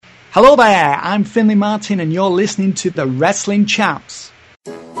Hello there, I'm Findlay Martin and you're listening to the Wrestling Chaps.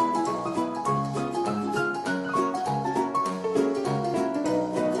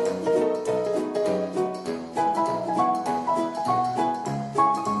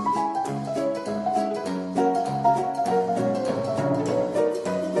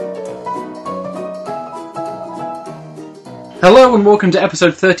 Hello and welcome to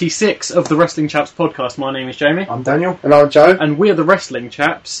episode 36 of the Wrestling Chaps podcast. My name is Jamie. I'm Daniel. And I'm Joe. And we're the Wrestling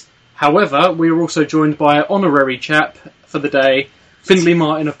Chaps. However, we are also joined by an honorary chap for the day, Findlay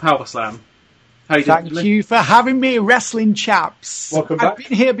Martin of Powerslam. How you doing? Thank you for having me, Wrestling Chaps. Welcome back. I've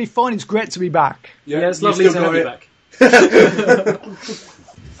been here before and it's great to be back. Yeah, it's lovely to have you back.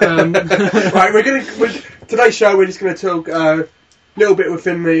 Right, today's show we're just going to talk a little bit with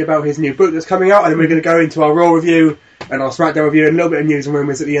Findlay about his new book that's coming out, and then we're going to go into our Raw review and our Smackdown review and a little bit of news and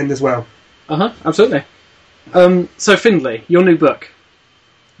rumours at the end as well. Absolutely. So Findlay, your new book.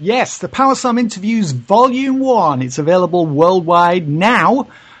 Yes, the Powerslam Interviews Volume 1. It's available worldwide now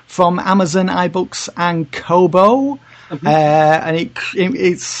from Amazon, iBooks and Kobo. And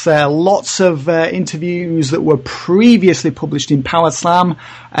it's lots of interviews that were previously published in Powerslam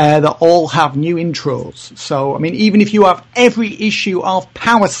that all have new intros. So, I mean, even if you have every issue of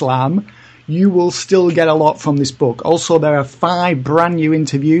Powerslam, you will still get a lot from this book. Also, there are 5 brand new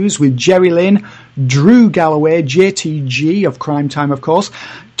interviews with Jerry Lynn, Drew Galloway, JTG of Crime Time, of course,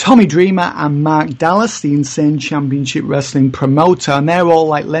 Tommy Dreamer and Mark Dallas, the Insane Championship Wrestling promoter, and they're all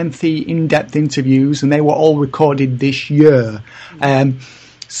like lengthy, in-depth interviews, and they were all recorded this year.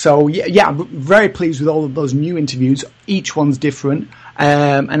 So, I'm very pleased with all of those new interviews. Each one's different.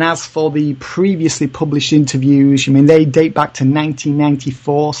 And as for the previously published interviews, I mean, they date back to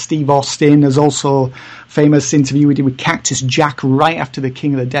 1994. Steve Austin, there's also a famous interview we did with Cactus Jack right after the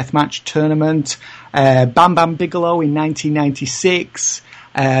King of the Deathmatch tournament. Bam Bam Bigelow in 1996.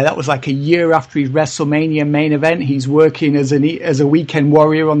 That was like a year after his WrestleMania main event. He's working as a weekend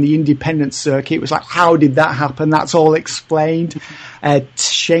warrior on the independent circuit. It was like, how did that happen? That's all explained.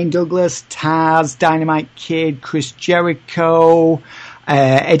 Shane Douglas, Taz, Dynamite Kid, Chris Jericho,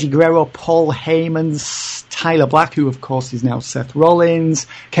 Eddie Guerrero, Paul Heyman, Tyler Black, who of course is now Seth Rollins,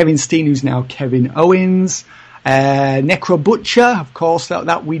 Kevin Steen, who's now Kevin Owens, Necro Butcher, of course,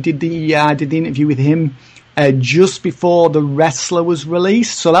 that we did the interview with him just before The Wrestler was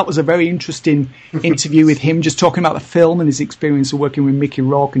released. So that was a very interesting interview with him, just talking about the film and his experience of working with Mickey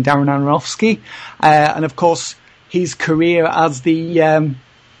Rourke and Darren Aronofsky. And of course, his career as the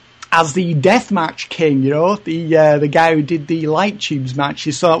Deathmatch King, you know, the guy who did the light tubes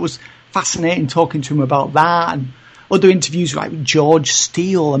matches. So that was fascinating talking to him about that, and other interviews like George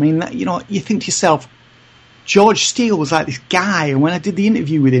Steele. I mean, you know, you think to yourself, George Steele was like this guy, and when I did the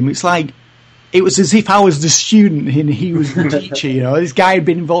interview with him, it was as if I was the student and he was the teacher, you know. This guy had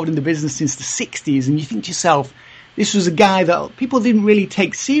been involved in the business since the 60s, and you think to yourself, this was a guy that people didn't really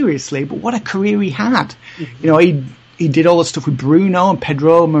take seriously, but what a career he had. You know, he did all the stuff with Bruno and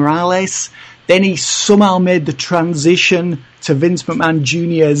Pedro Morales. Then he somehow made the transition to Vince McMahon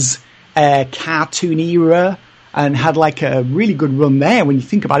Jr.'s cartoon era and had like a really good run there when you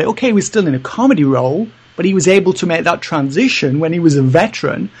think about it. Okay, he was still in a comedy role, but he was able to make that transition when he was a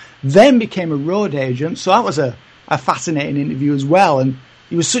veteran, then became a road agent. So that was a fascinating interview as well. And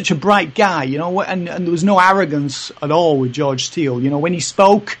he was such a bright guy, you know, and there was no arrogance at all with George Steele. You know, when he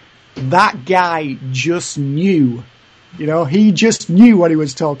spoke, that guy just knew. You know, he just knew what he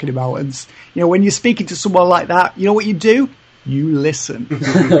was talking about. And, you know, when you're speaking to someone like that, you know what you do? You listen.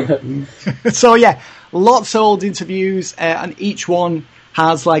 So, yeah, lots of old interviews, and each one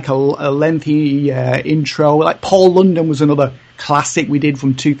has like a lengthy intro. Like Paul London was another classic we did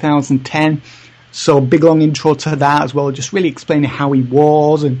from 2010. So big long intro to that as well, just really explaining how he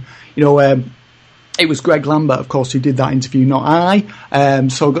was. And, you know, it was Greg Lambert, of course, who did that interview, not I.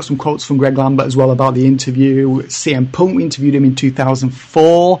 So I got some quotes from Greg Lambert as well about the interview. CM Punk, we interviewed him in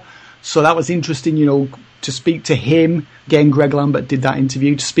 2004. So that was interesting, you know, to speak to him. Again, Greg Lambert did that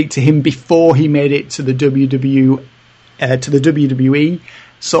interview, to speak to him before he made it to the WWE.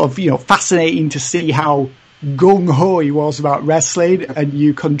 Sort of, you know, fascinating to see how gung-ho he was about wrestling, and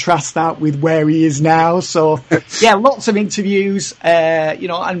you contrast that with where he is now. So, yeah, lots of interviews, you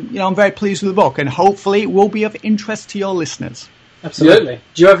know, and, you know, I'm very pleased with the book, and hopefully it will be of interest to your listeners. Absolutely.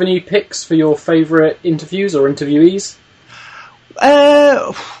 Do you have any picks for your favourite interviews or interviewees?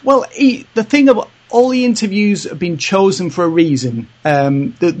 Well, the thing about all the interviews have been chosen for a reason.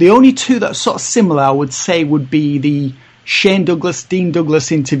 The only two that are sort of similar, I would say, would be the Shane Douglas, Dean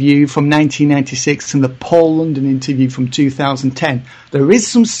Douglas interview from 1996 and the Paul London interview from 2010. There is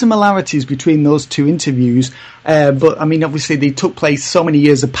some similarities between those two interviews, but I mean, obviously they took place so many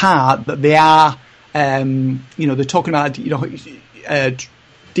years apart that they are, they're talking about,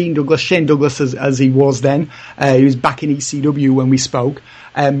 Dean Douglas, Shane Douglas as he was then. He was back in ECW when we spoke.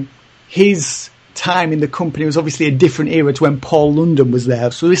 His time in the company was obviously a different era to when Paul London was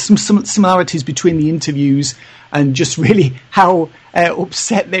there. So there's some similarities between the interviews and just really how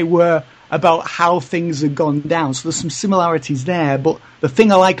upset they were about how things had gone down. So there's some similarities there. But the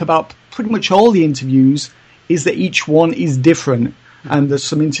thing I like about pretty much all the interviews is that each one is different. And there's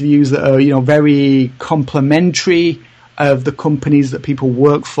some interviews that are, very complimentary of the companies that people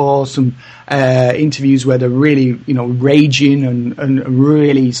work for, some interviews where they're really, raging and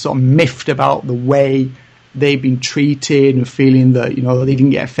really sort of miffed about the way they've been treated and feeling that, they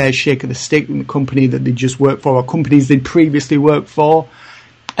didn't get a fair shake of the stick in the company that they just worked for or companies they'd previously worked for.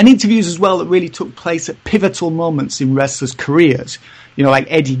 And interviews as well that really took place at pivotal moments in wrestlers' careers. Like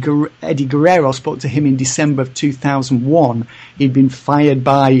Eddie Guerrero, spoke to him in December of 2001. He'd been fired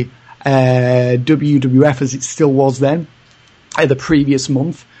by WWF, as it still was then, the previous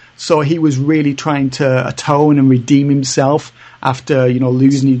month. So he was really trying to atone and redeem himself after,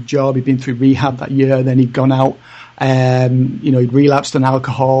 losing his job. He'd been through rehab that year, then he'd gone out, he'd relapsed on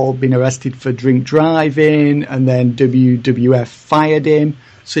alcohol, been arrested for drink driving, and then WWF fired him.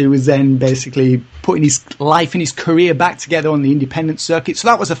 So he was then basically putting his life and his career back together on the independent circuit. So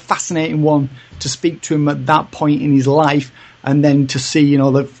that was a fascinating one to speak to him at that point in his life. And then to see,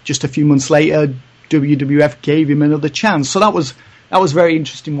 that just a few months later, WWF gave him another chance. So that was a very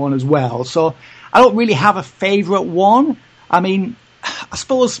interesting one as well. So I don't really have a favourite one. I mean, I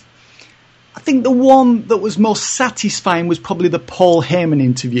think the one that was most satisfying was probably the Paul Heyman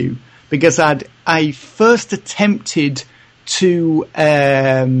interview, because I first attempted to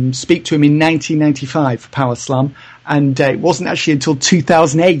speak to him in 1995 for Powerslam, and it wasn't actually until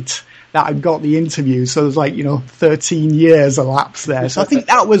 2008 that I got the interview. So there's 13 years elapsed there. So I think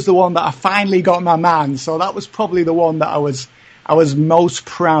that was the one that I finally got my man. So that was probably the one that I was most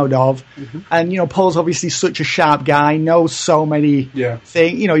proud of. Mm-hmm. And, Paul's obviously such a sharp guy, knows so many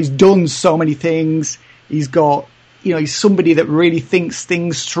things. He's done so many things. He's got, he's somebody that really thinks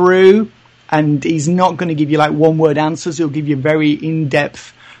things through, and he's not going to give you one-word answers. He'll give you very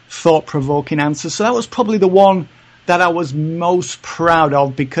in-depth, thought-provoking answers. So that was probably the one that I was most proud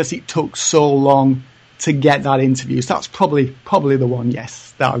of, because it took so long to get that interview. So that's probably the one,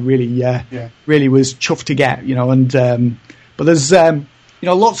 yes, that I really was chuffed to get, and but there's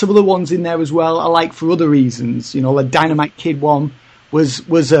lots of other ones in there as well I like for other reasons. The Dynamite Kid one was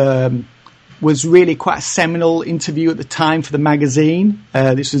really quite a seminal interview at the time for the magazine.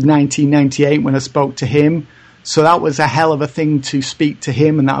 This was 1998 when I spoke to him. So that was a hell of a thing to speak to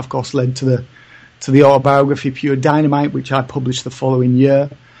him, and that of course led to the autobiography Pure Dynamite, which I published the following year.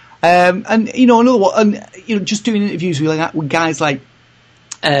 And another one, and just doing interviews with guys like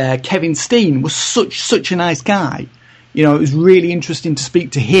Kevin Steen was such a nice guy. It was really interesting to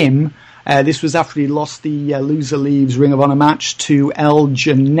speak to him. This was after he lost the Loser Leaves Ring of Honor match to El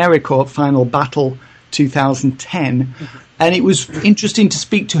Generico at Final Battle 2010. Mm-hmm. And it was interesting to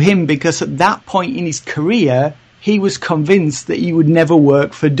speak to him because at that point in his career, he was convinced that he would never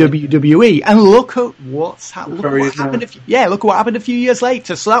work for WWE. And look at what happened. Look what happened a few years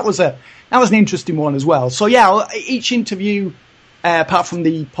later. So that was an interesting one as well. So each interview, apart from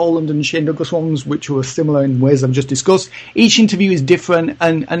the Paul London and Shane Douglas ones, which were similar in ways I've just discussed, each interview is different,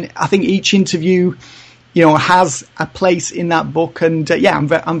 and I think each interview, has a place in that book. And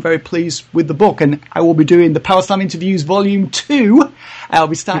I'm very pleased with the book, and I will be doing the Powerslam Interviews Volume 2. I'll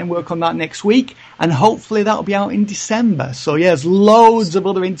be starting work on that next week, and hopefully that'll be out in December. So there's loads of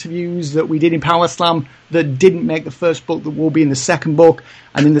other interviews that we did in Powerslam that didn't make the first book that will be in the second book,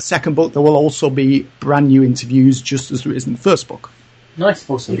 and in the second book there will also be brand new interviews, just as there is in the first book. Nice.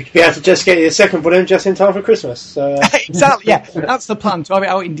 Awesome. You have to just get your second one in just in time for Christmas. So. Exactly, yeah. That's the plan, to have it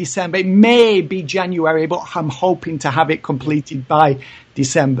out in December. It may be January, but I'm hoping to have it completed by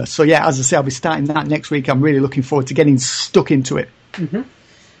December. So, as I say, I'll be starting that next week. I'm really looking forward to getting stuck into it. Mm-hmm.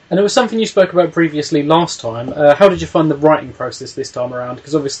 And it was something you spoke about previously last time. How did you find the writing process this time around?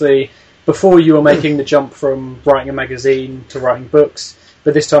 Because obviously, before you were making the jump from writing a magazine to writing books,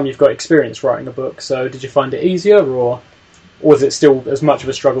 but this time you've got experience writing a book. So did you find it easier, or was it still as much of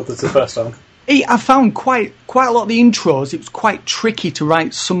a struggle as the first time? I found quite a lot of the intros. It was quite tricky to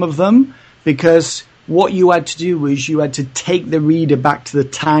write some of them, because what you had to do was you had to take the reader back to the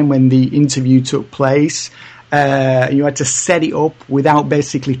time when the interview took place, You had to set it up without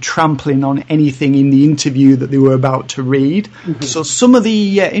basically trampling on anything in the interview that they were about to read. Mm-hmm. So some of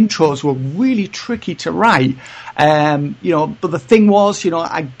the intros were really tricky to write. But the thing was,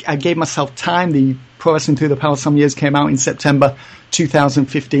 I gave myself time. The Pro Wrestling Through the Powerslam Years came out in September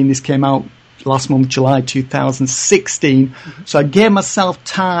 2015. This came out last month, July 2016. Mm-hmm. So I gave myself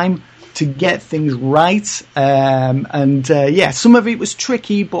time to get things right. Some of it was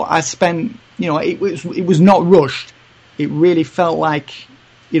tricky, but I spent, it was not rushed. It really felt like,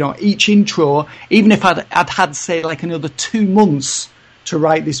 each intro, even if I'd had, say, like another 2 months to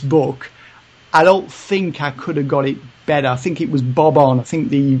write this book, I don't think I could have got it better. I think it was bob on. I think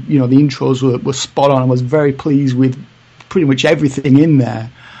the intros were spot on. I was very pleased with pretty much everything in there.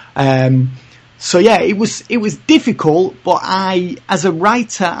 It was difficult, but as a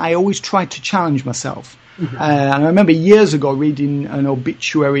writer, I always tried to challenge myself. Mm-hmm. And I remember years ago reading an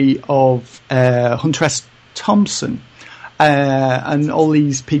obituary of Hunter S. Thompson, and all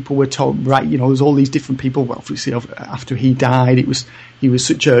these people were told, right, there was all these different people. Well, obviously, after he died, he was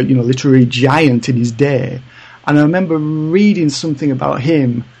such a literary giant in his day. And I remember reading something about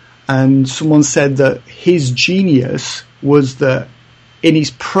him, and someone said that his genius was that in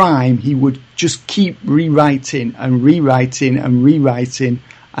his prime, he would just keep rewriting and rewriting and rewriting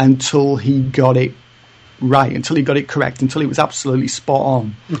until he got it right, until he got it correct, until it was absolutely spot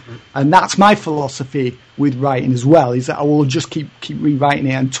on. Mm-hmm. And that's my philosophy with writing as well, is that I will just keep rewriting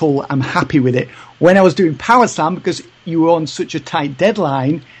it until I'm happy with it. When I was doing Powerslam, because you were on such a tight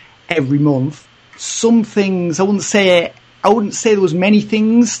deadline every month, some things, I wouldn't say there was many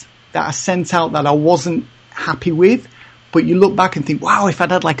things that I sent out that I wasn't happy with. But you look back and think, wow, if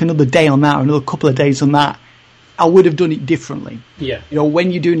I'd had like another day on that or another couple of days on that, I would have done it differently. Yeah.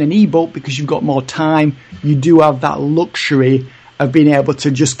 When you're doing an ebook, because you've got more time, you do have that luxury of being able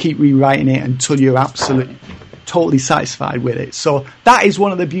to just keep rewriting it until you're absolutely, totally satisfied with it. So that is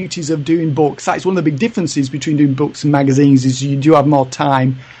one of the beauties of doing books. That is one of the big differences between doing books and magazines, is you do have more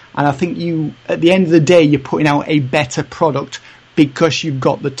time. And I think at the end of the day, you're putting out a better product because you've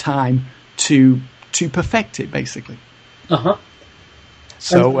got the time to perfect it, basically. Uh-huh.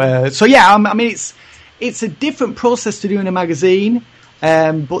 It's a different process to do in a magazine,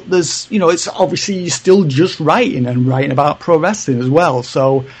 but there's, it's obviously you're still just writing about pro wrestling as well.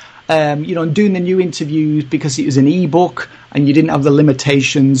 So, doing the new interviews, because it was an ebook and you didn't have the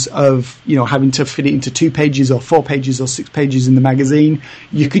limitations of, having to fit it into 2 pages or 4 pages or 6 pages in the magazine,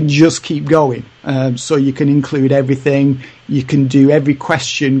 you can just keep going. So you can include everything. You can do every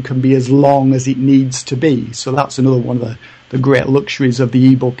question can be as long as it needs to be. So that's another one of the great luxuries of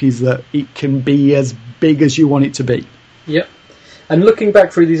the ebook, is that it can be as big as you want it to be. Yep. And looking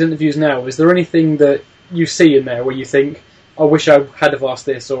back through these interviews now, is there anything that you see in there where you think, I wish I had have asked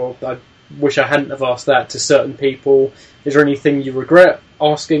this, or I wish I hadn't have asked that to certain people? Is there anything you regret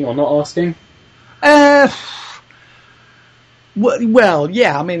asking or not asking? Well,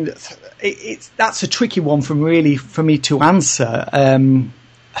 yeah. I mean, that's a tricky one for me to answer. I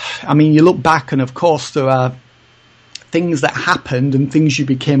mean, you look back, and of course there are things that happened and things you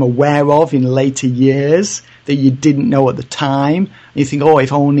became aware of in later years that you didn't know at the time. And you think, oh,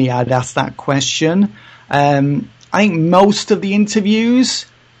 if only I'd asked that question. I think most of the interviews,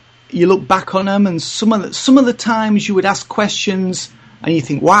 you look back on them, and some of the times you would ask questions and you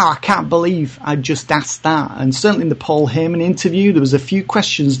think, wow, I can't believe I just asked that. And certainly in the Paul Heyman interview, there was a few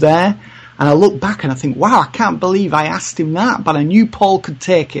questions there, and I look back and I think, wow, I can't believe I asked him that, but I knew Paul could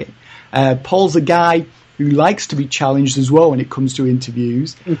take it. Paul's a guy who likes to be challenged as well when it comes to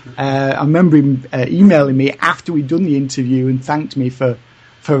interviews. Mm-hmm. I remember him emailing me after we'd done the interview and thanked me for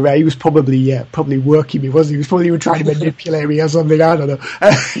he was probably working me, wasn't he? He was probably trying to manipulate me or something, I don't know.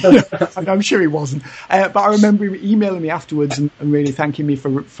 I'm sure he wasn't. But I remember him emailing me afterwards and really thanking me for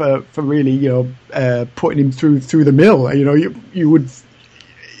really, putting him through the mill. You would,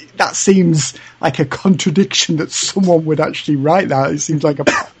 that seems like a contradiction that someone would actually write that. It seems like a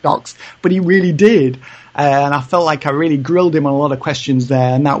paradox, but he really did. And I felt like I really grilled him on a lot of questions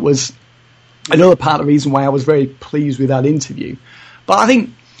there, and that was another part of the reason why I was very pleased with that interview. But I think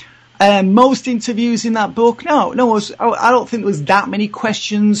most interviews in that book, I don't think there was that many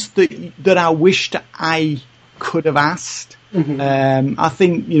questions that I wished I could have asked. Mm-hmm. I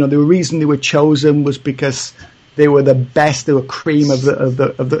think the reason they were chosen was because they were the best, they were cream of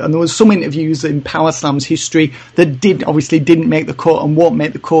the and there was some interviews in Powerslam's history that didn't make the cut and won't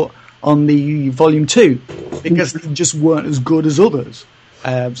make the cut on the volume 2 because they just weren't as good as others.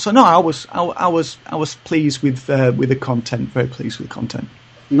 I was pleased with the content. Very pleased with the content.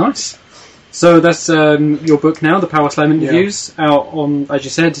 Nice. So that's your book now, the Powerslam interviews, out on, as you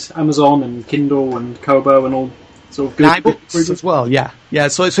said, Amazon and Kindle and Kobo and all sort of good iBooks as well, yeah.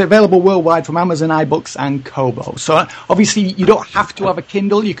 So it's available worldwide from Amazon, iBooks and Kobo. So obviously you don't have to have a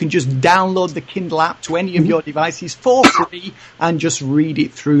Kindle. You can just download the Kindle app to any of your devices for free and just read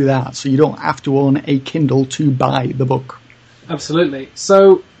it through that. So you don't have to own a Kindle to buy the book. Absolutely.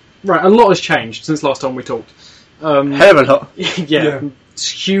 So, right, a lot has changed since last time we talked. Hell of a lot. Yeah. It's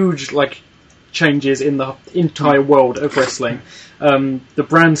huge, changes in the entire world of wrestling. The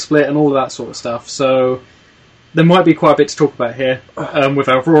brand split and all of that sort of stuff. So there might be quite a bit to talk about here with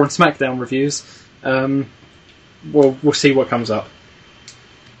our Raw and Smackdown reviews. We'll see what comes up.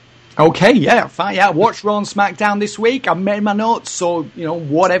 Okay, yeah, fine, yeah. Watch Raw and Smackdown this week. I've made my notes, so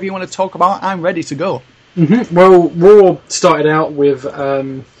whatever you want to talk about, I'm ready to go. Mm-hmm. Well, Raw started out with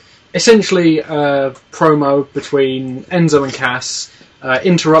essentially a promo between Enzo and Cass,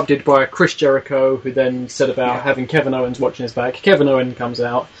 interrupted by Chris Jericho, who then said about having Kevin Owens watching his back. Kevin Owens comes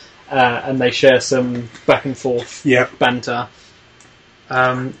out, and they share some back and forth banter,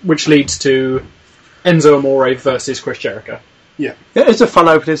 which leads to Enzo Amore versus Chris Jericho. Yeah, it's a fun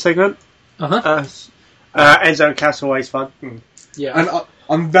opening segment. Uh-huh. Enzo and Cass always fun. Yeah, and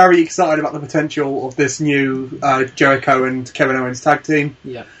I'm very excited about the potential of this new Jericho and Kevin Owens tag team.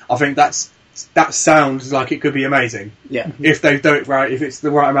 Yeah, I think that sounds like it could be amazing. Yeah, if they do it right, if it's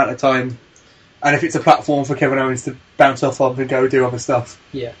the right amount of time, and if it's a platform for Kevin Owens to bounce off of and go do other stuff.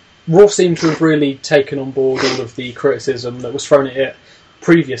 Yeah, Raw seemed to have really taken on board all of the criticism that was thrown at it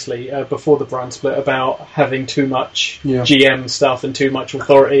previously, before the brand split, about having too much GM stuff and too much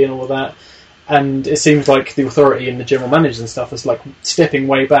authority and all of that. And it seems like the authority and the general managers and stuff is stepping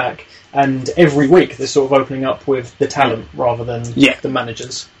way back. And every week they're sort of opening up with the talent rather than the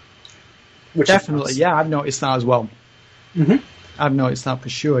managers. Which definitely, yeah, I've noticed that as well. Mm-hmm. I've noticed that for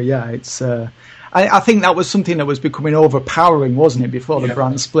sure. Yeah, it's. I think that was something that was becoming overpowering, wasn't it, before the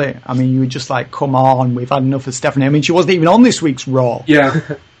brand split? I mean, you were just like, come on, we've had enough of Stephanie. I mean, she wasn't even on this week's Raw. Yeah.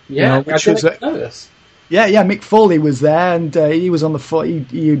 Which was notice. Yeah, Mick Foley was there, and he was on the phone.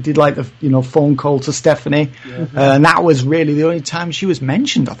 He did the phone call to Stephanie, and that was really the only time she was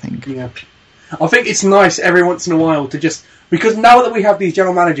mentioned, I think. Yeah, I think it's nice every once in a while to just, because now that we have these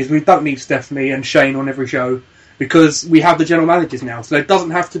general managers, we don't need Stephanie and Shane on every show because we have the general managers now. So there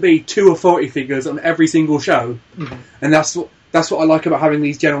doesn't have to be 2 authority figures on every single show, and that's what I like about having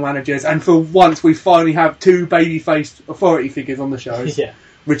these general managers. And for once, we finally have 2 babyface authority figures on the shows. Yeah.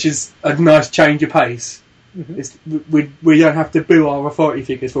 Which is a nice change of pace. Mm-hmm. We don't have to boo our authority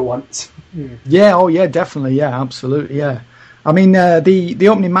figures for once. Yeah, definitely, yeah, absolutely, yeah. I mean, the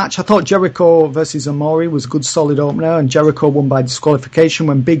opening match, I thought Jericho versus Amore was a good, solid opener, and Jericho won by disqualification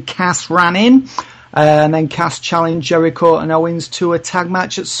when Big Cass ran in, and then Cass challenged Jericho and Owens to a tag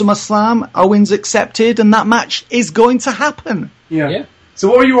match at SummerSlam. Owens accepted, and that match is going to happen. Yeah. So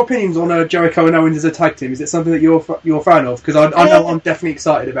what are your opinions on Jericho and Owens as a tag team? Is it something that you're a fan of? Because I know I'm definitely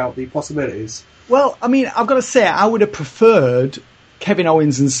excited about the possibilities. Well, I mean, I've got to say, I would have preferred Kevin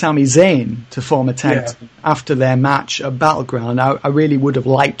Owens and Sami Zayn to form a tag team after their match at Battleground. I really would have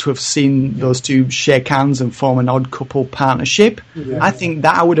liked to have seen those two shake hands and form an odd couple partnership. Yeah. I think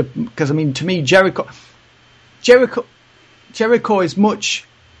that I would have, because I mean, to me, Jericho is much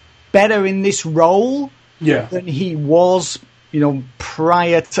better in this role than he was,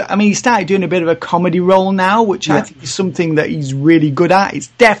 prior to. I mean, he started doing a bit of a comedy role now, which I think is something that he's really good at. It's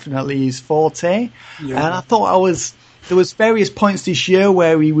definitely his forte. Yeah. And I thought there was various points this year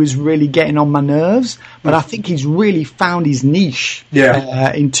where he was really getting on my nerves, but I think he's really found his niche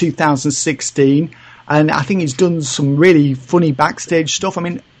in 2016. And I think he's done some really funny backstage stuff. I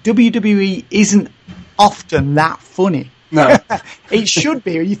mean, WWE isn't often that funny. No. It should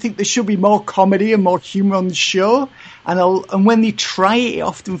be. You think there should be more comedy and more humour on the show. And when they try it, it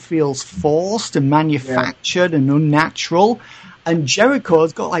often feels forced and manufactured and unnatural. And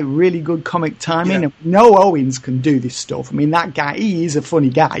Jericho's got really good comic timing. And no Owens can do this stuff. I mean, that guy, he is a funny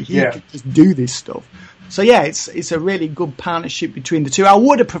guy. He can just do this stuff. So it's a really good partnership between the two. I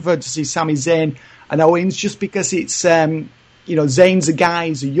would have preferred to see Sami Zayn and Owens just because it's, Zayn's a guy,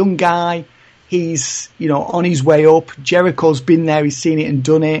 he's a young guy. He's, on his way up. Jericho's been there, he's seen it and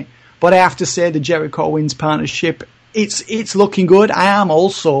done it. But I have to say the Jericho-Owens partnership, it's looking good. I am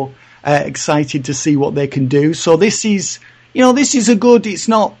also excited to see what they can do. So this is a good, it's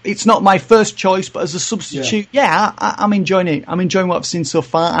not my first choice, but as a substitute, I'm enjoying it. I'm enjoying what I've seen so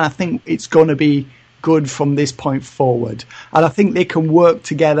far, and I think it's going to be good from this point forward. And I think they can work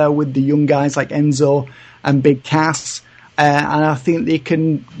together with the young guys like Enzo and Big Cass. And I think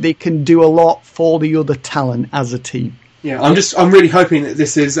they can do a lot for the other talent as a team. Yeah, I'm really hoping that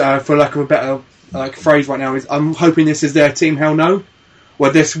this is, for lack of a better phrase right now, I'm hoping this is their Team Hell No,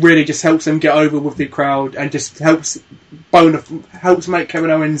 where this really just helps them get over with the crowd and just helps make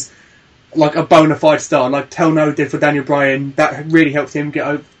Kevin Owens like a bona fide star, like Hell No did for Daniel Bryan. That really helped him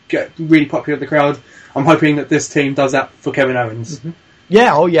get really popular with the crowd. I'm hoping that this team does that for Kevin Owens. Mm-hmm.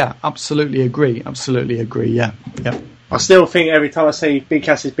 Yeah, oh yeah, absolutely agree, yeah. I still think every time I see Big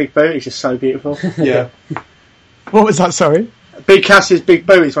Cass's big boot, it's just so beautiful. Yeah. What was that, sorry? Big Cass's big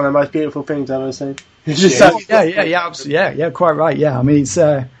boot is one of the most beautiful things I've ever seen. It's just yeah, quite right, yeah. I mean,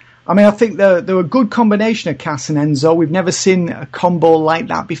 I think they're a good combination of Cass and Enzo. We've never seen a combo like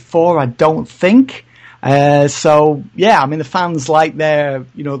that before, I don't think. So yeah, I mean the fans like their,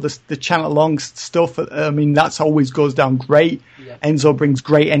 the chant along stuff. I mean that's always goes down great. Yeah. Enzo brings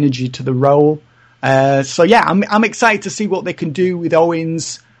great energy to the role. So yeah, I'm excited to see what they can do with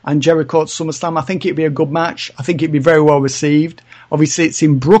Owens and Jericho at SummerSlam. I think it'd be a good match. I think it'd be very well received. Obviously it's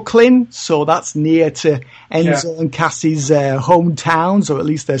in Brooklyn, so that's near to Enzo and Cassie's hometowns, or at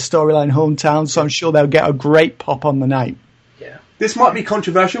least their storyline hometowns. So I'm sure they'll get a great pop on the night. This might be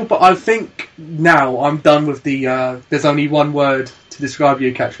controversial, but I think now I'm done with the there's only one word to describe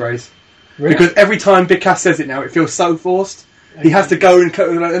you catchphrase. Really? Because every time Big Cass says it now, it feels so forced. Okay. He has to go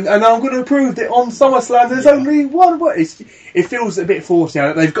and I'm going to prove that on SummerSlam there's only one word. It feels a bit forced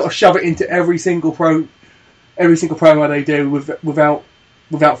now. They've got to shove it into every single promo they do without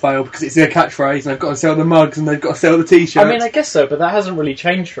fail, because it's their catchphrase, and they've got to sell the mugs and they've got to sell the t-shirts. I mean, I guess so, but that hasn't really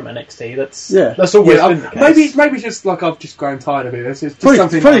changed from NXT. That's always been the case. Maybe it's just like I've just grown tired of it. It's just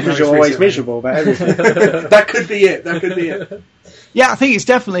probably because you're always miserable about everything. That could be it. Yeah, I think it's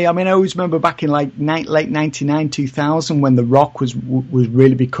definitely. I mean, I always remember back in like late '99, 2000, when The Rock was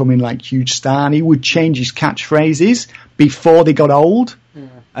really becoming like huge star, and he would change his catchphrases before they got old.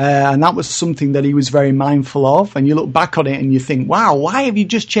 And that was something that he was very mindful of. And you look back on it and you think, wow, why have you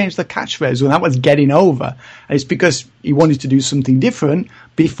just changed the catchphrase when that was getting over? And it's because he wanted to do something different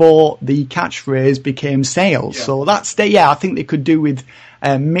before the catchphrase became sales. Yeah. So I think they could do with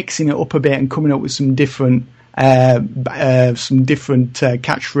mixing it up a bit and coming up with some different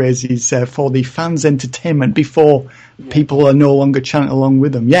catchphrases for the fans' entertainment before people are no longer chanting along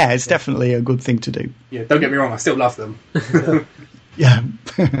with them. Yeah, it's definitely a good thing to do. Yeah, don't get me wrong, I still love them. Yeah.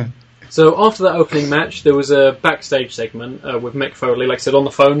 So after that opening match, there was a backstage segment with Mick Foley, like I said, on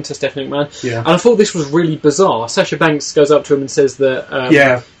the phone to Stephanie McMahon. Yeah. And I thought this was really bizarre. Sasha Banks goes up to him and says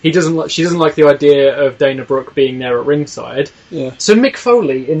that she doesn't like the idea of Dana Brooke being there at ringside. Yeah. So Mick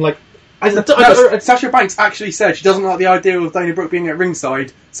Foley, in like... Sasha Banks actually said she doesn't like the idea of Dana Brooke being at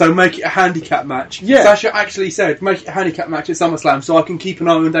ringside, so make it a handicap match. Yeah. Sasha actually said, make it a handicap match at SummerSlam so I can keep an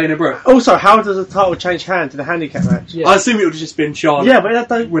eye on Dana Brooke. Also, how does the title change hands in a handicap match? Yeah. I assume it would have just been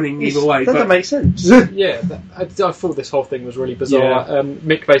Charlotte winning either way. That doesn't make sense. I thought this whole thing was really bizarre. Yeah.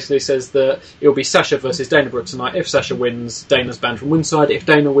 Mick basically says that it'll be Sasha versus Dana Brooke tonight. If Sasha wins, Dana's banned from ringside. If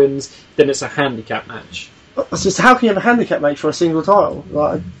Dana wins, then it's a handicap match. It's just, how can you have a handicap match for a single title?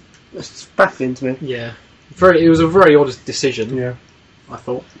 Like... It's baffling to me. Yeah. It was a very odd decision. Yeah. I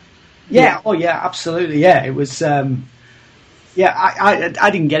thought. Yeah. Oh, yeah. Absolutely. Yeah. It was. I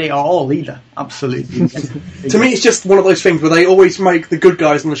didn't get it at all either. Absolutely. To me, it's just one of those things where they always make the good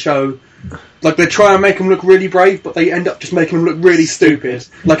guys on the show, like they try and make them look really brave, but they end up just making them look really stupid.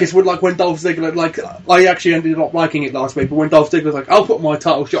 Like it's like when Dolph Ziggler. Like I actually ended up liking it last week, but when Dolph Ziggler's like, "I'll put my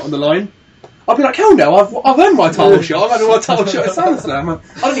title shot on the line." I'll be like, hell no, I've earned my title shot. I've earned my title shot at SummerSlam.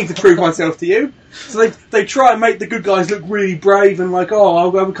 I don't need to prove myself to you. So they try and make the good guys look really brave and like,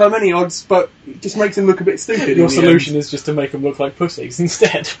 I'll overcome any odds, but it just makes them look a bit stupid. Your solution is just to make them look like pussies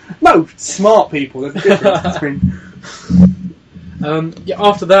instead. No, smart people. There's a difference between...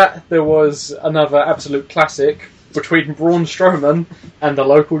 after that, there was another absolute classic between Braun Strowman and the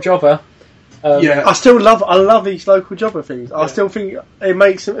local jobber. I love these local jobber things. I still think it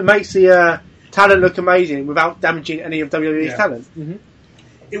makes the talent look amazing without damaging any of WWE's talent. Mm-hmm.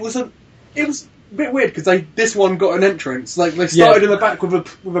 It was a bit weird because this one got an entrance. Like they started in the back with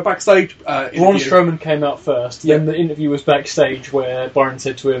a backstage. Braun Strowman came out first. Then the interview was backstage where Byron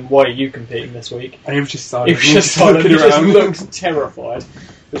said to him, "Why are you competing this week?" And he was just silent. He just looked terrified.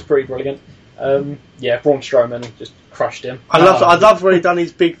 It was pretty brilliant. Braun Strowman just crushed him. I loved when he done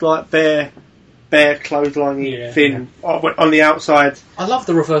his big like bare clothesline thing on the outside. I love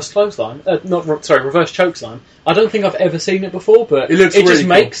the reverse clothesline. Reverse chokeline. I don't think I've ever seen it before, but it really just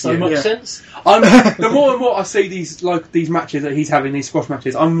makes so much sense. The more and more I see these matches that he's having, these squash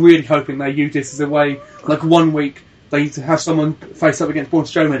matches, I'm really hoping they use this as a way, like 1 week, they have someone face up against Braun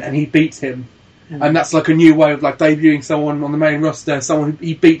Strowman and he beats him. And that's like a new way of like debuting someone on the main roster,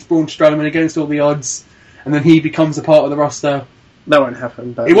 he beats Braun Strowman against all the odds. and then he becomes a part of the roster. That won't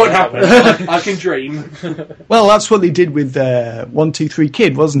happen. But It won't happen. I can dream. Well, that's what they did with 1, 2, 3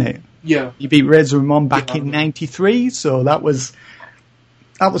 Kid, wasn't it? Yeah. He beat Razor Ramon back in '93, so that was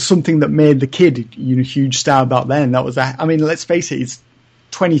something that made the Kid a huge star back then. That was, I mean, let's face it, it's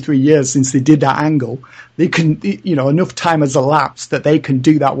 23 years since they did that angle. They can, enough time has elapsed that they can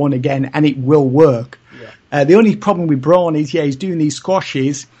do that one again, and it will work. Yeah. The only problem with Braun is, he's doing these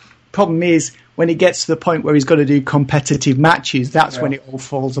squashes. Problem is, when it gets to the point where he's got to do competitive matches, that's when it all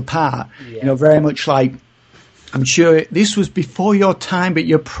falls apart. Yeah. Very much like, I'm sure this was before your time, but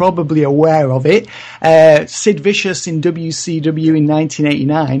you're probably aware of it. Sid Vicious in WCW in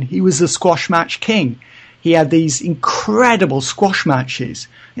 1989, he was the squash match king. He had these incredible squash matches.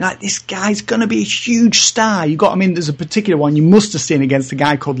 You're like, this guy's going to be a huge star. There's a particular one you must have seen against a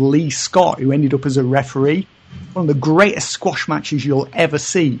guy called Lee Scott, who ended up as a referee. One of the greatest squash matches you'll ever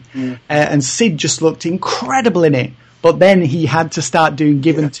see. And Sid just looked incredible in it. But then he had to start doing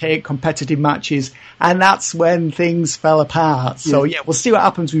give and take competitive matches, and that's when things fell apart. So we'll see what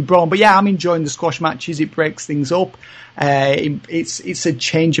happens with Braun. But I'm enjoying the squash matches. It breaks things up. It's a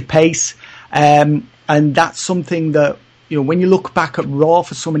change of pace. And that's something that, when you look back at Raw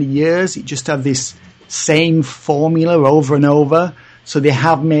for so many years, it just had this same formula over and over. So they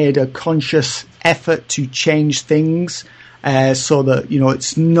have made a conscious effort to change things so that,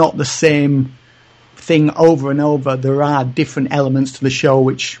 it's not the same thing over and over. There are different elements to the show,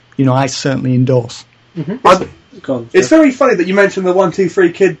 which, I certainly endorse. Mm-hmm. It's very funny that you mentioned the 1, 2,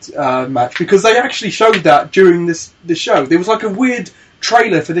 3 Kid match, because they actually showed that during this show. There was like a weird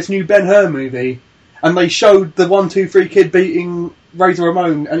trailer for this new Ben-Hur movie, and they showed the 1, 2, 3 Kid beating Razor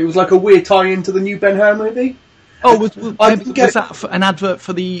Ramon, and it was like a weird tie-in to the new Ben-Hur movie. Oh, was that an advert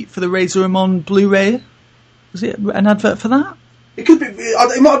for the Razor Ramon Blu-ray? Was it an advert for that? It could be.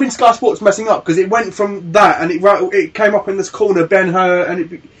 It might have been Sky Sports messing up, because it went from that and it came up in this corner Ben-Hur,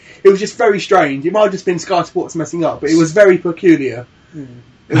 and it was just very strange. It might have just been Sky Sports messing up, but it was very peculiar.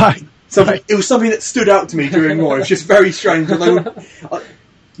 Right. It was something that stood out to me during Raw. It was just very strange.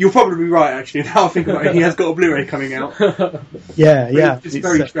 You'll probably be right, actually. Now I think about it, he has got a Blu-ray coming out. Yeah. It's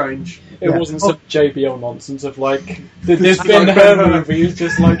very strange. It wasn't some JBL nonsense of like, this Ben-Hur movie is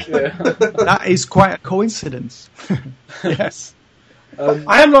just like, That is quite a coincidence. Yes.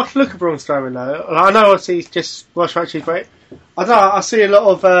 I am like look at Braun Strowman though. I know obviously he's just squash matches, but I don't know, I see a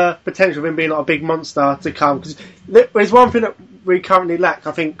lot of potential of him being like a big monster to come. Because there's one thing that we currently lack,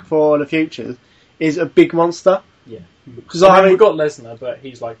 I think, for the future, is a big monster. Yeah. Because we've got Lesnar, but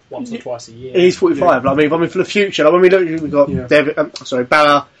he's like once or twice a year. He's 45. Yeah. I mean, for the future, like when we look, we've got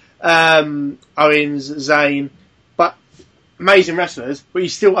Balor, Owens, Zayn, but amazing wrestlers. But I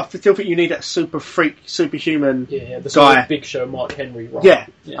still think you need that super freak, superhuman the guy. Big Show, Mark Henry. Right? Yeah.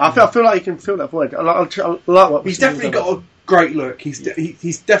 I feel like he can fill that void. I like what he's definitely got a great look. He's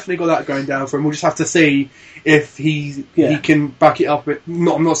definitely got that going down for him. We'll just have to see if he can back it up.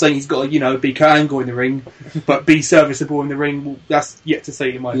 I'm not saying he's got a big angle in the ring, but be serviceable in the ring. Well, that's yet to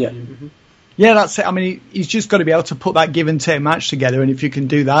see in my opinion. Mm-hmm. Yeah, that's it. I mean, he's just got to be able to put that give and take match together, and if you can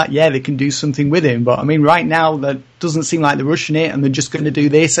do that, they can do something with him. But I mean, right now, that doesn't seem like they're rushing it, and they're just going to do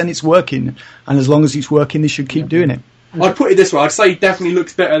this, and it's working. And as long as it's working, they should keep doing it. I'd put it this way, I'd say he definitely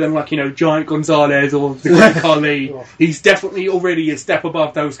looks better than Giant Gonzalez or the Great Khali. He's definitely already a step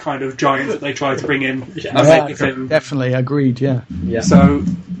above those kind of giants that they try to bring in. Definitely, agreed, yeah. So,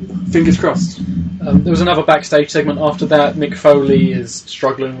 fingers crossed. There was another backstage segment after that. Mick Foley is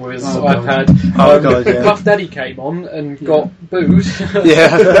struggling with his iPad. Puff Daddy came on and got booed.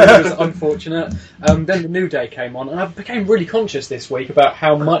 It was unfortunate. Then the New Day came on, and I became really conscious this week about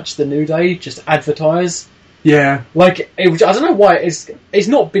how much the New Day just advertise. Yeah, I don't know why it's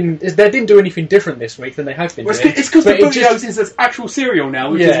not been. They didn't do anything different this week than they have been doing. It's because the Boogie is an actual cereal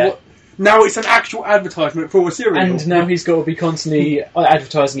now, which is what. Now it's an actual advertisement for a cereal. And now he's got to be constantly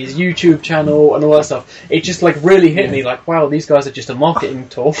advertising his YouTube channel and all that stuff. It just really hit me wow, these guys are just a marketing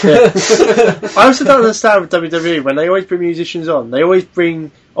tool. I also don't understand with WWE when they always bring musicians on. They always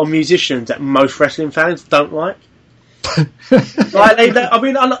bring on musicians that most wrestling fans don't like.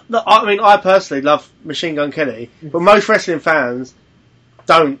 I personally love Machine Gun Kelly, but most wrestling fans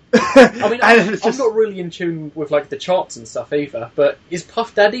don't. I'm not really in tune with the charts and stuff either. But is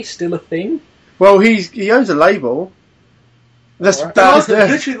Puff Daddy still a thing? Well, he owns a label. Literally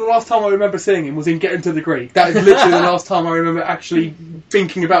the last time I remember seeing him was in Get Into the Greek. That is literally the last time I remember actually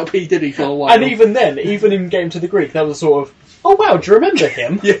thinking about P Diddy for a while. And even then, even in Get Into the Greek, that was sort of, oh wow, do you remember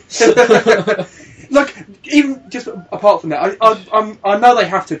him? Yeah. even just apart from that, I know they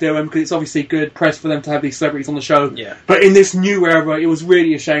have to do them because it's obviously good press for them to have these celebrities on the show. Yeah. But in this new era, it was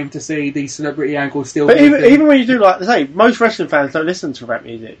really a shame to see these celebrity angles still. But even when you do, like, say, most wrestling fans don't listen to rap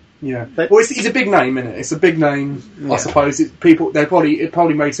music. Yeah. Well, it's a big name, isn't it? It's a big name, I suppose. It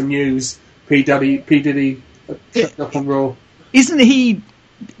probably made some news. P. Diddy up on Raw. Doesn't he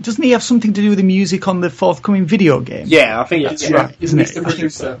have something to do with the music on the forthcoming video game? Yeah, I think that's right, isn't it? The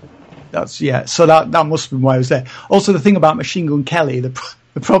producer. So that must have been why I was there. Also, the thing about Machine Gun Kelly,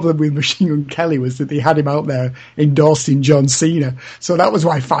 the problem with Machine Gun Kelly was that they had him out there endorsing John Cena, so that was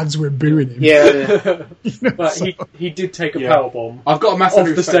why fans were booing him. Yeah. But he did take a powerbomb. I've got a massive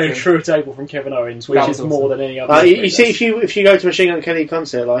off the stage through a table from Kevin Owens, which is more than any other. You see, if you go to a Machine Gun Kelly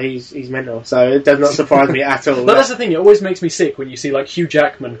concert, like he's mental, so it does not surprise me at all. But that's the thing; it always makes me sick when you see like Hugh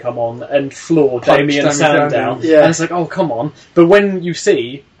Jackman come on and floor Damien Sandow, and it's like, oh come on. But when you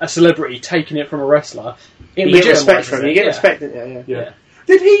see a celebrity taking it from a wrestler, you get respect from him. You get respect. Yeah.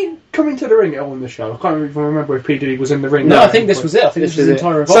 Did he come into the ring at all in the show? I can't even remember if P. Diddy was in the ring. No, I think this was it. I think this was his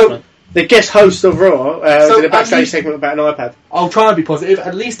entire involvement. So, the guest host of Raw was in a backstage segment about an iPad. I'll try and be positive.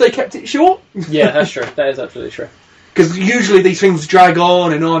 At least they kept it short. Yeah, that's true. That is absolutely true. Because usually these things drag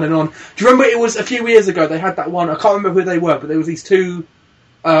on and on and on. Do you remember it was a few years ago they had that one, I can't remember who they were, but there was these two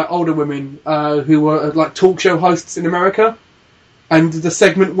older women who were like talk show hosts in America, and the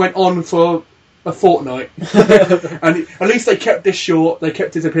segment went on for a fortnight. And at least they kept this short, they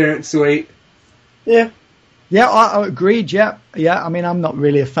kept his appearance sweet. Yeah. Yeah, I agreed, yeah. I mean, I'm not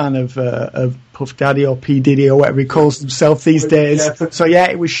really a fan of Puff Daddy or P. Diddy or whatever he calls himself these days. Yeah. So,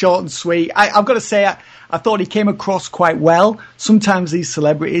 yeah, it was short and sweet. I've got to say, I thought he came across quite well. Sometimes these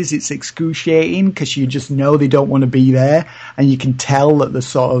celebrities, it's excruciating because you just know they don't want to be there, and you can tell that they're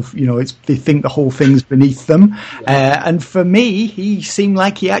sort of, they think the whole thing's beneath them. Yeah. And for me, he seemed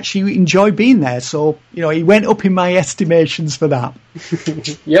like he actually enjoyed being there. So, he went up in my estimations for that.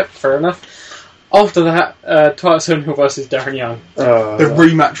 Yep, fair enough. After that, Titus O'Neil versus Darren Young. The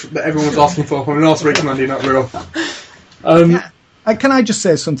rematch that everyone was asking for from last week's Monday Night Raw. Can I just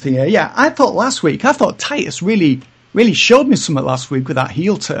say something here? Yeah, I thought Titus really, really showed me something last week with that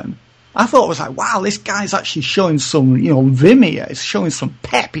heel turn. I thought it was like, wow, this guy's actually showing some, vim here. He's showing some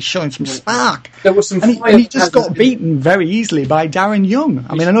pep. He's showing some spark. There was some, and he just got beaten very easily by Darren Young.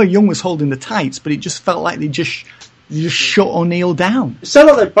 I mean, I know Young was holding the tights, but it just felt like they just shut O'Neil down. It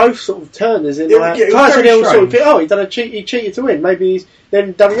sounded like they both sort of turned, as in Titus O'Neil sort of he cheated to win. Maybe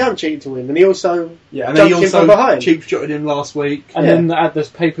then Darren Young cheated to win, and he also jumped in from behind. Cheap-shotted him last week. And then at this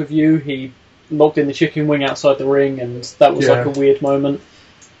pay-per-view, he locked in the chicken wing outside the ring, and that was like a weird moment.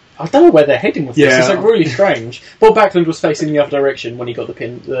 I don't know where they're heading with this. It's like really strange. Bob Backlund was facing the other direction when he got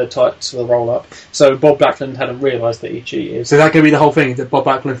the tights for the roll-up, so Bob Backlund hadn't realised that he cheated. So that could be the whole thing, that Bob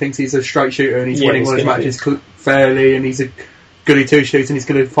Backlund thinks he's a straight shooter and he's winning all his matches fairly, and he's a goody two-shoes, and he's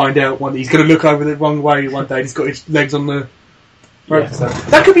going to find out he's going to look over the wrong way one day and he's got his legs on the... So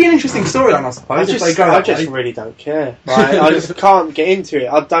that could be an interesting storyline, I suppose. I just really don't care. Right? I just can't get into it.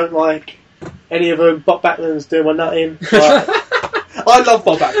 I don't like any of them. Bob Backlund's doing my nutting. I love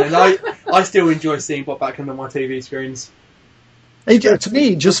Bob Backlund. I still enjoy seeing Bob Backlund on my TV screens. To me,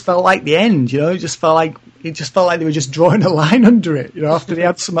 it just felt like the end. It just felt like they were just drawing a line under it. After they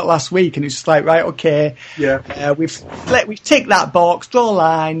had something last week, and it's just like, right, okay, we've ticked that box, draw a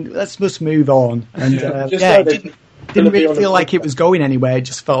line, let's just move on. And it didn't really feel like it was going anywhere. It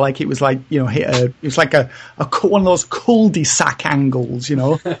just felt like it was like it was like one of those cul-de-sac angles,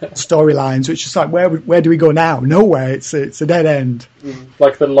 storylines. Which is like, where do we go now? Nowhere. It's a dead end.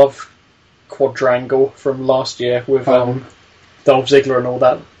 Like the love quadrangle from last year with Dolph Ziggler and all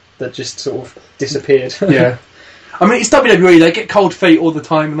that just sort of disappeared. Yeah, I mean, it's WWE. They get cold feet all the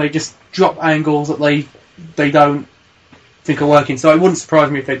time, and they just drop angles that they don't think are working. So it wouldn't surprise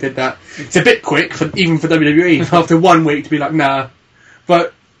me if they did that. It's a bit quick even for WWE after 1 week to be like, nah.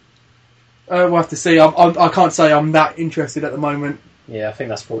 But we'll have to see. I can't say I'm that interested at the moment. Yeah, I think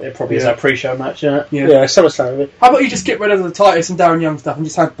that's probably is our pre-show match, isn't it? Yeah, SummerSlam. How about you just get rid of the Titus and Darren Young stuff and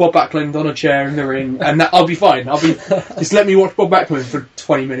just have Bob Backlund on a chair in the ring, and I'll be fine. Just let me watch Bob Backlund for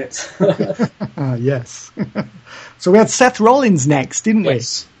 20 minutes. Yes. So we had Seth Rollins next, didn't we?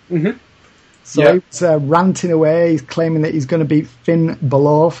 Yes. Mm-hmm. So he was ranting away. He's claiming that he's going to beat Finn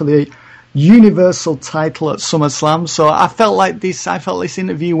Balor for the Universal title at SummerSlam. So I felt this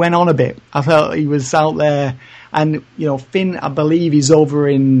interview went on a bit. I felt he was out there, and Finn, I believe, he's over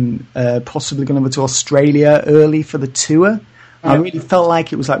in possibly going over to Australia early for the tour. I really felt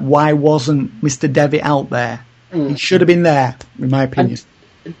like it was like, why wasn't Mr. Devitt out there? He should have been there, in my opinion.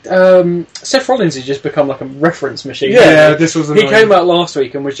 Seth Rollins has just become like a reference machine. Yeah, this was annoying. He came out last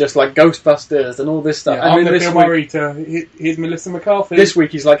week and was just like Ghostbusters and all this stuff. Yeah, and I'm then Bill Murray to here's Melissa McCarthy. This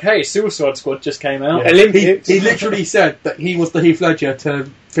week he's like, hey, Suicide Squad just came out. Yeah. He literally said that he was the Heath Ledger to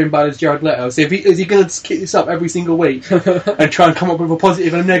Finn Balor's Jared Leto. So is he going to keep this up every single week and try and come up with a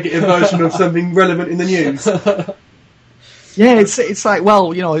positive and a negative version of something relevant in the news? Yeah, it's like,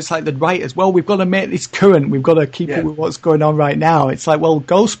 well, it's like the writers. Well, we've got to make this current. We've got to keep up with what's going on right now. It's like, well,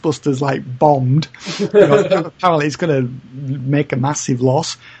 Ghostbusters bombed. Apparently, it's going to make a massive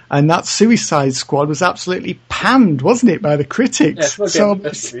loss, and that Suicide Squad was absolutely panned, wasn't it, by the critics? Yeah,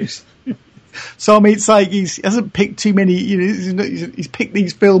 So I mean, it's like he hasn't picked too many. He's picked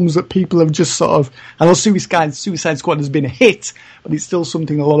these films that people have just sort of. I know Suicide Squad has been a hit, but it's still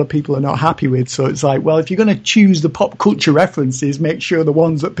something a lot of people are not happy with. So it's like, well, if you're going to choose the pop culture references, make sure the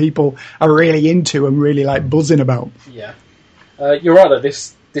ones that people are really into and really buzzing about. Yeah, you're right. Though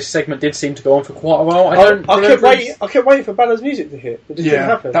this segment did seem to go on for quite a while. I kept waiting for Balor's music to hit. It just didn't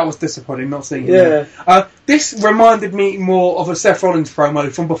happen. That was disappointing, not seeing it. This reminded me more of a Seth Rollins promo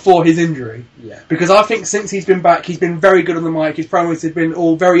from before his injury. Yeah. Because I think since he's been back, he's been very good on the mic. His promos have been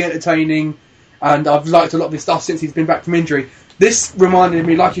all very entertaining, and I've liked a lot of his stuff since he's been back from injury. This reminded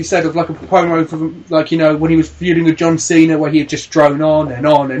me, like you said, of like a promo from when he was feuding with John Cena, where he had just drone on and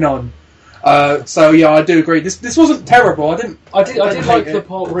on and on. So yeah, I do agree. This wasn't terrible. I did like the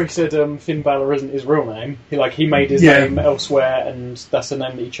part where he said Finn Balor isn't his real name. He made his name elsewhere, and that's the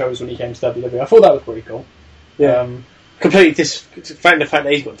name that he chose when he came to WWE. I thought that was pretty cool. Yeah. Completely the fact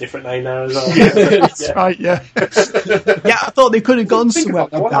that he's got a different name now as well. That's right, yeah. Yeah, I thought they could have gone somewhere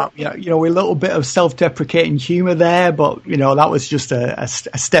like that. With a little bit of self-deprecating humour there, but that was just a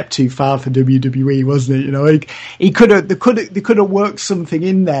step too far for WWE, wasn't it? They could have worked something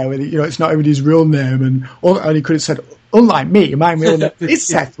in there with it. It's not even his real name, and he could have said, unlike me, my real name is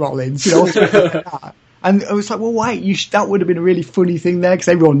Seth Rollins. And I was like, well, why? That would have been a really funny thing there, because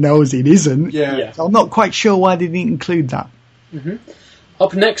everyone knows it isn't. Yeah. So I'm not quite sure why they didn't include that. Mm-hmm.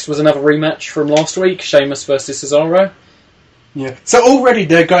 Up next was another rematch from last week, Sheamus versus Cesaro. Yeah. So already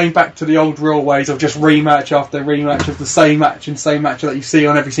they're going back to the old Raw ways of just rematch after rematch of the same match that you see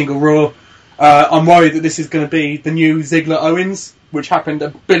on every single Raw. I'm worried that this is going to be the new Ziggler-Owens, which happened a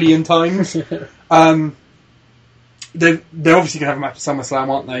billion times. They're obviously going to have a match at SummerSlam,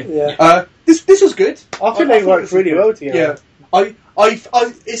 aren't they? Yeah. This was good. I think they worked really well together. Yeah.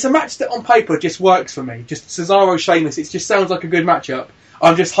 It's a match that on paper just works for me. Just Cesaro Sheamus, it just sounds like a good matchup.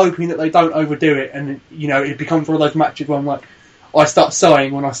 I'm just hoping that they don't overdo it, and it becomes one of those matches where I'm like, I start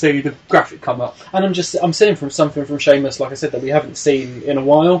sighing when I see the graphic come up. And I'm seeing something from Sheamus, like I said, that we haven't seen in a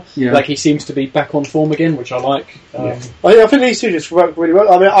while. Yeah. Like he seems to be back on form again, which I like. I think these two just work really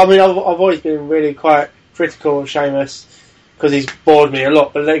well. I mean, I've always been really quite critical of Sheamus because he's bored me a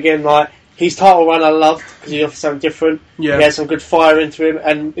lot. But again, his title run I loved because he offers something different. Yeah. He had some good fire into him,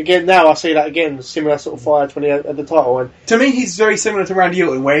 and again now I see that again, similar sort of fire to when he had the title. And to me, he's very similar to Randy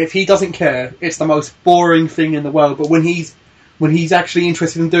Orton, where if he doesn't care, it's the most boring thing in the world. But when he's actually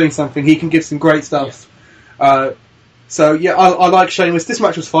interested in doing something, he can give some great stuff. Yeah. I like Sheamus. This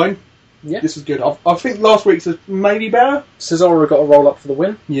match was fine. Yeah. This was good. I think last week's was maybe better. Cesaro got a roll up for the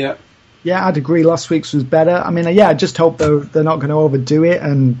win. Yeah. Yeah, I'd agree. Last week's was better. I mean, I just hope they're not going to overdo it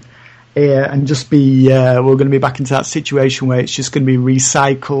and just be we're going to be back into that situation where it's just going to be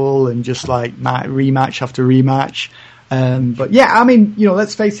recycle and just rematch after rematch. But yeah, I mean,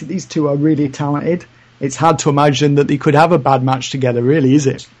 let's face it, these two are really talented. It's hard to imagine that they could have a bad match together, really, is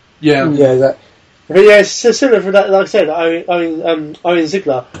it? Yeah. Yeah, but yeah, it's similar for that. Like I said, Owen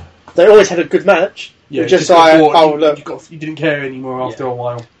Ziggler, they always had a good match. Yeah, just you didn't care anymore after a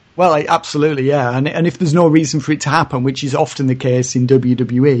while. Well, absolutely, yeah. And if there's no reason for it to happen, which is often the case in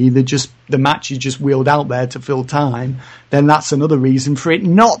WWE, the match is just wheeled out there to fill time, then that's another reason for it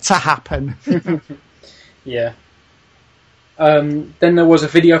not to happen. Yeah. Then there was a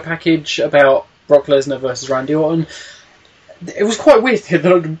video package about Brock Lesnar versus Randy Orton. It was quite weird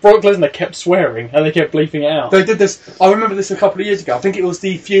that Brock Lesnar kept swearing and they kept bleeping it out. They did this. I remember this a couple of years ago. I think it was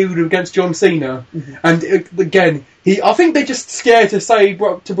the feud against John Cena, and again, I think they're just scared to say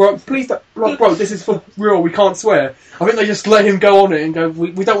to Brock, please, Brock, this is for real. We can't swear. I think they just let him go on it and go.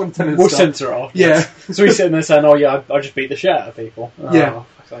 We don't want to tell him. We'll censor off. Yeah. So he's sitting there saying, "Oh yeah, I just beat the shit out of people." Yeah.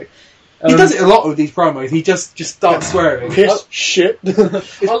 He does it a lot with these promos. He just starts swearing. Piss shit.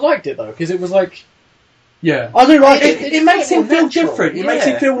 I liked it though because it was like. Yeah, I do like it. It makes him feel different. It makes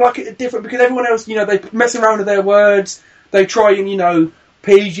him feel like it's different because everyone else, they mess around with their words. They try and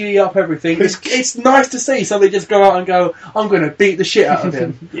PG up everything. It's nice to see somebody just go out and go, "I'm going to beat the shit out of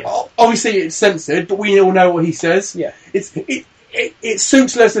him." Obviously, it's censored, but we all know what he says. Yeah, It it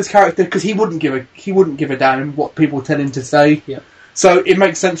suits Lesnar's character because he wouldn't give a damn what people tell him to say. Yeah. So it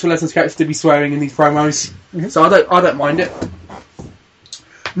makes sense for Lesnar's character to be swearing in these promos. Mm-hmm. So I don't mind it.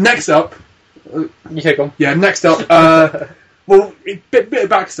 Next up, you take on. Yeah. Next up, well, bit of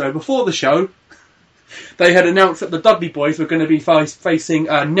backstory. Before the show, they had announced that the Dudley Boys were going to be facing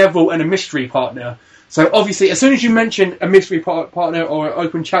Neville and a mystery partner. So obviously, as soon as you mention a mystery partner or an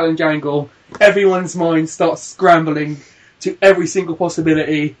open challenge angle, everyone's mind starts scrambling to every single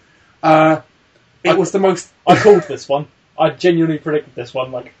possibility. It was the most... I called this one. I genuinely predicted this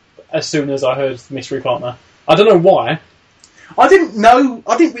one, like, as soon as I heard the mystery partner. I don't know why. I didn't know.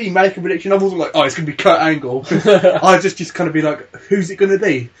 I didn't really make a prediction. I wasn't like, oh, it's going to be Kurt Angle. I just kind of be like, who's it going to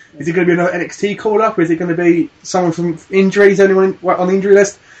be? Is it going to be another NXT call-up? Or is it going to be someone from injuries? Anyone on the injury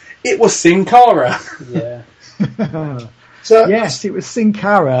list? It was Sin Cara. Yeah. So yes, it was Sin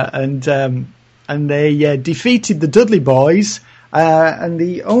Cara, and they defeated the Dudley Boys. And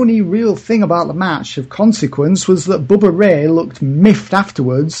the only real thing about the match of consequence was that Bubba Ray looked miffed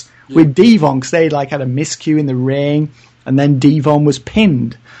afterwards with Devon, because they had a miscue in the ring, and then Devon was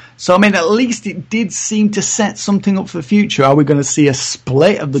pinned. So, I mean, at least it did seem to set something up for the future. Are we going to see a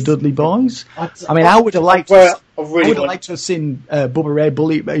split of the Dudley Boys? I mean, I would have liked to have seen Bubba Ray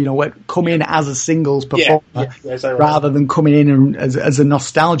Bully, come in as a singles performer rather than coming in as a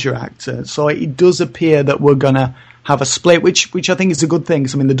nostalgia actor. So it does appear that we're going to have a split, which I think is a good thing,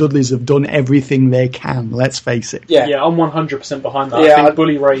 because, I mean, the Dudleys have done everything they can, let's face it. Yeah, I'm 100% behind that. I think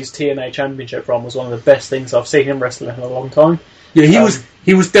Bully Ray's TNA Championship run was one of the best things I've seen him wrestling in a long time. Yeah,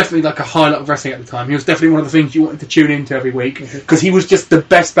 he was definitely like a highlight of wrestling at the time. He was definitely one of the things you wanted to tune into every week, because he was just the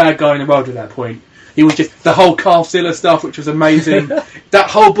best bad guy in the world at that point. He was just the whole Calfzilla stuff, which was amazing. That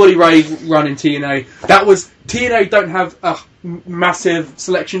whole Bully Ray run in TNA, TNA don't have a massive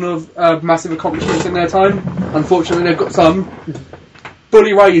selection of massive accomplishments in their time. Unfortunately, they've got some.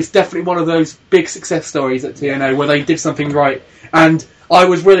 Bully Ray is definitely one of those big success stories at TNA where they did something right. And I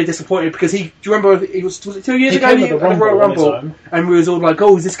was really disappointed because do you remember, was it 2 years ago? He came at the Royal Rumble, and we was all like,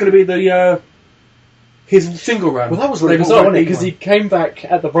 oh, is this going to be his single run? Well, that was really bizarre, wasn't it? Because he came back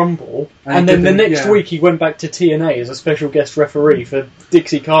at the Rumble, and then the next week he went back to TNA as a special guest referee for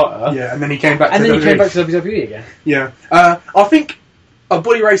Dixie Carter. Yeah, and then he came back to WWE again. Yeah. I think a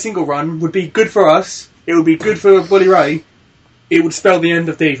Bully Ray single run would be good for us. It would be good for Bully Ray. It would spell the end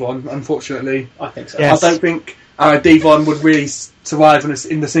of Devon, unfortunately. I think so. Yes. I don't think Devon would really survive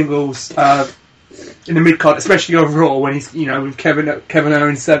in the singles, in the mid-card, especially overall, when he's, with Kevin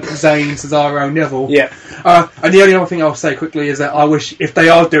Owens, Zayn, Cesaro, Neville. Yeah. And the only other thing I'll say quickly is that I wish, if they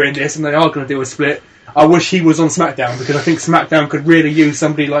are doing this and they are going to do a split, I wish he was on Smackdown, because I think Smackdown could really use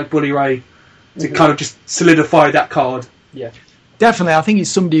somebody like Bully Ray to kind of just solidify that card. Yeah. Definitely, I think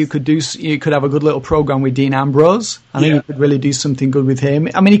he's somebody who could have a good little program with Dean Ambrose. I think he could really do something good with him.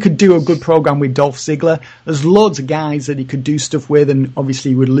 I mean, he could do a good program with Dolph Ziggler. There's loads of guys that he could do stuff with, and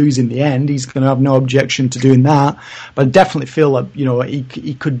obviously he would lose in the end. He's going to have no objection to doing that. But I definitely feel that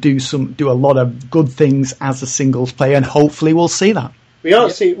he could do a lot of good things as a singles player, and hopefully we'll see that. We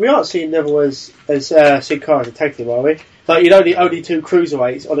aren't seeing Neville as Sin Cara as a tag team, are we? Like, the only two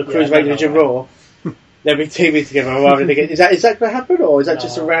cruiserweights on the cruiserweight division Raw. They'll be teaming together rather than is that going to happen, or is that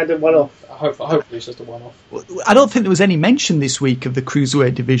just a random one-off? Hopefully it's just a one-off. I don't think there was any mention this week of the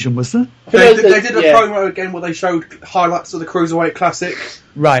Cruiserweight division, was there? They did a promo again where they showed highlights of the Cruiserweight Classic.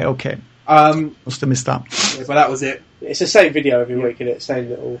 Right, okay. Must have missed that. Yeah, but that was it. It's the same video every week, isn't it? Same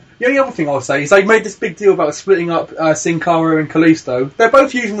little... The only other thing I'll say is they made this big deal about splitting up Sin Cara and Kalisto. They're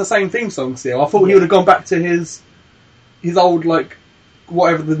both using the same theme song still. I thought he would have gone back to his old,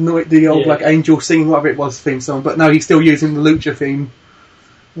 whatever the old Angel singing, whatever it was, theme song, but no, he's still using the Lucha theme.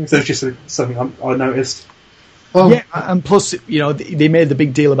 So it's just something I noticed. Yeah, and plus, they made the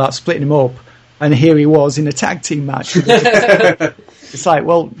big deal about splitting him up, and here he was in a tag team match. It's like,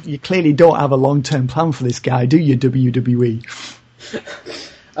 well, you clearly don't have a long-term plan for this guy, do you, WWE?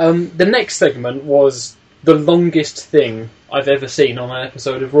 The next segment was the longest thing I've ever seen on an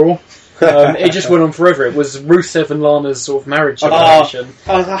episode of Raw. It just went on forever. It was Rusev and Lana's sort of marriage celebration.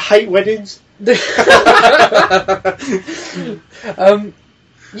 I hate weddings.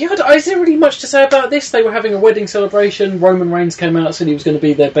 I didn't really much to say about this. They were having a wedding celebration. Roman Reigns came out, said he was going to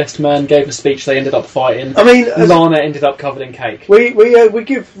be their best man, gave a speech. They ended up fighting. I mean, Lana ended up covered in cake. We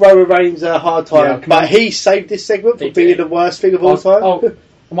give Roman Reigns a hard time, but he saved this segment for being the worst thing of all time.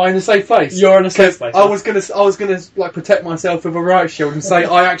 Am I in a safe place? You're in a safe place. I was gonna protect myself with a riot shield and say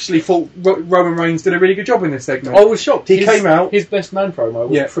I actually thought Roman Reigns did a really good job in this segment. I was shocked. He came out. His best man promo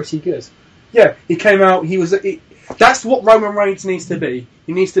was pretty good. Yeah, he came out. That's what Roman Reigns needs to be.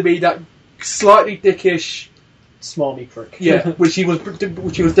 He needs to be that slightly dickish smarmy prick. Yeah, which he was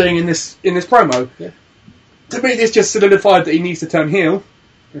doing in this promo. Yeah. To me, this just solidified that he needs to turn heel.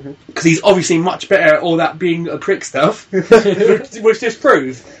 Because he's obviously much better at all that being a prick stuff, which just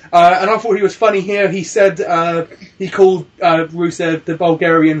proves. And I thought he was funny here. He said he called Rusev the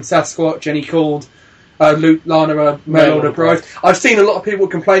Bulgarian Sasquatch, and he called Lana a mail order bride. I've seen a lot of people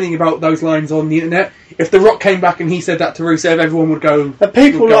complaining about those lines on the internet. If The Rock came back and he said that to Rusev, everyone would go. And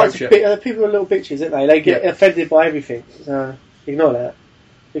people people are little bitches, aren't they? They get offended by everything. So ignore that.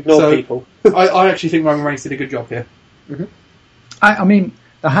 Ignore people. I actually think Roman Reigns did a good job here. I mean,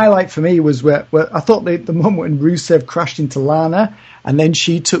 the highlight for me was where I thought the moment when Rusev crashed into Lana and then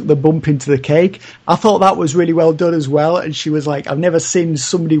she took the bump into the cake. I thought that was really well done as well. And she was like, I've never seen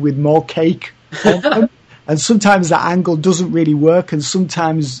somebody with more cake on them. And sometimes that angle doesn't really work. And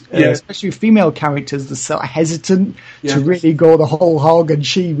sometimes, especially with female characters, they're sort of hesitant to really go the whole hog. And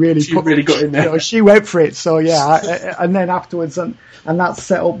she really got in there. You know, she went for it. So, and then afterwards... And that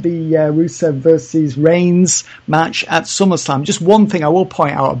set up the Rusev versus Reigns match at SummerSlam. Just one thing I will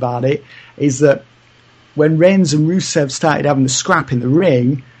point out about it is that when Reigns and Rusev started having the scrap in the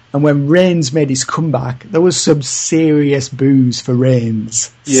ring, and when Reigns made his comeback, there was some serious boos for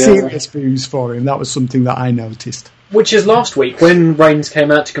Reigns. Yeah. Serious boos for him. That was something that I noticed. Which is last week, when Reigns came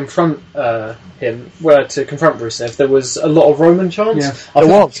out to confront Rusev, there was a lot of Roman chants. Yeah. I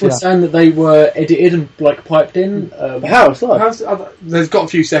was saying that they were edited and piped in. There's got a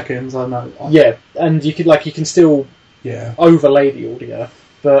few seconds, I know. Yeah, and you can still overlay the audio,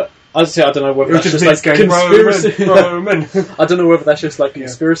 but I don't know whether that's just conspiracy. Roman. I don't know whether that's just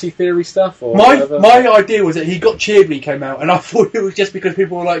conspiracy theory stuff or whatever. My idea was that he got cheered when he came out, and I thought it was just because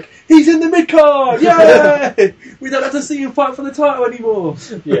people were like, "He's in the mid card, yeah! We don't have to see him fight for the title anymore."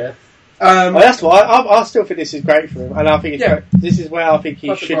 Yeah. That's why I still think this is great for him, and I think this is where I think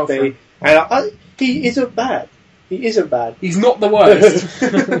he should be. And he isn't bad. He isn't bad. He's not the worst.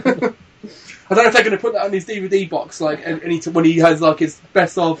 I don't know if they're going to put that on his DVD box, when he has his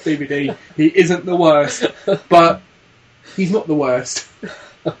best of DVD. He isn't the worst, but he's not the worst.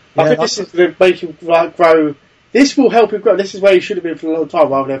 I think this is going to make him grow. This will help him grow. This is where he should have been for a long time,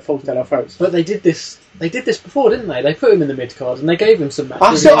 rather than falling down our throats. But they did this. They did this before, didn't they? They put him in the mid card and they gave him some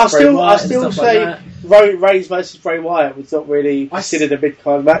matches. I still say Reigns versus Bray Wyatt was not really considered a mid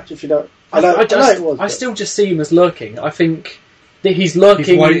card match. If you don't, I still just see him as lurking. I think that he's lurking.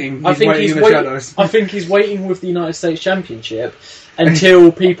 He's waiting. I think he's waiting with the United States Championship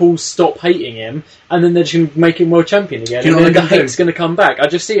until people stop hating him, and then they're just going to make him world champion again. And then the hate's going to come back. I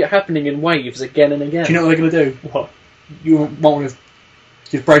just see it happening in waves again and again. Do you know what they're going to do? What? You want to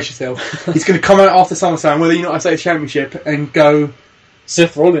just brace yourself. He's going to come out after SummerSlam with the United States Championship and go.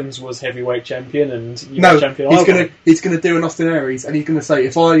 Seth Rollins was heavyweight champion and champion. He's going to do an Austin Aries, and he's going to say,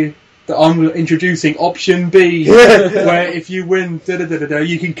 I'm introducing option B, where if you win,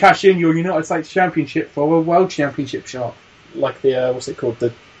 you can cash in your United States Championship for a World Championship shot. Like the what's it called?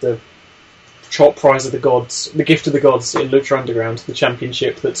 The chop prize of the gods, the gift of the gods in Lucha Underground, the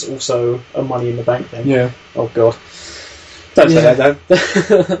championship that's also a Money in the Bank thing. Yeah. Oh God. Don't say that,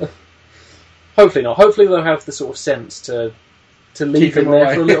 Dan. Hopefully not. Hopefully they'll have the sort of sense to leave him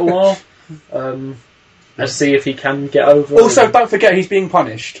there for a little while, and see if he can get over. Also, don't forget he's being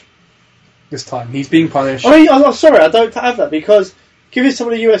punished. This time he's being punished. I mean, I'm sorry, I don't have that because give him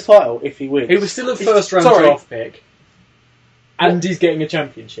someone a US title if he wins. He was still a first round draft pick, and he's getting a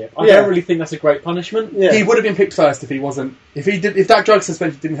championship. I don't really think that's a great punishment. Yeah. He would have been picked first if he wasn't. If that drug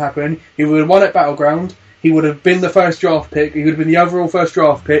suspension didn't happen, he would have won at Battleground. He would have been the first draft pick. He would have been the overall first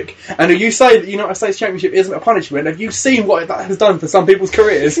draft pick. And if you say that the United States Championship isn't a punishment, have you seen what that has done for some people's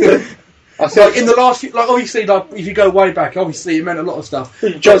careers? In the last few, obviously, if you go way back, obviously it meant a lot of stuff.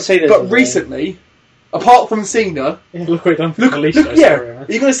 John Cena. But recently, apart from Cena, look what he done for are you going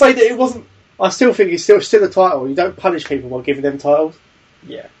to say that it wasn't? I still think it's still a title. You don't punish people by giving them titles.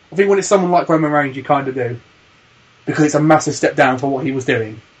 Yeah, I think when it's someone like Roman Reigns, you kind of do, because it's a massive step down for what he was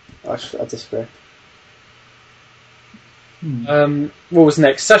doing. I disagree. What was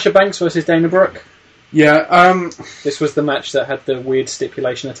next? Sasha Banks versus Dana Brooke. Yeah. This was the match that had the weird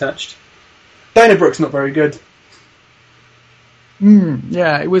stipulation attached. Dana Brooke's not very good.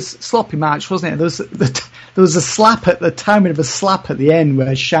 Yeah, it was a sloppy match, wasn't it? There was a slap at the timing of a slap at the end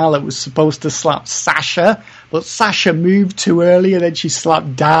where Charlotte was supposed to slap Sasha, but Sasha moved too early and then she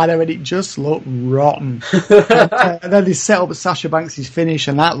slapped Dana and it just looked rotten. and then they set up Sasha Banks' finish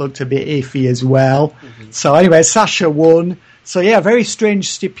and that looked a bit iffy as well. Mm-hmm. So anyway, Sasha won. So yeah, very strange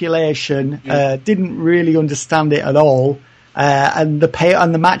stipulation. Didn't really understand it at all. And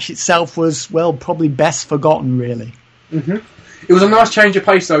the match itself was, well, probably best forgotten, really. Mm-hmm. It was a nice change of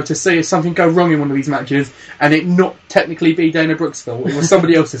pace, though, to see something go wrong in one of these matches and it not technically be Dana Brooks' fault. It was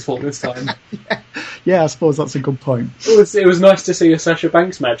somebody else's fault this time. Yeah, I suppose that's a good point. It was nice to see a Sasha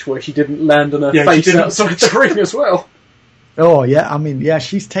Banks match where she didn't land on her face outside the ring as well. Oh, yeah, I mean, yeah,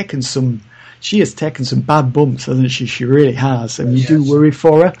 she has taken some bad bumps, hasn't she? She really has, and you do worry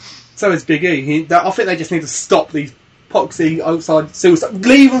for her. So is Big E. I think they just need to stop these poxy outside suicide.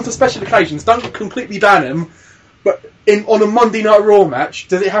 Leave them for special occasions. Don't completely ban them. But on a Monday Night Raw match,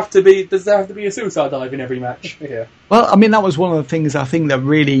 does there have to be a suicide dive in every match? Yeah. Well, I mean, that was one of the things I think that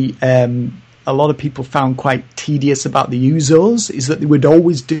really a lot of people found quite tedious about the Usos, is that they would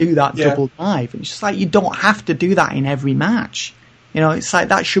always do that double dive. And it's just like, you don't have to do that in every match. You know, it's like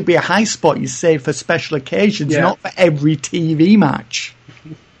that should be a high spot you save for special occasions, not for every TV match.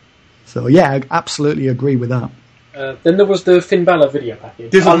 So, yeah, I absolutely agree with that. Then there was the Finn Balor video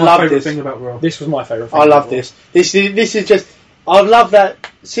package. This was my favourite thing about Raw. This was my favourite thing. I love this. This is just... I love that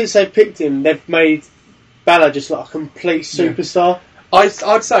since they picked him, they've made Balor just like a complete superstar.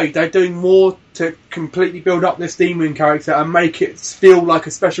 I'd say they're doing more to completely build up this Demon character and make it feel like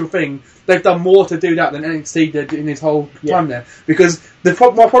a special thing. They've done more to do that than NXT did in his whole time there. Because my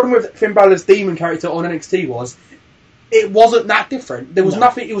problem with Finn Balor's Demon character on NXT was it wasn't that different. There was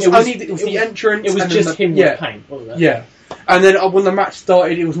nothing. It was the entrance. It was just him with paint, wasn't it? Yeah. And then when the match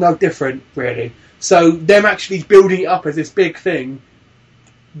started, it was no different, really. So them actually building it up as this big thing,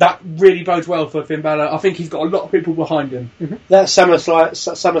 that really bodes well for Finn Balor. I think he's got a lot of people behind him. Mm-hmm. That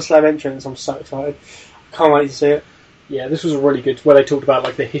SummerSlam entrance, I'm so excited. Can't wait to see it. Yeah, this was a really good, where they talked about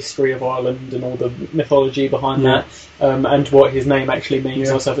like the history of Ireland and all the mythology behind that, and what his name actually means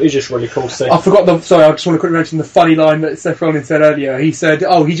and stuff. It was just really cool to see. I forgot I just want to quickly mention the funny line that Seth Rollins said earlier. He said,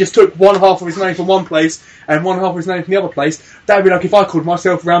 he just took one half of his name from one place and one half of his name from the other place. That'd be like if I called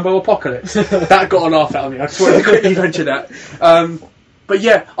myself Rambo Apocalypse. That got a laugh out of me. I just wanted to quickly mention that. But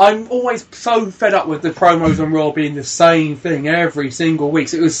yeah, I'm always so fed up with the promos on Raw being the same thing every single week.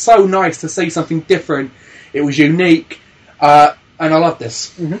 So it was so nice to see something different. It was unique, and I love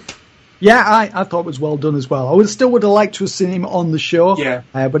this. Mm-hmm. Yeah, I thought it was well done as well. I would have liked to have seen him on the show. Yeah.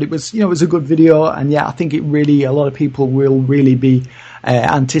 But it was a good video, and I think a lot of people will really be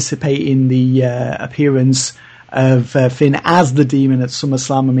anticipating the appearance of Finn as the Demon at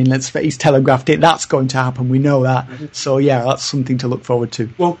SummerSlam. I mean, he's telegraphed it. That's going to happen. We know that. Mm-hmm. So yeah, that's something to look forward to.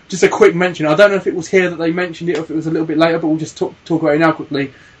 Well, just a quick mention. I don't know if it was here that they mentioned it or if it was a little bit later, but we'll just talk about it now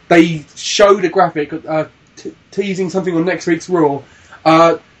quickly. They showed a graphic teasing something on next week's Raw.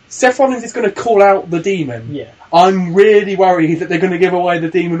 Seth Rollins is going to call out the Demon. Yeah. I'm really worried that they're going to give away the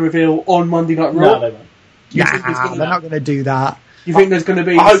Demon reveal on Monday Night Raw. No, they won't. They're not going to do that. You think there's going to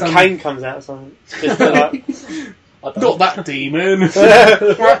be I hope Kane comes out or something. Just like, not that Demon.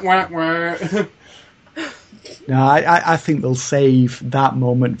 No, I think they'll save that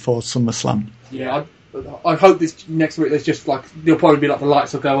moment for SummerSlam. Yeah, I hope this next week there's just there'll probably be the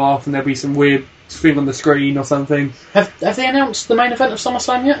lights will go off and there'll be some weird thing on the screen or something. Have they announced the main event of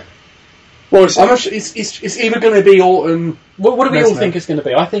SummerSlam yet? Well, I'm not sure. It's either going to be Orton. What do we all think it's going to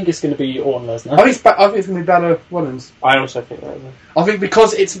be? I think it's going to be Orton Lesnar. I think it's going to be Balor Rollins. I also think that. I think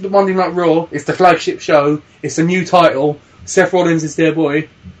because it's the Monday Night Raw, it's the flagship show, it's a new title. Seth Rollins is their boy.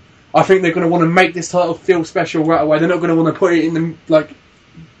 I think they're going to want to make this title feel special right away. They're not going to want to put it in the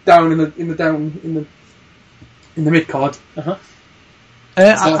down in the mid card. Uh-huh.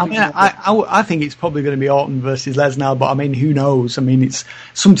 I think it's probably going to be Orton versus Lesnar, but I mean, who knows? I mean, it's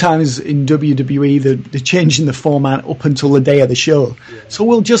sometimes in WWE they're changing the format up until the day of the show, so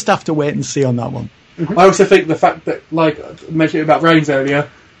we'll just have to wait and see on that one. Mm-hmm. I also think the fact that, I mentioned about Reigns earlier,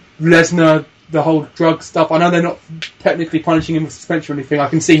 Lesnar, the whole drug stuff. I know they're not technically punishing him with suspension or anything. I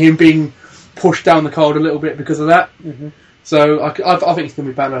can see him being pushed down the card a little bit because of that. Mm-hmm. So I think it's going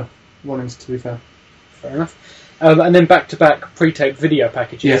to be Balor Rollins, to be fair. Fair enough. And then back-to-back pre-taped video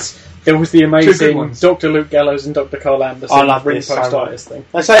packages. Yes. There was the amazing Dr. Luke Gallows and Dr. Carl Anderson ring post-artist thing.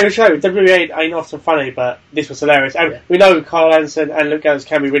 I say the show, WWE ain't often funny, but this was hilarious. And we know Carl Anderson and Luke Gallows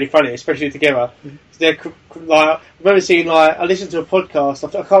can be really funny, especially together. Mm-hmm. They're I remember seeing I listened to a podcast.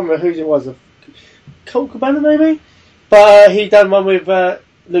 I can't remember whose it was. Colt Cabana maybe, but he done one with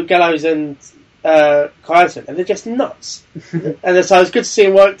Luke Gallows and Carl Anderson, and they're just nuts. And so it's good to see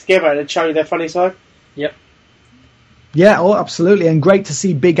them work together and show their funny side. Yep. Yeah, absolutely, and great to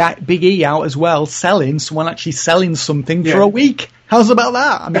see Big E out as well, someone actually selling something for a week. How's about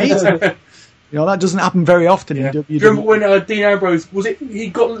that? Amazing. That doesn't happen very often in WWE. Do you remember when Dean Ambrose, he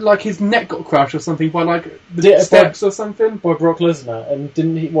got his neck got crushed or something by the steps or something? By Brock Lesnar, and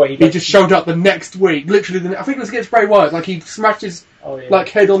didn't he? He just showed up the next week, literally. I think it was against Bray Wyatt. He smashed his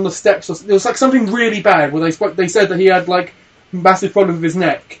head on the steps. It was something really bad where they said that he had massive problem with his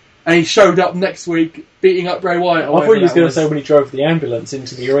neck, and he showed up next week beating up Bray Wyatt. I thought he was going to say when he drove the ambulance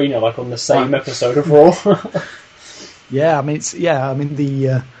into the arena, like on the same episode of Raw. Yeah, I mean,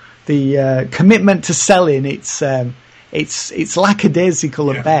 the commitment to selling, it's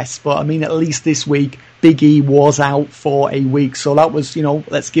lackadaisical at best. But I mean, at least this week, Big E was out for a week, so that was,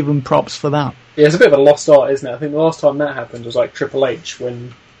 let's give him props for that. Yeah, it's a bit of a lost art, isn't it? I think the last time that happened was like Triple H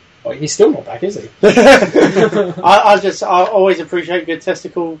when. Oh, he's still not back, is he? I always appreciate good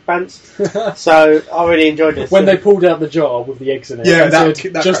testicle bants, so I really enjoyed this. When they pulled out the jar with the eggs in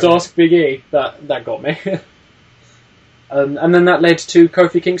it, just ask Big E. That got me. And then that led to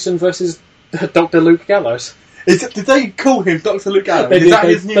Kofi Kingston versus Dr. Luke Gallows. Did they call him Dr. Luke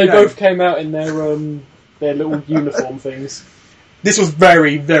Gallows? They both came out in their little uniform things. This was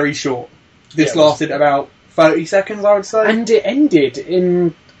very, very short. This lasted about 30 seconds, I would say. And it ended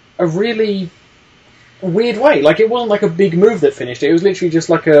in a really weird way. Like, it wasn't like a big move that finished it. It was literally just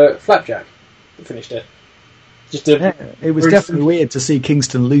like a flapjack that finished it. It was definitely weird to see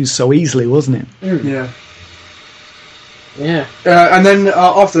Kingston lose so easily, wasn't it? Mm. Yeah. And then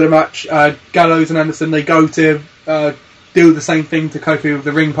after the match, Gallows and Anderson, they go to do the same thing to Kofi with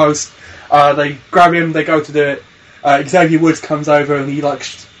the ring post. They grab him, they go to do it. Xavier Woods comes over and he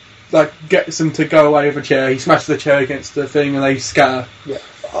gets them to go away with a chair. He smashes the chair against the thing and they scatter. Yeah.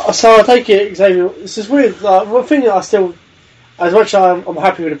 So I take it, Xavier, this is weird. One thing that I still, as much as I'm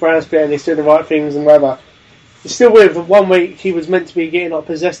happy with the brand split and he's doing the right things and whatever, it's still weird that 1 week he was meant to be getting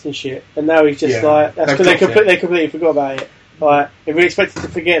possessed and shit, and now he's just that's because they completely forgot about it. Like, if we expected to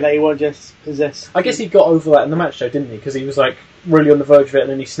forget that he wasn't just possessed. I guess he got over that in the match though, didn't he? Because he was like really on the verge of it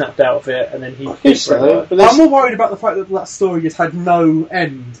and then he snapped out of it and then he... I'm more worried about the fact that story just had no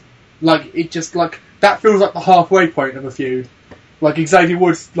end. Like, it just, that feels like the halfway point of a feud. Like, Xavier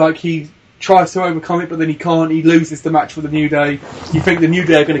Woods, he tries to overcome it, but then he can't. He loses the match for the New Day. You think the New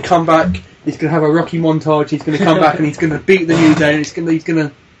Day are going to come back, he's going to have a Rocky montage, he's going to come back and he's going to beat the New Day, and he's going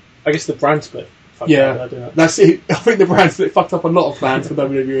to... I guess the brand split. That's it. I think the brand split fucked up a lot of plans for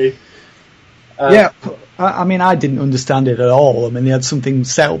WWE. I mean, I didn't understand it at all. I mean, they had something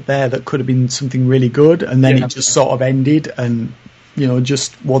set up there that could have been something really good, and then it just sort of ended, and...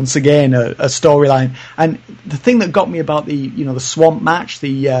 just once again a storyline. And the thing that got me about the the Swamp match,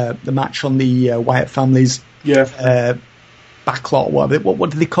 the match on the Wyatt family's backlot, what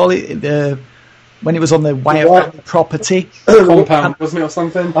did they call it? When it was on the Wyatt family property, compound, wasn't it, or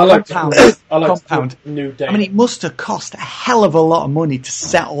something? I like compound. New Day. I mean, it must have cost a hell of a lot of money to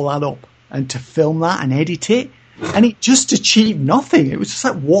set all that up and to film that and edit it, and it just achieved nothing. It was just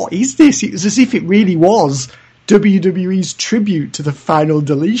like, what is this? It was as if it really was WWE's tribute to the final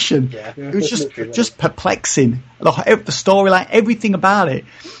deletion. It was just perplexing. The storyline, everything about it.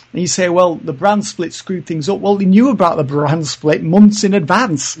 And you say, well, the brand split screwed things up. Well, they knew about the brand split months in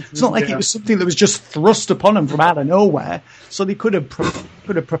advance. It's not like it was something that was just thrust upon them from out of nowhere. So they could have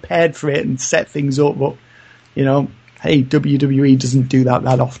prepared for it and set things up. But hey, WWE doesn't do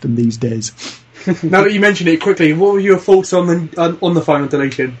that often these days. Now that you mentioned it quickly, what were your thoughts on the final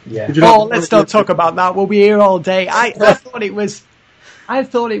deletion? Yeah. Let's not talk about that. We'll be here all day. I thought it was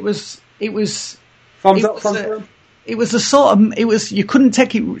thumbs up, thumbs down. It was a sort of you couldn't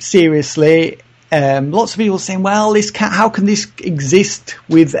take it seriously. Lots of people saying, well, how can this exist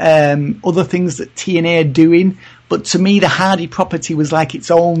with other things that TNA are doing? But to me, the Hardy property was like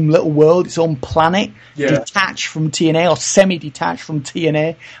its own little world, its own planet, detached from TNA or semi-detached from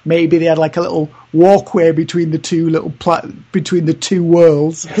TNA. Maybe they had like a little walkway between the two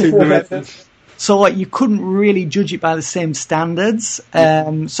worlds. So you couldn't really judge it by the same standards.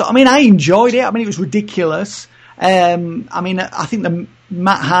 So I mean, I enjoyed it. I mean, it was ridiculous. I mean, I think the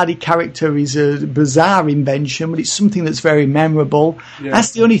Matt Hardy character is a bizarre invention, but it's something that's very memorable. Yeah.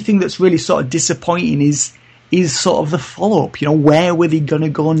 That's the only thing that's really sort of disappointing is sort of the follow-up. Where were they going to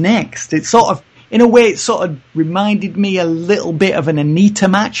go next? It's sort of, in a way, it sort of reminded me a little bit of an Anita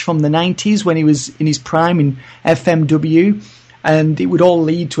match from the 90s when he was in his prime in FMW, and it would all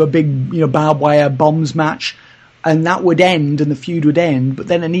lead to a big, barbed wire bombs match, and that would end, and the feud would end, but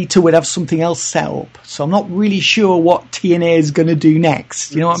then Anita would have something else set up. So I'm not really sure what TNA is going to do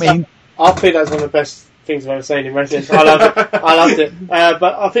next. You know what I mean? I think that's one of the best things I've ever seen in wrestling. I loved it.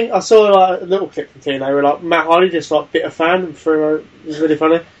 But I think I saw a little clip from TNA where Matt Hardy just bit a fan and threw. It was really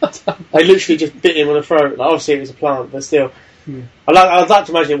funny. They literally just bit him on the throat. Obviously it was a plant, but still. I'd like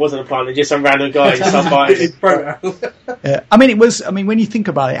to imagine it wasn't a plant. It's just some random guy just biting. I mean, it was. I mean, when you think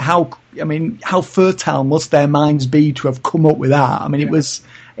about it, how fertile must their minds be to have come up with that? I mean, it was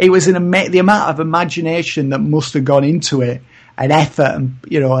the amount of imagination that must have gone into it, and effort,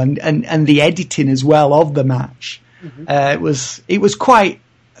 and the editing as well of the match. It was quite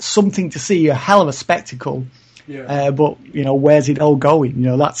something to see, a hell of a spectacle. Yeah. But where's it all going?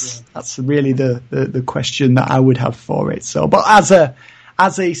 That's really the question that I would have for it. So, but as a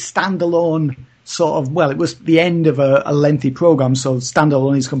standalone sort of, it was the end of a lengthy program, so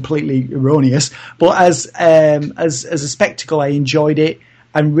standalone is completely erroneous. But as a spectacle, I enjoyed it.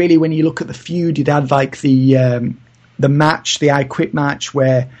 And really, when you look at the feud, it had like the match, the I Quit match,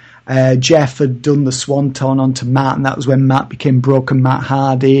 where Jeff had done the swanton onto Matt, and that was when Matt became Broken Matt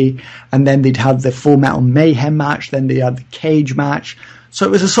Hardy. And then they'd have the Full Metal Mayhem match, then they had the cage match. So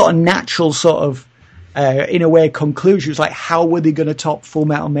it was a sort of natural sort of, in a way, conclusion. It was like, how were they going to top Full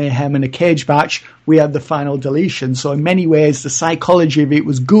Metal Mayhem in a cage match? We had the final deletion. So in many ways, the psychology of it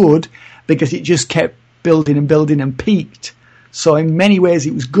was good because it just kept building and building and peaked. So in many ways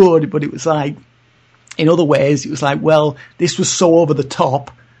it was good, but it was like, in other ways, it was like, well, this was so over the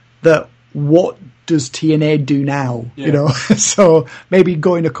top that what does TNA do now? Yeah. So maybe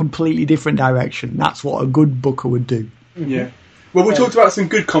go in a completely different direction. That's what a good booker would do. Yeah. Well, we talked about some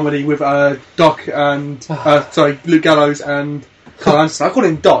good comedy with Doc and Luke Gallows and Carl Anderson. I call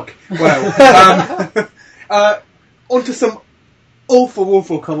him Doc. Well, onto some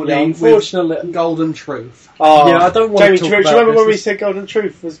awful comedy. Yeah, unfortunately, with Golden Truth. Oh, yeah, I don't want Jamie to talk Truth. about Remember when we this. said Golden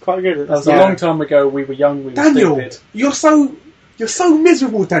Truth was quite good? That was a long time ago. We were young. We were Daniel, stupid. you're so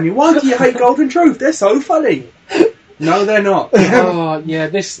miserable, Daniel. Why do you hate Golden Truth? They're so funny. No, they're not. Yeah,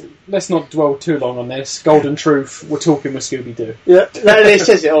 let's not dwell too long on this. Golden Truth, we're talking with Scooby-Doo. Yeah, it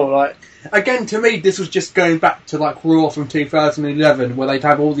says it all, right? Again, to me, this was just going back to like Raw from 2011, where they'd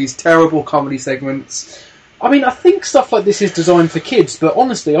have all these terrible comedy segments. I mean, I think stuff like this is designed for kids, but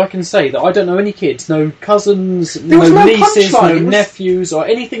honestly, I can say that I don't know any kids, no cousins, no nieces, no nephews, or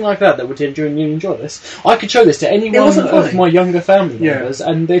anything like that would genuinely enjoy this. I could show this to any one of my younger family members,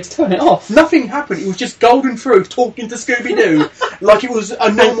 and they'd turn it off. Nothing happened. It was just Golden Truth talking to Scooby-Doo like it was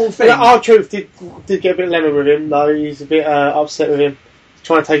a normal thing. Our Truth did get a bit lemon with him, though. He's a bit upset with him,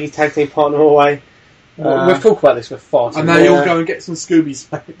 trying to take his tag team partner away. We've talked about this for far too long. And now you'll go and get some Scooby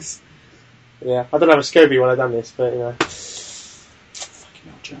specs. Yeah, I don't have a Scooby when I've done this, but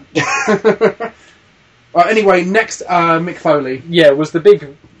Fucking hell, Jack. Right, anyway, next, Mick Foley. Yeah, it was the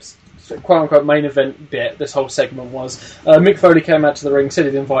big, quote-unquote, main event bit, this whole segment was. Mick Foley came out to the ring, said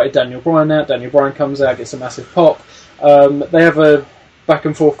he'd invited Daniel Bryan out. Daniel Bryan comes out, gets a massive pop. They have a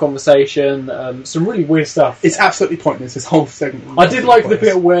back-and-forth conversation, some really weird stuff. It's absolutely pointless, this whole segment. I did like the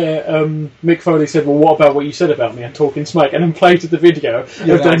bit where Mick Foley said, well, what about what you said about me and talking smack, and then played the video of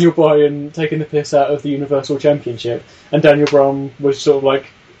Daniel Bryan taking the piss out of the Universal Championship, and Daniel Bryan was sort of like,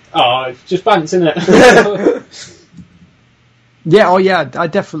 it's just bants, isn't it? I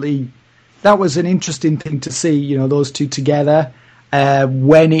definitely, that was an interesting thing to see, those two together.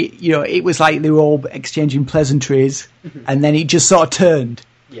 When it was like they were all exchanging pleasantries, and then it just sort of turned.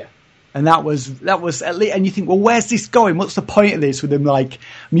 Yeah. And that was at least, and you think, well, where's this going? What's the point of this with them, like,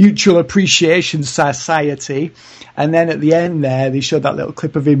 mutual appreciation society? And then at the end there, they showed that little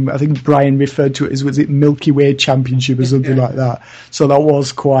clip of him, I think Brian referred to it as, was it Milky Way Championship or something like that? So that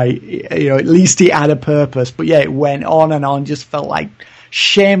was quite, at least it had a purpose. But yeah, it went on and on, just felt like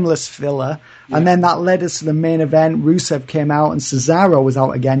shameless filler. Yeah. And then that led us to the main event. Rusev came out and Cesaro was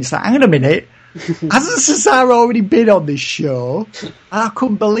out again. It's like, hang on a minute. Hasn't Cesaro already been on this show? And I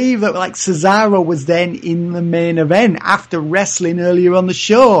couldn't believe that, like, Cesaro was then in the main event after wrestling earlier on the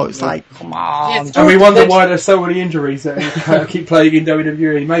show. It's like, come on. And we wonder why there's so many injuries that keep playing in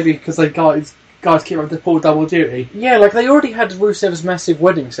WWE. Maybe because guys keep having to pull double duty. Yeah, like, they already had Rusev's massive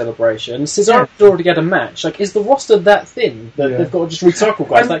wedding celebration. Cesaro's already had a match. Like, is the roster that thin that they've got to just recycle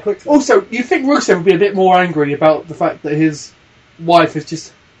guys that quickly? Also, you think Rusev would be a bit more angry about the fact that his wife is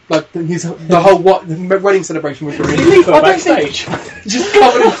just, like, the whole wedding celebration was really backstage. Just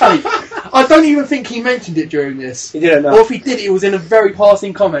covered in tape. I don't even think he mentioned it during this. He didn't know. Or if he did, it was in a very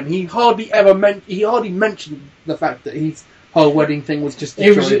passing comment. He hardly mentioned the fact that his whole wedding thing was just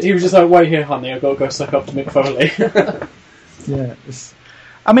destroyed. He was just like, wait here, honey, I've got to go suck up to Mick Foley. Yeah.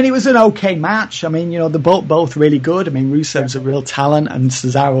 I mean, it was an okay match. I mean, they're both really good. I mean, Rusev's a real talent, and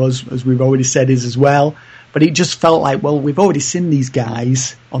Cesaro, as we've already said, is as well. But it just felt like, well, we've already seen these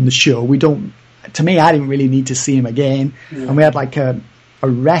guys on the show. To me, I didn't really need to see them again. Yeah. And we had like a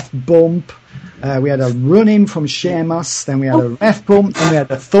ref bump. We had a run-in from Sheamus. Then we had a ref bump. Then we had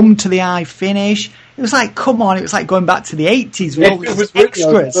a thumb to the eye finish. It was like, come on, it was like going back to the 80s with all these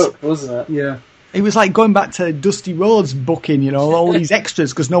extras. Book, wasn't it? Yeah. It was like going back to Dusty Rhodes booking, all these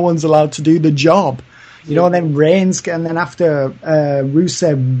extras because no one's allowed to do the job. And then Reigns, and then after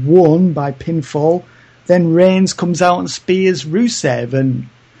Rusev won by pinfall, then Reigns comes out and spears Rusev, and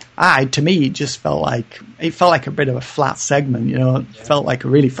to me, it just felt like a bit of a flat segment. It felt like a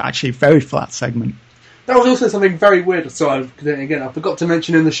really, actually, very flat segment. That was also something very weird. So again, I forgot to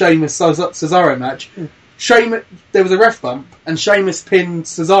mention in the Sheamus Cesaro match, there was a ref bump, and Sheamus pinned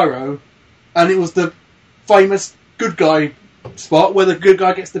Cesaro, and it was the famous good guy spot where the good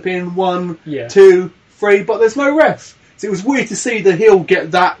guy gets the pin 1, 2, 3, but there's no ref. So it was weird to see the heel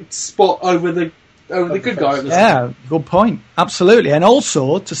get that spot over the good guy. Yeah, good point. Absolutely, and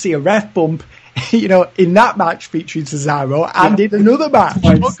also to see a ref bump, in that match featuring Cesaro and in another match.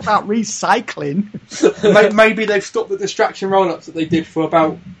 Talk about recycling. Maybe they've stopped the distraction roll-ups that they did for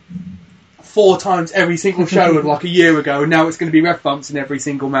about 4 times every single show like a year ago, and now it's going to be ref bumps in every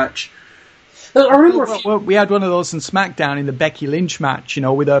single match. I remember we had one of those in Smackdown in the Becky Lynch match,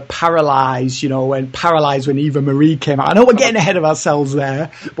 with her paralysed, when Eva Marie came out. I know we're getting ahead of ourselves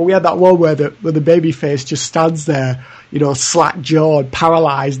there, but we had that one where the babyface just stands there, slack-jawed,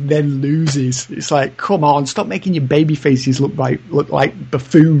 paralysed, then loses. It's like, come on, stop making your babyfaces look like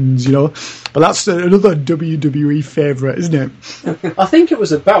buffoons, But that's another WWE favourite, isn't it? I think it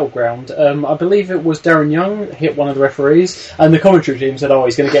was a Battleground. I believe it was Darren Young hit one of the referees, and the commentary team said,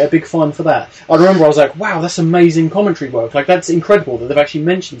 he's going to get a big fine for that. I remember I was like, wow, that's amazing commentary work. Like, that's incredible that they've actually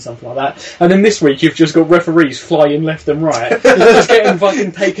mentioned something like that. And then this week, you've just got referees flying left and right. They're just getting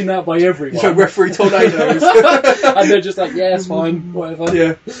fucking taken out by everyone. So referee tornadoes. And they're just like, yeah, it's fine,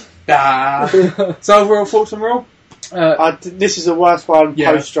 whatever. Yeah. So overall thoughts on Raw? This is the worst one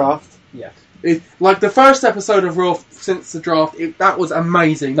post-draft. Yeah. Like the first episode of Raw since the draft, that was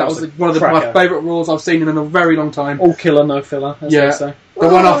amazing. That was one of my favourite Raws I've seen in a very long time. All killer, no filler, as they say. The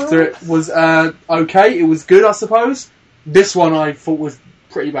one after it was okay. It was good, I suppose. This one I thought was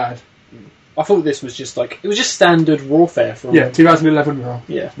pretty bad. I thought this was just it was just standard Raw fare for 2011 Raw.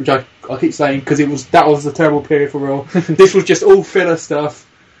 Yeah, which I keep saying because that was a terrible period for Raw. This was just all filler stuff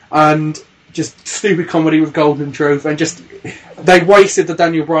and just stupid comedy with Golden Truth, and just they wasted the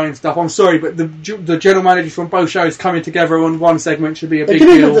Daniel Bryan stuff. I'm sorry, but the general managers from both shows coming together on one segment should be a big deal.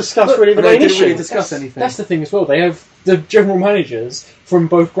 They didn't even discuss really the main issue. They didn't really discuss anything. That's the thing as well. They have the general managers from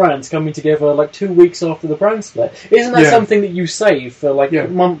both brands coming together 2 weeks after the brand split. Isn't that something that you save for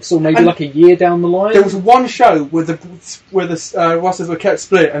months or maybe a year down the line? There was one show where the rosters were kept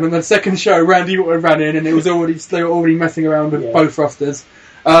split, and then the second show Randy Orton ran in, and they were already messing around with both rosters.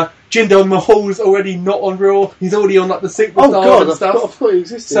 Jinder Mahal was already not on Raw. He's already on the Superstar and stuff. I thought he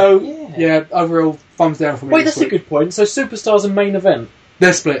existed. So overall thumbs down for me. Wait, that's a good point. So Superstars and main event,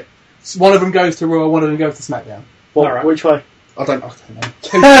 they're split. One of them goes to Raw, one of them goes to SmackDown. Which way? I don't know.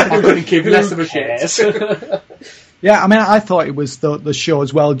 I couldn't give less of a shit. Yeah, I mean, I thought it was the show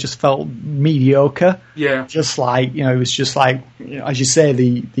as well just felt mediocre. Yeah, just it was just as you say,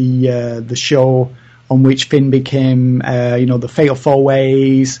 the show on which Finn became, the Fatal 4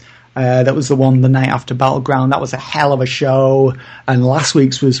 Ways. That was the one the night after Battleground. That was a hell of a show. And last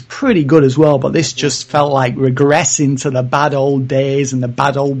week's was pretty good as well. But this just felt like regressing to the bad old days and the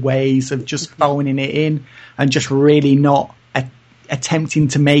bad old ways of just phoning it in and just really not attempting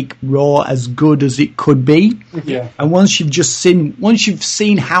to make Raw as good as it could be. Yeah. And once you've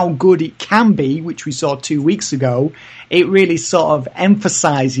seen how good it can be, which we saw 2 weeks ago, it really sort of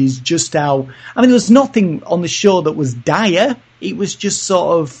emphasizes just how... I mean, there was nothing on the show that was dire. It was just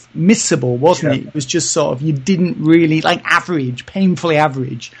sort of missable, wasn't it? It was just sort of, you didn't really... average, painfully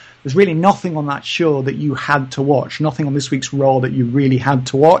average. There's really nothing on that show that you had to watch. Nothing on this week's Raw that you really had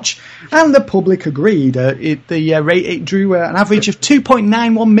to watch. And the public agreed. It drew an average of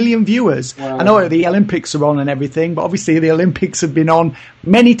 2.91 million viewers. Wow. I know the Olympics are on and everything, but obviously the Olympics have been on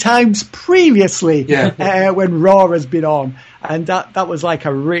many times previously when Raw has been on. And that was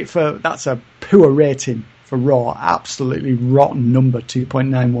that's a poor rating for Raw. Absolutely rotten number,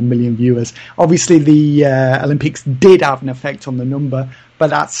 2.91 million viewers. Obviously the Olympics did have an effect on the number, but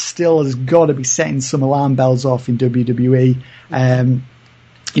that still has got to be setting some alarm bells off in WWE.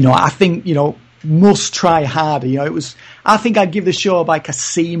 I think, must try harder. I think I'd give the show a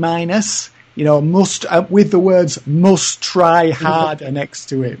C-. Must with the words must try harder next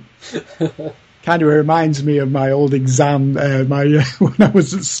to it. Kind of reminds me of my old exam, when I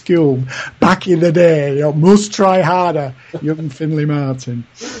was at school back in the day. Must try harder, young Findlay Martin.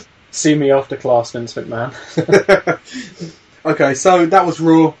 See me after class, Vince McMahon. Okay, so that was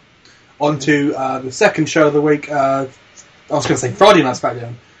Raw. On to the second show of the week. I was going to say Friday Night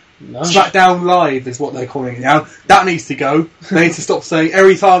SmackDown. No. SmackDown Live is what they're calling it now. That needs to go. They need to stop saying,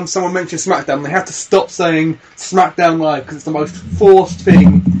 every time someone mentions SmackDown, they have to stop saying SmackDown Live because it's the most forced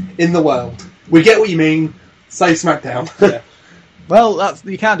thing in the world. We get what you mean. Say SmackDown. Yeah. Well,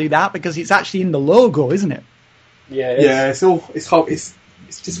 you can't do that because it's actually in the logo, isn't it? Yeah. It is. Yeah. It's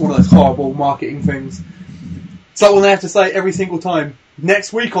It's just one of those horrible marketing things. It's like when they have to say every single time,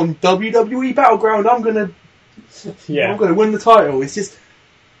 next week on WWE Battleground, I'm gonna win the title. It's just,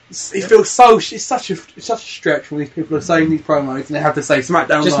 it feels so. It's such a stretch when these people are saying these promos and they have to say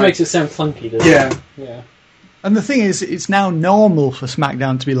SmackDown. Just Live. makes it sound clunky, doesn't it? Yeah. And the thing is, it's now normal for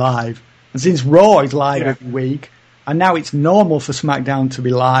SmackDown to be live. And since Raw is live every week, and now it's normal for SmackDown to be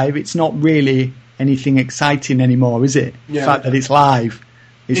live, it's not really anything exciting anymore, is it? Yeah. The fact that it's live.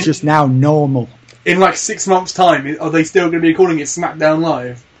 It's just now normal. In like 6 months' time, are they still going to be calling it SmackDown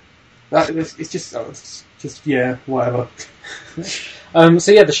Live? It's just whatever.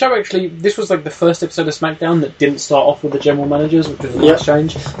 So yeah, the show actually, this was like the first episode of SmackDown that didn't start off with the general managers, which was a nice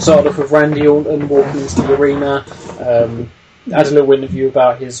change. Started off with Randy Orton walking into the arena, had a little interview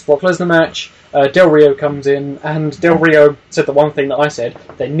about his Brock Lesnar match. Del Rio comes in, and Del Rio said the one thing that I said: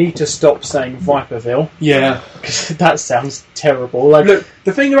 they need to stop saying Viperville. Yeah, because that sounds terrible. Like, look,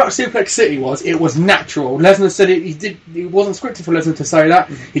 the thing about Suplex City was it was natural. Lesnar said it. It wasn't scripted for Lesnar to say that.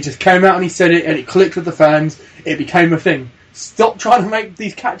 He just came out and he said it, and it clicked with the fans. It became a thing. Stop trying to make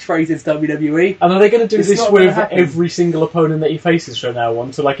these catchphrases, WWE. And are they going to do this with every single opponent that he faces from now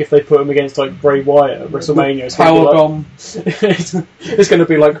on? So, like, if they put him against, like, Bray Wyatt at WrestleMania, it's going to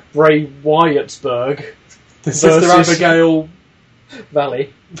be like Bray Wyattsburg, the Sister Abigail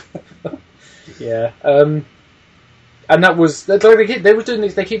Valley. Yeah. And that was they were doing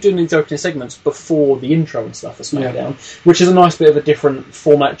these. They keep doing these opening segments before the intro and stuff for SmackDown, which is a nice bit of a different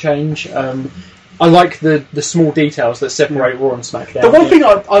format change. I like the small details that separate Raw and SmackDown. The one thing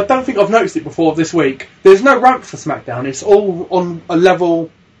I don't think I've noticed it before this week, there's no ramp for SmackDown. It's all on a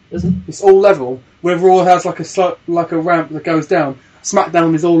level. It's all level. Where Raw has like a ramp that goes down.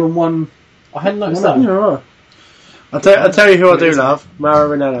 SmackDown is all on one. I hadn't noticed that. Yeah. I'll tell you who I do love,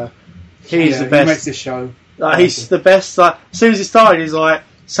 Mauro Ranallo. He's the best. He makes this show. He's the best. Like, as soon as he started, he's like,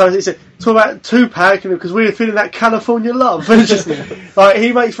 so it's talk about Tupac, because we were feeling that California love. And just like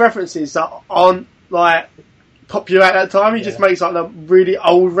he makes references that aren't like popular at that time. He just makes like the really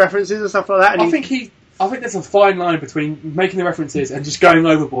old references and stuff like that. And I think there's a fine line between making the references and just going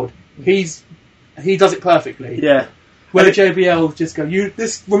overboard. He does it perfectly. Yeah. Where the JBL just go,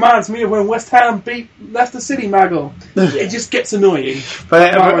 this reminds me of when West Ham beat Leicester City, Maggle. It just gets annoying.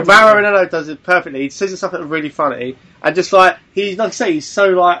 But Mauro Ranallo does it perfectly. He says stuff that's really funny. And just like, like I say, he's so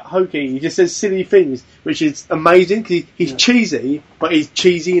like hokey. He just says silly things, which is amazing because he's cheesy, but he's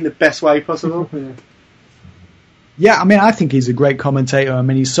cheesy in the best way possible. Yeah, I mean, I think he's a great commentator. I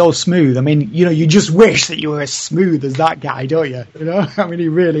mean, he's so smooth. I mean, you just wish that you were as smooth as that guy, don't you? I mean, he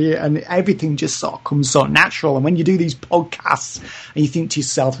really, and everything just sort of comes so natural. And when you do these podcasts and you think to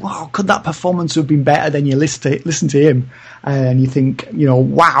yourself, wow, could that performance have been better? Then you listen to him and you think,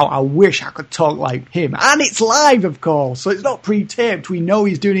 wow, I wish I could talk like him. And it's live, of course. So it's not pre-taped. We know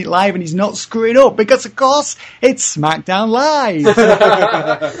he's doing it live and he's not screwing up because, of course, it's SmackDown Live.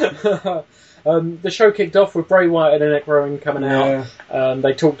 The show kicked off with Bray Wyatt and Eric Rowan coming out.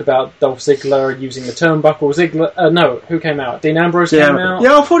 They talked about Dolph Ziggler using the turnbuckle. Who came out? Dean Ambrose came out.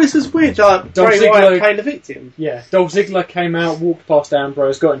 Yeah, I thought this was weird. Like, Bray Wyatt playing the victim. Yeah, Dolph Ziggler came out, walked past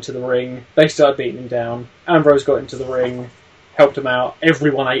Ambrose, got into the ring. They started beating him down. Ambrose got into the ring, helped him out.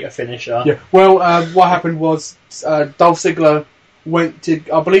 Everyone ate a finisher. Yeah. Well, what happened was Dolph Ziggler went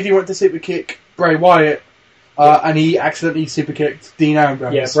to super kick Bray Wyatt. And he accidentally super kicked Dean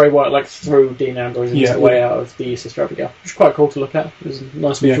Ambrose. Yeah, Bray Wyatt threw Dean Ambrose and his way out of the Sister Abigail. Which was quite cool to look at. It was a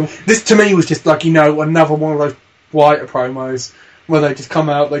nice visual. This to me was just like, another one of those Wyatt promos where they just come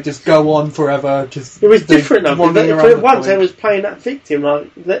out, they just go on forever. It was different though. For once they was playing that victim,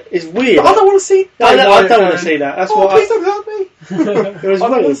 it's weird. But I don't want to see I don't want to see that. That's please don't hurt me. It was I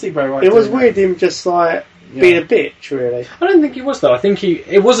don't weird. want to see Bray Wyatt. It was weird him just being a bitch, really. I don't think he was though. I think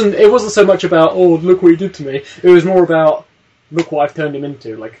it wasn't so much about look what he did to me. It was more about look what I've turned him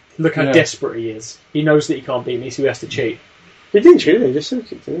into. Like look how desperate he is. He knows that he can't beat me, so he has to cheat. He didn't cheat. He just super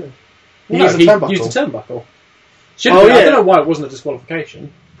kicked him. He used a turnbuckle. I don't know why it wasn't a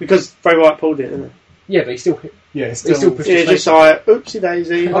disqualification because Bray Wyatt pulled it, didn't it? Yeah, but he still pushed his just like oopsie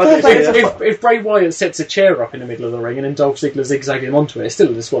daisy. If Bray Wyatt sets a chair up in the middle of the ring and then Dolph Ziggler zigzagging him onto it, it's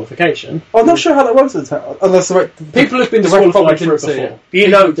still a disqualification. I'm not sure how that works unless people have been disqualified for it before.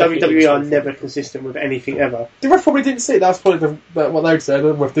 WWE are never consistent with anything ever. The ref probably didn't see it. That's probably what they'd say.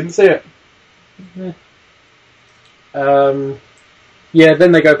 The ref didn't see it.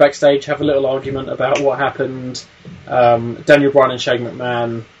 Then they go backstage, have a little argument about what happened. Daniel Bryan and Shane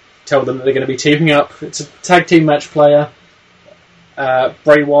McMahon tell them that they're going to be teaming up. It's a tag team match player.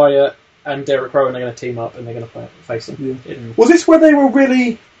 Bray Wyatt and Derek Rowan are going to team up and they're going to face them. Was this where they were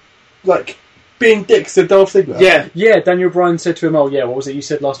really being dicks to Dolph Ziggler. Yeah. Yeah, Daniel Bryan said to him, "Oh yeah, what was it you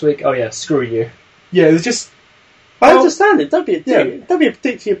said last week? Oh yeah, screw you." Yeah, it was just... I understand it. Don't be a dick. Yeah. Don't be a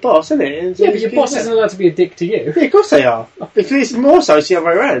dick to your boss, isn't it? And Yeah, but your boss isn't allowed to be a dick to you. Yeah, of course they are. Because it's more so it's the other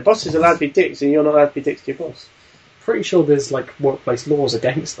way around. Bosses are allowed to be dicks, and you're not allowed to be dicks to your boss. Pretty sure there's like workplace laws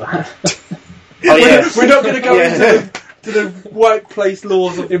against that. Oh yeah. We're not going to go into the workplace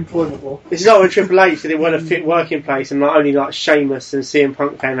laws of employment law. It's not when Triple H did it want a fit working place, and like only like Sheamus and CM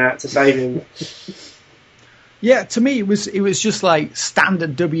Punk came out to save him. Yeah, to me it was just like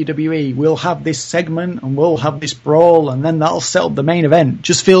standard WWE. We'll have this segment and we'll have this brawl and then that'll set up the main event.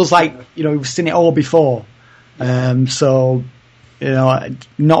 Just feels like, we've seen it all before. So,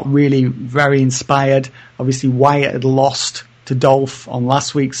 not really very inspired. Obviously Wyatt had lost to Dolph on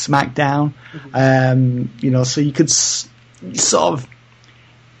last week's Smackdown. So you could sort of...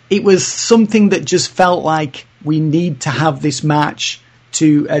 It was something that just felt like we need to have this match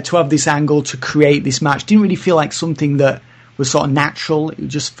to have this angle, to create this match. Didn't really feel like something that was sort of natural. It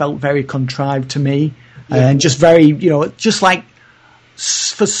just felt very contrived to me. And just very, just like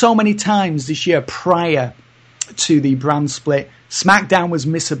for so many times this year prior to the brand split, SmackDown was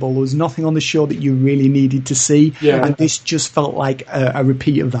missable. There was nothing on the show that you really needed to see. Yeah. And this just felt like a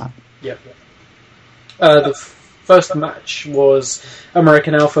repeat of that. Yeah. The first match was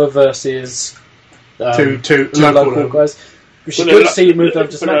American Alpha versus two local guys. We should good to see it moved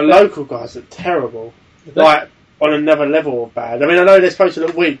up to SmackDown. The local guys are terrible. Like, on another level of bad. I mean, I know they're supposed to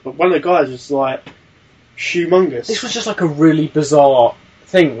look weak, but one of the guys was, like, humongous. This was just, like, a really bizarre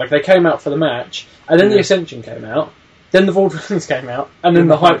thing. Like, they came out for the match, and then the Ascension came out, then the Vaudevillains came out, and then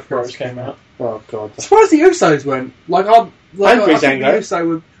the Hype Bros came out. Oh, God. As far as the Usos went, I think Breezango. the Usos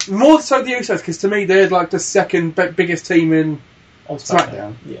were... More so the Usos, because to me, they're, like, the second biggest team in... on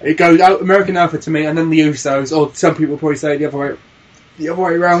SmackDown. Yeah. It goes out American Alpha to me, and then the Usos, or some people probably say the other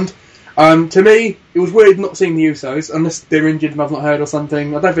way around. To me, it was weird not seeing the Usos, unless they're injured and I've not heard or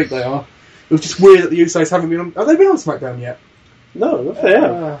something. I don't think they are. It was just weird that the Usos haven't been on... Have they been on SmackDown yet? No, not they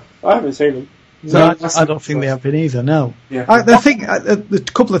have. I haven't seen them. So I don't think they have been either, no. Yeah. I think the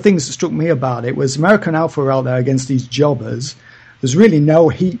couple of things that struck me about it was American Alpha were out there against these jobbers. There's really no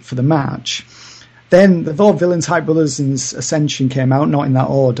heat for the match. Then the Vaudevillains, Hype Brothers and Ascension came out, not in that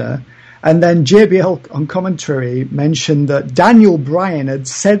order. And then JBL on commentary mentioned that Daniel Bryan had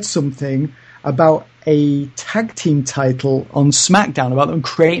said something about a tag team title on SmackDown, about them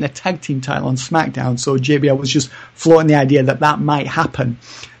creating a tag team title on SmackDown. So JBL was just floating the idea that might happen.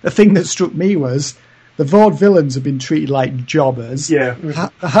 The thing that struck me was the Vaudevillains have been treated like jobbers. Yeah.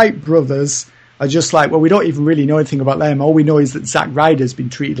 The Hype Brothers are just like, well, we don't even really know anything about them. All we know is that Zack Ryder's been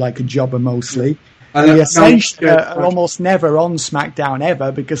treated like a jobber mostly. And the Ascension are almost never on SmackDown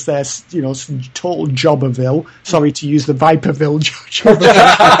ever because they're, total Jobberville. Sorry to use the Viperville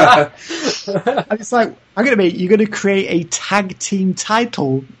Jobberville. And it's like, you're going to create a tag team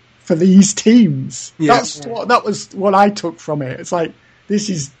title for these teams. Yeah. That was what I took from it. It's like,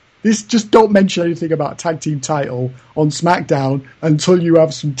 this just don't mention anything about a tag team title on SmackDown until you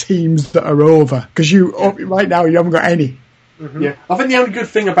have some teams that are over. Because right now you haven't got any. Mm-hmm. Yeah, I think the only good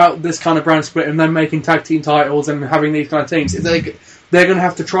thing about this kind of brand split and them making tag team titles and having these kind of teams is they're going to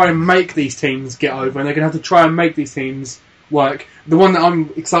have to try and make these teams get over, and they're going to have to try and make these teams work. The one that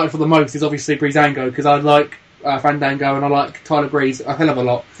I'm excited for the most is obviously Breezango, because I like Fandango and I like Tyler Breeze a hell of a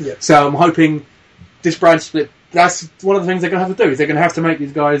lot. Yeah. So I'm hoping this brand split, that's one of the things they're going to have to do, is they're going to have to make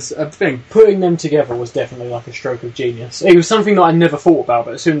these guys a thing. Putting them together was definitely like a stroke of genius. It was something that I never thought about,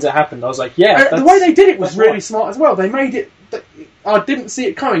 but as soon as it happened I was like, the way they did it was really smart as well. They made it... I didn't see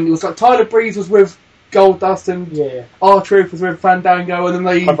it coming. It was like Tyler Breeze was with Goldust and R-Truth was with Fandango, and then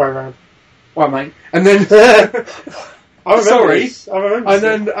they... Right, mate. And then... I remember.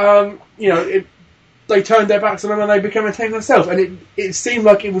 And then, they turned their backs on them and they became a team themselves. And it seemed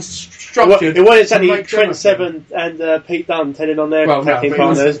like it was structured. It wasn't exactly Trent Seven and Pete Dunne telling on their tag team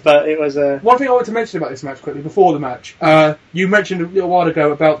partners, but it was... One thing I want to mention about this match quickly, before the match, you mentioned a little while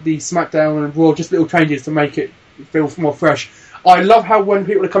ago about the SmackDown and Raw, just little changes to make it feel more fresh. I love how when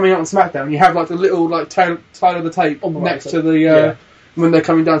people are coming out on SmackDown, you have like the little tail of the tape next to the when they're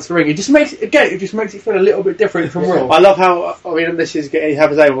coming down to the ring. It just makes it feel a little bit different from Raw. I love how this is getting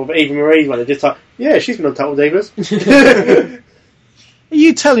Habazable, but even Marie's one, they're just like, she's been on Total Divas. Are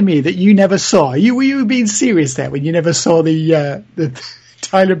you telling me that you never saw? Were you being serious there when you never saw the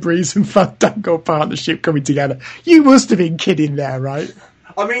Tyler Breeze and Fandango partnership coming together? You must have been kidding there, right?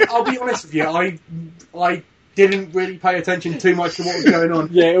 I mean, I'll be honest with you. I didn't really pay attention too much to what was going on.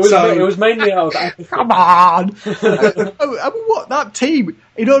 Yeah, it was mainly out of apathy. Come on! I mean, what, that team,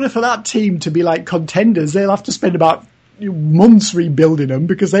 in order for that team to be like contenders, they'll have to spend about months rebuilding them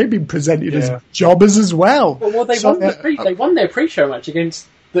because they've been presented as jobbers as well. Well, they won their pre-show match against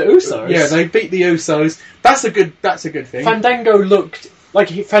the Usos. Yeah, they beat the Usos. That's a good thing. Fandango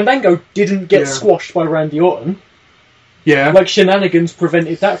didn't get squashed by Randy Orton. Yeah, like shenanigans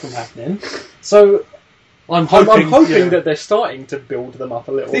prevented that from happening. So I'm hoping that they're starting to build them up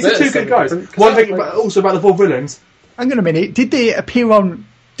a little bit. These are two good guys. One thing also about the Vaudevillains. Hang on a minute. Did they appear on?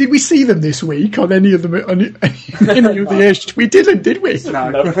 Did we see them this week on any of the ish? We didn't, did we?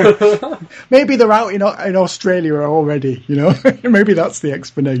 No. Maybe they're out in Australia already. Maybe that's the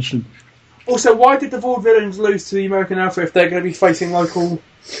explanation. Also, why did the Vaudevillains lose to the American Alpha if they're going to be facing local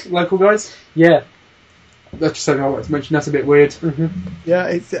guys? Yeah. That's just something I wanted to mention. That's a bit weird. Mm-hmm. Yeah.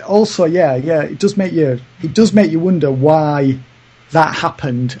 It's also it does make you wonder why that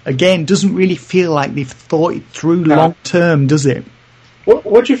happened. Again, doesn't really feel like they've thought it through long term, does it?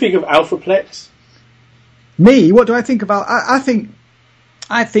 What do you think of Alphaplex? Me? What do I think about? I think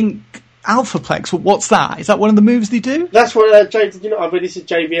Alphaplex. What's that? Is that one of the moves they do? That's what did you know? I mean, this is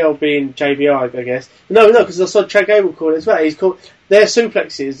JBL being JBI, I guess. No, because I saw Chad Gable call it as well. He's called their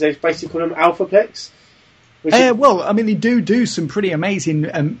suplexes. They basically call them Alphaplex. Well, I mean, they do some pretty amazing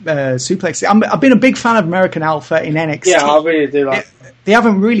suplexes. I've been a big fan of American Alpha in NXT. Yeah, I really do like. They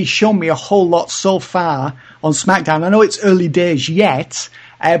haven't really shown me a whole lot so far on SmackDown. I know it's early days yet,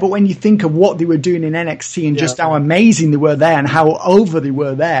 but when you think of what they were doing in NXT and just how amazing they were there and how over they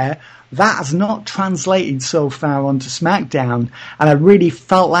were there, that has not translated so far onto SmackDown. And I really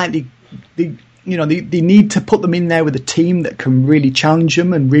felt like they need to put them in there with a team that can really challenge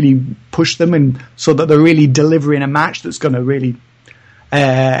them and really push them, and so that they're really delivering a match that's going to really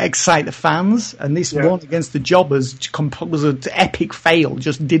excite the fans. And this one against the Jobbers was an epic fail,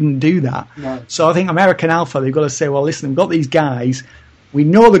 just didn't do that. No. So I think American Alpha, they've got to say, well, listen, we've got these guys, we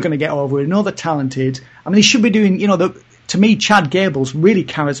know they're going to get over, we know they're talented. I mean, they should be doing, to me, Chad Gable's really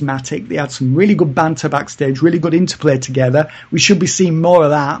charismatic. They had some really good banter backstage, really good interplay together. We should be seeing more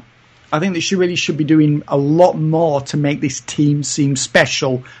of that. I think they should be doing a lot more to make this team seem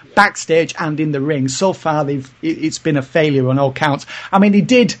special backstage and in the ring. So far, it's been a failure on all counts. I mean, they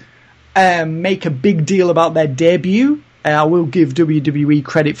did make a big deal about their debut. I will give WWE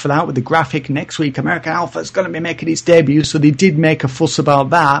credit for that with the graphic next week. American Alpha is going to be making its debut, so they did make a fuss about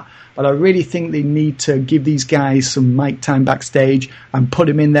that. But I really think they need to give these guys some mic time backstage and put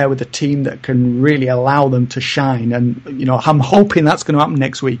them in there with a team that can really allow them to shine. And, I'm hoping that's going to happen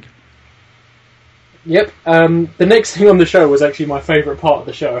next week. Yep. The next thing on the show was actually my favourite part of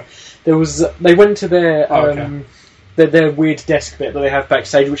the show. They went to their their weird desk bit that they have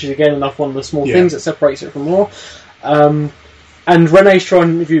backstage, which is again one of the small things that separates it from Raw. And Renee's trying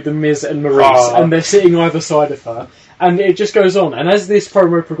to interview the Miz and Maurice, and they're sitting either side of her. And it just goes on. And as this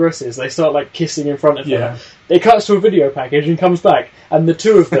promo progresses, they start kissing in front of her. It cuts to a video package and comes back, and the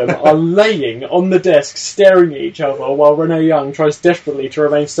two of them are laying on the desk, staring at each other, while Renee Young tries desperately to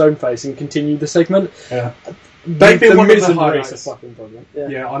remain stone-faced and continue the segment. Yeah. They've been one of the highlights. Are fucking brilliant.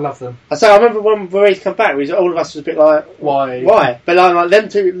 Yeah, I love them. So I remember when Maurice come back, all of us was a bit like, why? But like them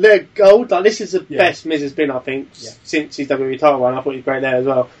two, they're gold. This is the best Miz has been, I think, since his WWE title run. I thought he was great there as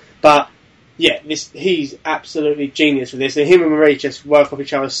well. But he's absolutely genius for this. And him and Maurice just work off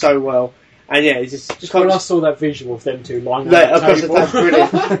each other so well. And it's just when I saw that visual of them two lying on the table. That's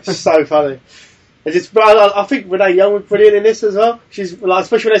brilliant. It's so funny. I think Renee Young was brilliant in this as well. She's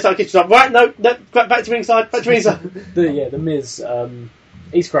especially when they start kicking, she's like, right, no, back to ringside. The Miz,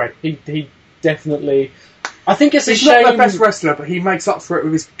 he's great. He definitely. I think it's he's a shame. He's not the best wrestler, but he makes up for it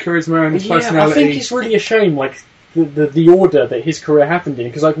with his charisma and his personality. I think it's really a shame, the order that his career happened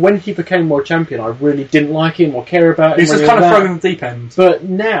in, because when he became world champion, I really didn't like him or care about him. He's just kind of thrown in the deep end. But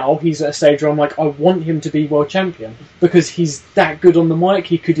now he's at a stage where I'm I want him to be world champion, because he's that good on the mic.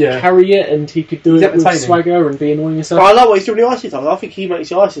 He could carry it, and he could do it with swagger and be annoying himself. But I like what he's doing with the IC title. I think he makes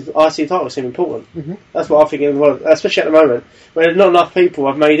the IC title seem important. Mm-hmm. That's what I think in the world, especially at the moment, where not enough people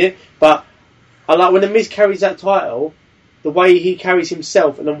have made it. But I like when the Miz carries that title. The way he carries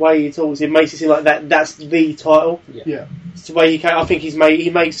himself and the way he talks, it makes it seem like that's the title. Yeah. It's the way I think he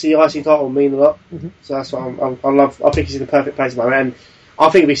makes the IC title mean a lot. Mm-hmm. So that's what I love. I think he's in the perfect place at the moment, and I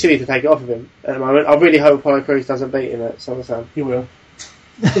think it'd be silly to take it off of him at the moment. I really hope Apollo Crews doesn't beat him at SummerSlam. He will.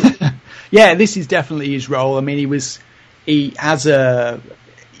 Yeah, this is definitely his role. I mean, he held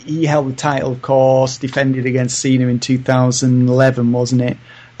the title, of course, defended against Cena in 2011, wasn't it?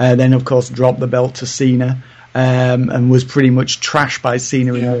 Then, of course, dropped the belt to Cena. And was pretty much trashed by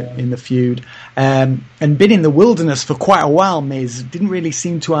Cena in the feud. And been in the wilderness for quite a while, Miz. Didn't really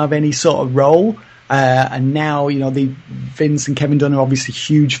seem to have any sort of role. And now, Vince and Kevin Dunn are obviously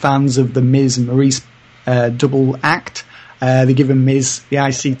huge fans of the Miz and Maurice double act. They're giving Miz the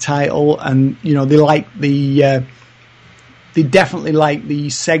IC title, and they definitely like the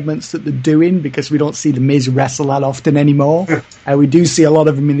segments that they're doing, because we don't see the Miz wrestle that often anymore. We do see a lot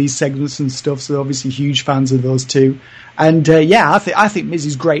of them in these segments and stuff, so obviously huge fans of those two. And I think Miz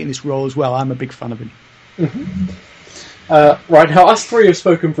is great in this role as well. I'm a big fan of him. Right, now us three have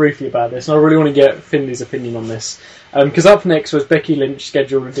spoken briefly about this, and I really want to get Findlay's opinion on this. Because up next was Becky Lynch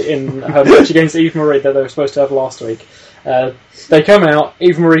scheduled in her match against Eva Marie that they were supposed to have last week. They come out,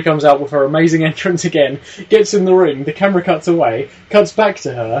 Eva Marie comes out with her amazing entrance again, gets in the ring, the camera cuts away, cuts back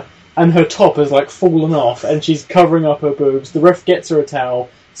to her, and her top has fallen off, and she's covering up her boobs. The ref gets her a towel,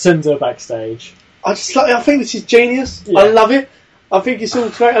 sends her backstage. I think this is genius. Yeah. I love it. I think it's all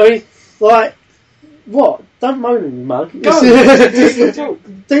great. I mean, what? Don't moan at me, mug. Do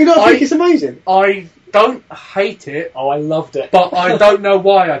you not think it's amazing? I don't hate it. Oh, I loved it. But I don't know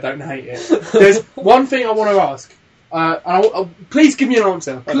why I don't hate it. There's one thing I want to ask. Please give me an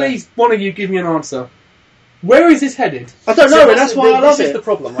answer. Please, one of you give me an answer. Where is this headed? I don't know, and that's why I love This it. is the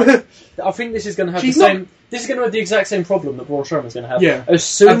problem, right? I think this is going to have This is going to have the exact same problem that Braun Strowman's going to have. Yeah.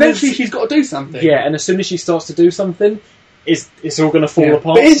 Eventually, she's got to do something. Yeah, and as soon as she starts to do something, it's all going to fall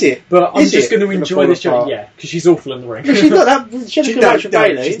apart. But is it? But I'm just going to gonna enjoy this fall show. apart? Yeah, because she's awful in the ring. But she's not that. She had a good match with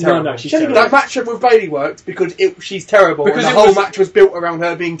Bayley. She's terrible. She's terrible. That matchup with Bayley worked because she's terrible. Because and the whole match was built around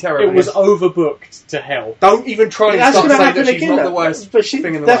her being terrible. It was overbooked to hell. Don't even try and start saying that she's not the worst thing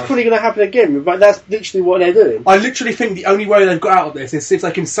in the world. That's probably going to happen again, but that's literally what they're doing. I literally think the only way they've got out of this is if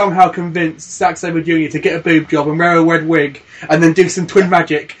they can somehow convince Zack Sabre Jr. to get a boob job and wear a red wig and then do some twin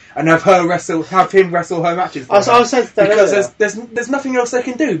magic and have him wrestle her matches. I said that because there's nothing else they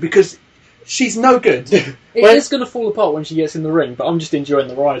can do because she's no good. It is going to fall apart when she gets in the ring, but I'm just enjoying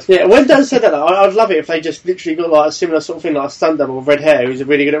the ride. Yeah, when Dan said that, I'd love it if they just literally got a similar sort of thing, like a stunt double with red hair who's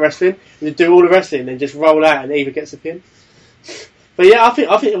really good at wrestling, and do all the wrestling and then just roll out and Eva gets a pin. But yeah, I think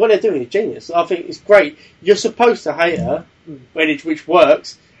what they're doing is genius. I think it's great. You're supposed to hate her, which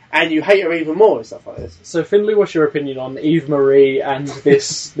works, and you hate her even more and stuff like this. So, Findlay, what's your opinion on Eve Marie and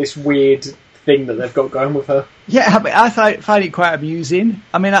this weird thing that they've got going with her? Yeah, I find it quite amusing.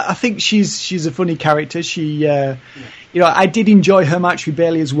 I mean, I think she's a funny character. She, I did enjoy her match with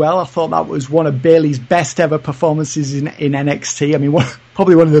Bayley as well. I thought that was one of Bayley's best ever performances in NXT. I mean,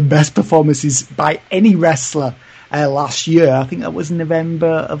 probably one of the best performances by any wrestler last year. I think that was November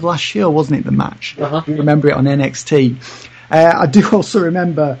of last year, wasn't it, the match? Uh-huh. I remember it on NXT. I do also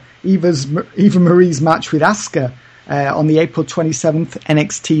remember Eva Marie's match with Asuka on the April 27th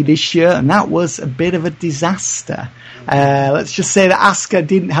NXT this year, and that was a bit of a disaster. Let's just say that Asuka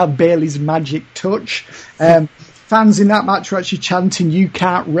didn't have Bayley's magic touch. Fans in that match were actually chanting, "You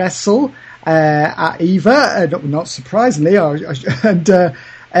can't wrestle," at Eva, not surprisingly, and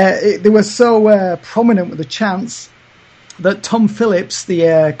they were so prominent with the chants that Tom Phillips,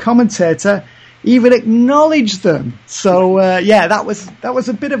 the commentator, even acknowledged them. So that was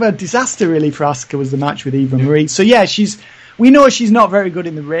a bit of a disaster really for Asuka, was the match with Eva Marie. So yeah, we know she's not very good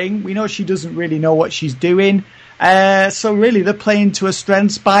in the ring. We know she doesn't really know what she's doing. So really they're playing to her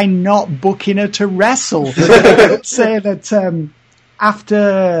strengths by not booking her to wrestle. Say that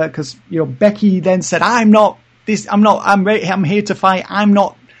after, because Becky then said, I'm here to fight. I'm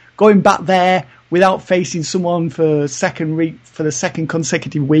not going back there without facing someone for the second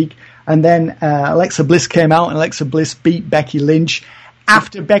consecutive week. And then Alexa Bliss came out, and Alexa Bliss beat Becky Lynch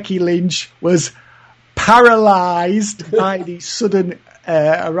after Becky Lynch was paralysed by the sudden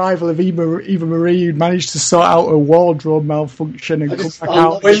arrival of Eva Marie, who managed to sort out her wardrobe malfunction and come back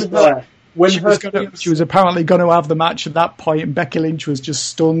out. She was apparently going to have the match at that point, and Becky Lynch was just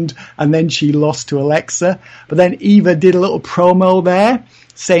stunned, and then she lost to Alexa. But then Eva did a little promo there,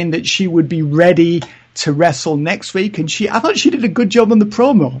 saying that she would be ready to wrestle next week, and I thought she did a good job on the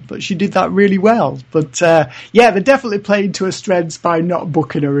promo, but she did that really well. But they're definitely playing to her strengths by not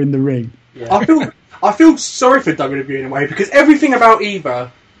booking her in the ring. Yeah. I feel sorry for WWE in a way, because everything about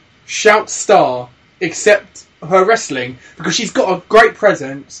Eva shouts star except her wrestling, because she's got a great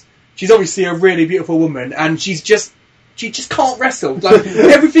presence. She's obviously a really beautiful woman, and she just can't wrestle. Like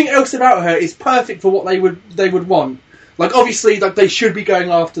everything else about her is perfect for what they would want. Like obviously, they should be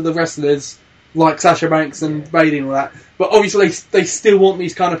going after the wrestlers like Sasha Banks and Bayley and all that, but obviously they still want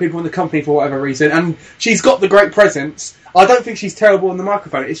these kind of people in the company for whatever reason. And she's got the great presence. I don't think she's terrible on the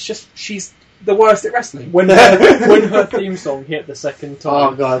microphone. It's just she's the worst at wrestling. When her theme song hit the second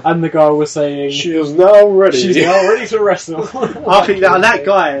time, and the guy was saying, "She is now ready. She's now ready to wrestle." I think that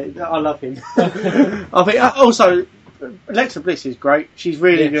guy, I love him. I think also Alexa Bliss is great. She's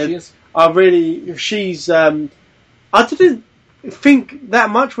really good. She is. I didn't think that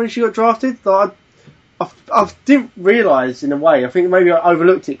much when she got drafted. I I didn't realise in a way. I think maybe I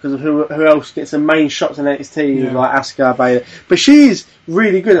overlooked it because of who else gets the main shots in NXT, like Asuka, Bayley. But she's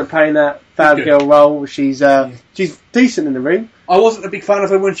really good at playing that bad girl role. She's decent in the ring. I wasn't a big fan of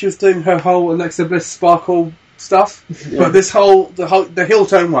her when she was doing her whole Alexa Bliss Sparkle stuff, but the heel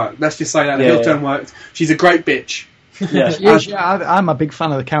turn worked. Let's just say that the heel turn worked. She's a great bitch. I'm a big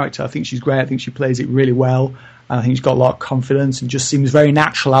fan of the character. I think she's great. I think she plays it really well. I think she's got a lot of confidence and just seems very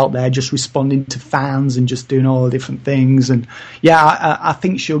natural out there, just responding to fans and just doing all the different things. And I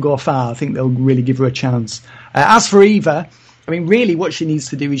think she'll go far. I think they'll really give her a chance. As for Eva, I mean, really what she needs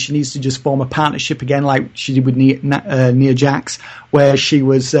to do is she needs to just form a partnership again like she did with Nia Jax, where she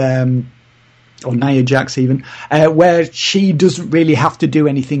was... or Nia Jax even, where she doesn't really have to do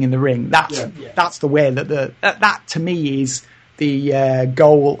anything in the ring. That's the way that to me is the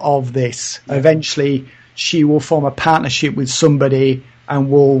goal of this. Yeah. Eventually, she will form a partnership with somebody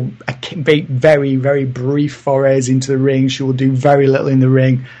and will be very, very brief forays into the ring. She will do very little in the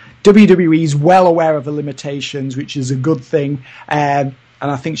ring. WWE is well aware of the limitations, which is a good thing. And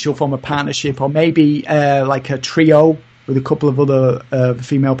I think she'll form a partnership, or maybe like a trio with a couple of other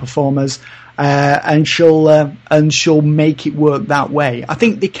female performers. And she'll make it work that way. I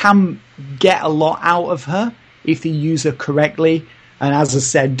think they can get a lot out of her if they use her correctly. And as I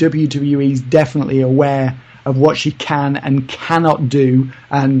said, WWE is definitely aware of what she can and cannot do,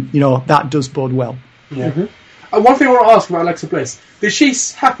 and that does bode well. Yeah. Mm-hmm. One thing I want to ask about Alexa Bliss: did she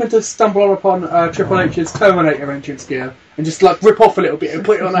happen to stumble upon Triple H's Terminator entrance gear and just rip off a little bit and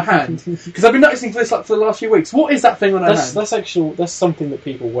put it on her hand? Because I've been noticing this for the last few weeks. What is that thing on her hand? That's something that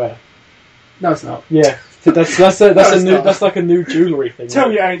people wear. No, it's not. Yeah, that's like a new jewellery thing. Tell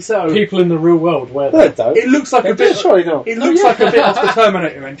me it ain't so. People in the real world wear that. No, it looks like a bit. Surely not. It looks like a bit off the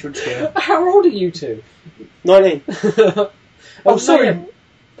Terminator entrance gear. How old are you two? 19. I'm sorry.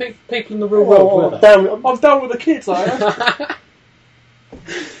 People in the real world wear that. I'm done with the kids.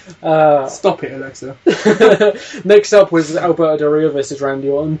 Stop it, Alexa. Next up was Alberto Del Rio versus Randy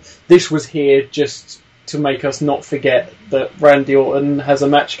Orton. This was here just to make us not forget that Randy Orton has a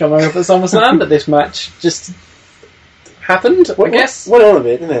match coming up at SummerSlam, but this match just happened, I guess. Went on a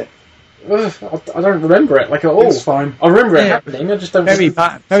bit, didn't it? I don't remember it at all. It's fine. I remember it happening. I just don't.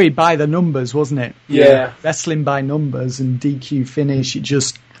 Very by the numbers, wasn't it? Yeah. Wrestling by numbers and DQ finish. It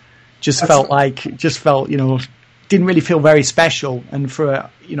just felt didn't really feel very special. And for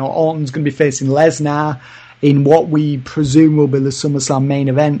Orton's going to be facing Lesnar in what we presume will be the SummerSlam main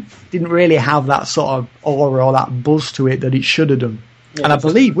event, didn't really have that sort of aura or that buzz to it that it should have done. Yeah, and I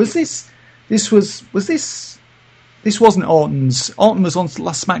believe this wasn't Orton's. Orton was on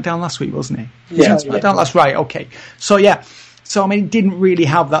last SmackDown last week, wasn't he? Yeah, SmackDown. That's right. Okay. So it didn't really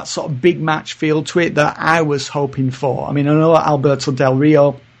have that sort of big match feel to it that I was hoping for. I mean, I know Alberto Del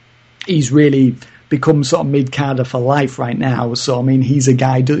Rio, he's really become sort of mid-carder for life right now. So, I mean, he's a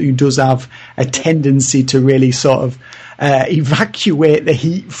guy who does have a tendency to really sort of evacuate the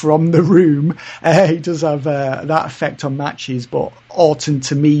heat from the room. He does have that effect on matches, but Orton,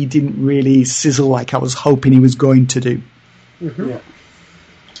 to me, didn't really sizzle like I was hoping he was going to do. Mm-hmm.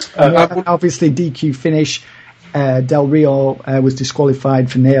 Yeah. Obviously, DQ finish. Del Rio was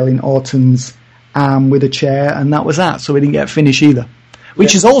disqualified for nailing Orton's arm with a chair, and that was that. So he didn't get a finish either.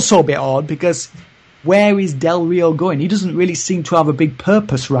 Which is also a bit odd, because where is Del Rio going? He doesn't really seem to have a big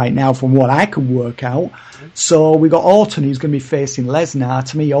purpose right now from what I can work out. So we got Orton, who's going to be facing Lesnar.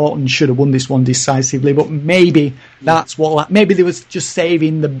 To me, Orton should have won this one decisively, but maybe maybe they was just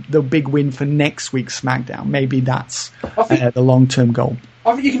saving the big win for next week's SmackDown. Maybe that's the long-term goal.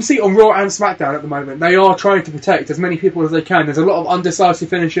 I think you can see on Raw and SmackDown at the moment, they are trying to protect as many people as they can. There's a lot of undecisive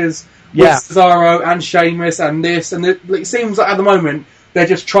finishes with Cesaro and Sheamus and this, and it seems like at the moment they're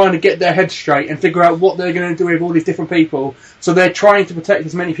just trying to get their heads straight and figure out what they're going to do with all these different people. So they're trying to protect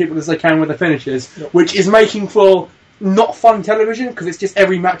as many people as they can with their finishes, which is making for not fun television, because it's just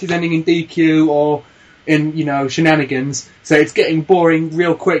every match is ending in DQ or in shenanigans. So it's getting boring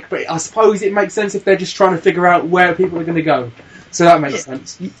real quick. But I suppose it makes sense if they're just trying to figure out where people are going to go. So that makes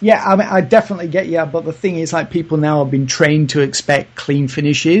sense. Yeah, I mean, I definitely get you, but the thing is, people now have been trained to expect clean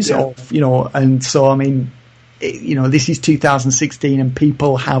finishes, and so, I mean, this is 2016, and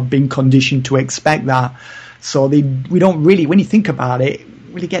people have been conditioned to expect that. So we don't really, when you think about it,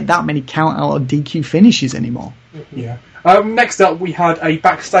 really get that many count out or DQ finishes anymore. Yeah. Next up, we had a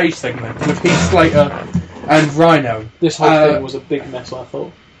backstage segment with Heath Slater and Rhino. This whole thing was a big mess, I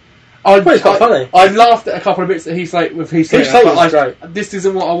thought. It's quite funny. I laughed at a couple of bits that Heath Slater, but this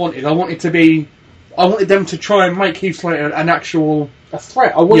isn't what I wanted. I wanted to be I wanted them to try and make Heath Slater an actual... a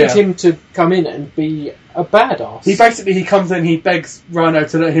threat. I wanted him to come in and be a badass. He comes in, he begs Rhino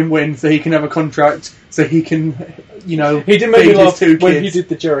to let him win so he can have a contract, so he can, he did make me laugh when he did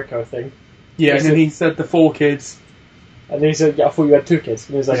the Jericho thing. Yeah, and then he said the 4 kids. And then he said, I thought you had 2 kids.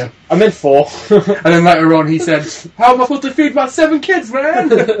 And he was like, I meant 4. And then later on he said, how am I supposed to feed my 7 kids, man?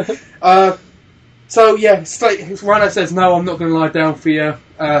 Rhino says, no, I'm not going to lie down for you.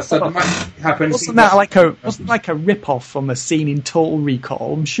 So the match happens. Wasn't that like a rip-off from a scene in Total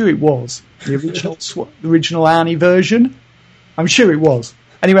Recall? I'm sure it was. The original Arnie version? I'm sure it was.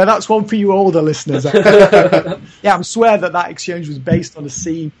 Anyway, that's one for you older listeners. Yeah, I swear that exchange was based on a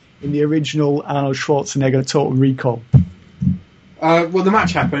scene in the original Arnold Schwarzenegger Total Recall. Well, the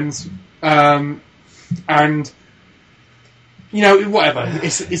match happens, and whatever.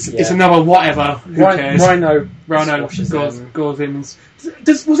 It's another whatever. Who cares? Rhino goes in. Was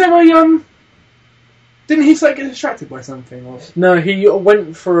there a Didn't he get distracted by something? Or? No, he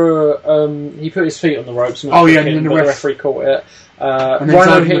went for he put his feet on the ropes. And the referee caught it.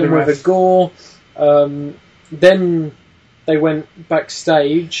 Rhino hit him with a gore. Then they went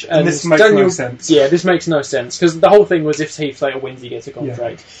backstage, and this makes no sense. Yeah, this makes no sense because the whole thing was if Heath Slater wins, he gets a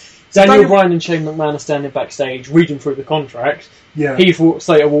contract. Yeah. Daniel Bryan and Shane McMahon are standing backstage, reading through the contract. Yeah. Heath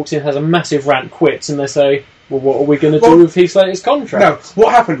Slater walks in, has a massive rant, quits, and they say, "Well, what are we going to do with Heath Slater's contract?" No,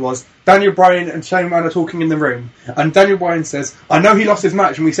 what happened was Daniel Bryan and Shane McMahon are talking in the room, and Daniel Bryan says, "I know he lost his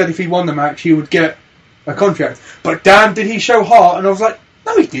match, and we said if he won the match, he would get a contract. But damn, did he show heart?" And I was like,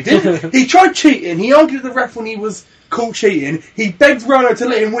 "No, he didn't. He tried cheating. He argued with the ref when he was caught cheating. He begged Rhino to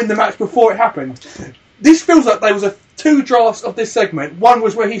let him win the match before it happened." This feels like there was 2 drafts of this segment. One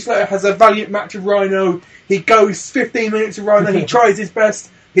was where Heath Slater has a valiant match with Rhino. He goes 15 minutes with Rhino. He tries his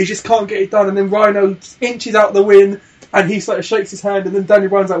best. He just can't get it done. And then Rhino inches out the win. And Heath Slater shakes his hand. And then Daniel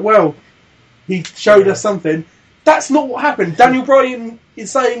Bryan's like, well, he showed us something. That's not what happened. Daniel Bryan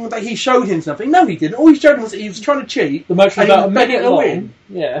is saying that he showed him something. No, he didn't. All he showed him was that he was trying to cheat. The match was about a minute long. Win.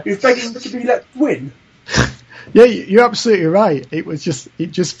 Yeah. He was begging to be let win. Yeah, you're absolutely right. It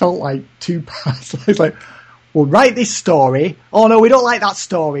just felt like 2 parts. It's like, we'll write this story. Oh no, we don't like that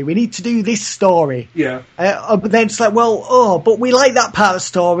story. We need to do this story. Yeah. But then it's like, but we like that part of the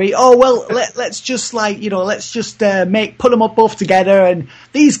story. Oh well, let's just put them up both together, and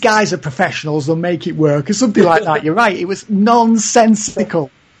these guys are professionals. They'll make it work, or something like that. You're right. It was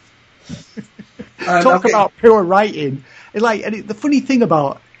nonsensical. Talk about pure writing. The funny thing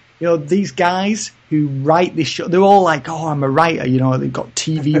about these guys who write this show, they're all like, oh, I'm a writer, they've got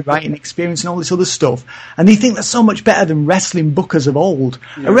TV writing experience and all this other stuff. And they think they're so much better than wrestling bookers of old.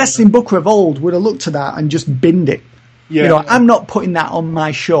 Yeah. A wrestling booker of old would have looked at that and just binned it. Yeah. I'm not putting that on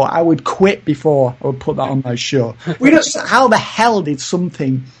my show. I would quit before I would put that on my show. How the hell did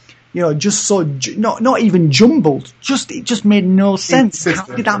something, just so, not even jumbled, it just made no sense. How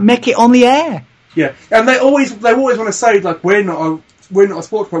did that make it on the air? Yeah. And they always want to say, like, we're not a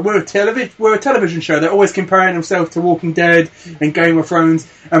sports program. We're a television show. They're always comparing themselves to Walking Dead and Game of Thrones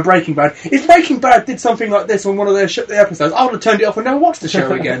and Breaking Bad. If Breaking Bad did something like this on one of their episodes, I would have turned it off and never watched the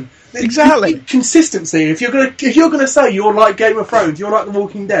show again. Exactly. Consistency. If you're gonna say you're like Game of Thrones, you're like The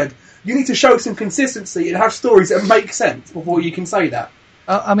Walking Dead, you need to show some consistency and have stories that make sense before you can say that.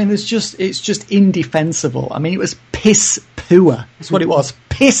 It's just indefensible. It was piss poor. That's what it was.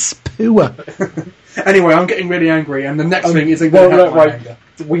 Piss poor. Anyway, I'm getting really angry, and the next thing isn't going to help my anger.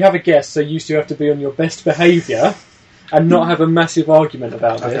 We have a guest, so you two have to be on your best behaviour and not have a massive argument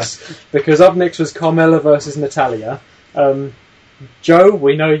about this. Because up next was Carmella versus Natalya. Joe,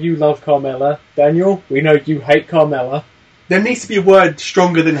 we know you love Carmella. Daniel, we know you hate Carmella. There needs to be a word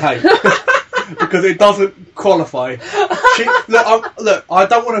stronger than hate. Because it doesn't qualify. I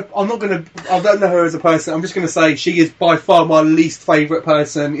don't know her as a person. I'm just going to say she is by far my least favourite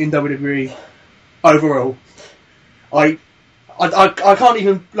person in WWE overall. I can't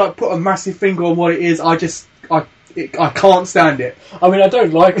even put a massive finger on what it is. I can't stand it. I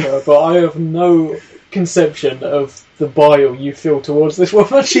don't like her, but I have no conception of the bile you feel towards this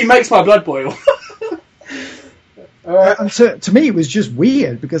woman. She makes my blood boil. And to me, it was just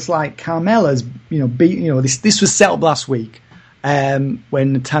weird because, Carmella's, this was set up last week when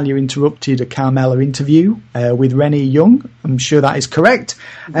Natalya interrupted a Carmella interview with Renee Young. I'm sure that is correct.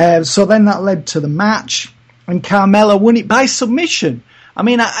 So then that led to the match, and Carmella won it by submission.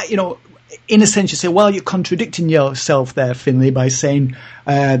 In a sense, you say, well, you're contradicting yourself there, Findlay, by saying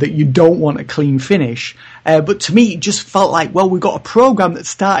that you don't want a clean finish. But to me, it just felt like, well, we've got a program that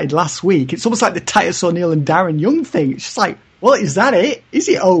started last week. It's almost like the Titus O'Neil and Darren Young thing. It's just like, well, is that it? Is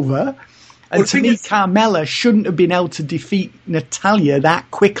it over? And to me, Carmella shouldn't have been able to defeat Natalya that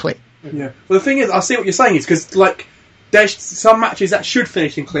quickly. Yeah. Well, the thing is, I see what you're saying is because like there's some matches that should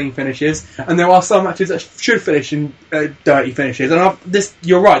finish in clean finishes, and there are some matches that should finish in dirty finishes. And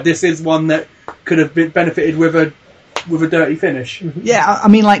you're right. This is one that could have been benefited with a dirty finish. Yeah, I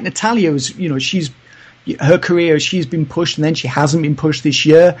mean, like Natalia was, her career, she's been pushed and then she hasn't been pushed this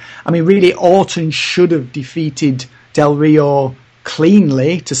year. I mean, really, Orton should have defeated Del Rio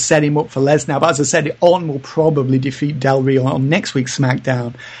cleanly to set him up for Lesnar. But as I said, Orton will probably defeat Del Rio on next week's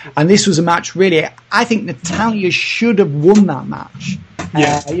SmackDown. And this was a match, really, I think Natalia should have won that match.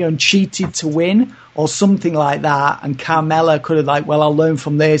 And cheated to win or something like that. And Carmella could have I'll learn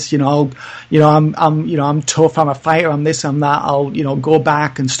from this. I'm tough. I'm a fighter. I'm this. I'm that. I'll go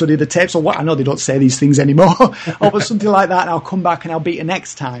back and study the tapes or what. I know they don't say these things anymore. Or something like that. And I'll come back and I'll beat her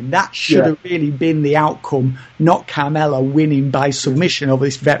next time. That should have really been the outcome. Not Carmella winning by submission over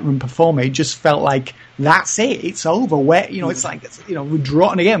this veteran performer. It just felt like that's it. It's over. It's like we've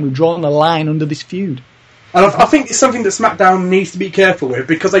drawn the line under this feud. And I think it's something that SmackDown needs to be careful with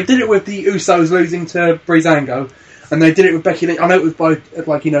because they did it with the Usos losing to Breezango, and they did it with Becky Lynch. I know it was by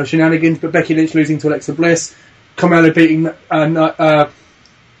shenanigans, but Becky Lynch losing to Alexa Bliss, Carmella beating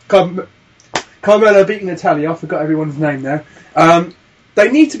Natalia. I forgot everyone's name there.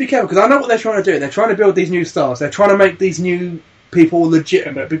 They need to be careful because I know what they're trying to do. They're trying to build these new stars. They're trying to make these new people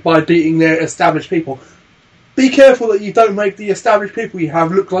legitimate by beating their established people. Be careful that you don't make the established people you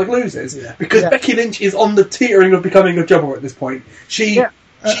have look like losers, because Becky Lynch is on the teetering of becoming a jobber at this point.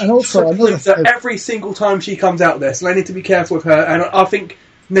 And also every single time she comes out there, so they need to be careful with her. And I think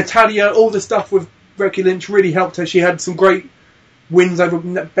Natalia, all the stuff with Becky Lynch really helped her. She had some great wins over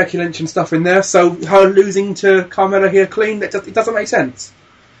Becky Lynch and stuff in there. So her losing to Carmella here clean, it doesn't make sense.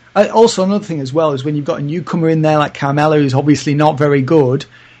 Also, another thing as well is when you've got a newcomer in there like Carmella, who's obviously not very good.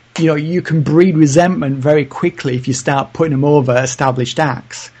 You can breed resentment very quickly if you start putting them over established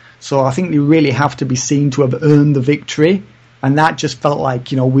acts. So I think they really have to be seen to have earned the victory. And that just felt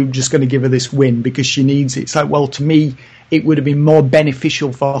like, we're just going to give her this win because she needs it. It's like, well, to me, it would have been more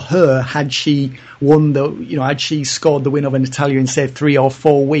beneficial for her had she won had she scored the win over Natalia in, say, 3 or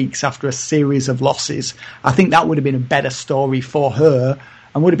 4 weeks after a series of losses. I think that would have been a better story for her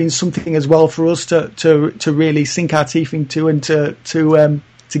and would have been something as well for us to really sink our teeth into and to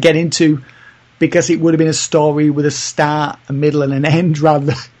get into, because it would have been a story with a start, a middle, and an end, rather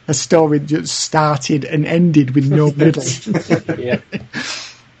than a story that just started and ended with no middle.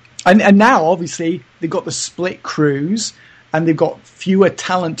 And now, obviously, they've got the split crews and they've got fewer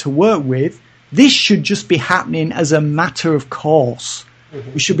talent to work with. This should just be happening as a matter of course.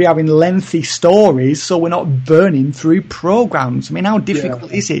 We should be having lengthy stories so we're not burning through programs. I mean, how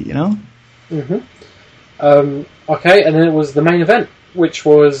difficult is it, Okay, and then it was the main event, which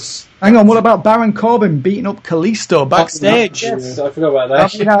was... Hang on, what about Baron Corbin beating up Kalisto backstage? Yes, I forgot about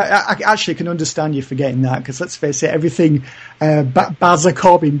that. I mean, I actually can understand you forgetting that, because let's face it, everything Baza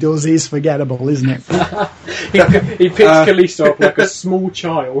Corbin does is forgettable, isn't it? He picks Kalisto up like a small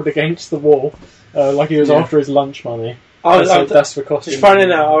child against the wall, like he was after his lunch money. That's for costume. Just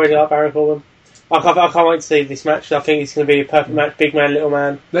finding out, I really like Baron Corbin. I can't wait to see this match. I think it's going to be a perfect match. Big man, little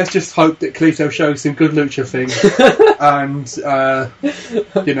man. Let's just hope that Kalisto shows some good lucha things. And,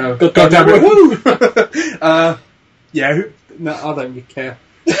 God damn it. No, I don't really care.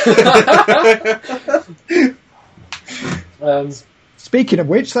 Speaking of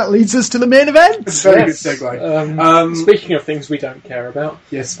which, that leads us to the main event. It's a very good segue. Speaking of things we don't care about.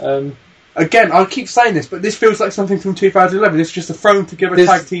 Yes. Again, I keep saying this, but this feels like something from 2011. It's just a thrown together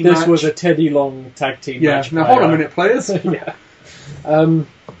tag team match. This was a Teddy Long tag team match. Now hold on a minute, players. Dolph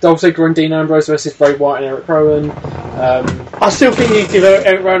Ziggler and Dean Ambrose versus Bray Wyatt and Eric Rowan. I still think you give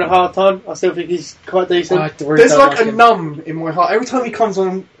Eric Rowan a hard time. I still think he's quite decent. There's like a numb in my heart. Every time he comes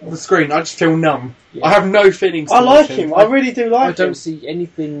on the screen, I just feel numb. Yeah. I have no feelings. I like him. I really do like him. I don't see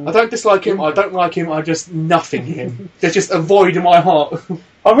anything. I don't dislike him. I don't like him. I just nothing him. There's just a void in my heart.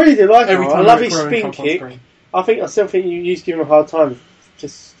 I really do like him. I love his spin kick. I still think you used to give him a hard time.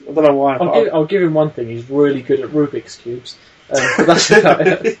 Just I don't know why. I'll give him one thing. He's really good at Rubik's cubes. But that's about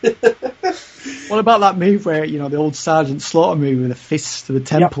it. What about that move where, the old Sergeant Slaughter move with the fists to the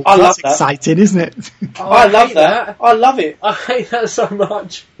temple? I love That's exciting, isn't it? I love that. I love it. I hate that so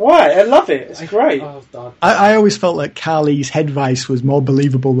much. Why? I love it. It's great. I always felt like Carly's head vice was more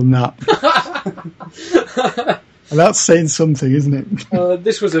believable than that. And that's saying something, isn't it?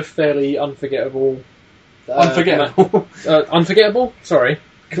 This was a fairly unforgettable... Unforgettable? Sorry.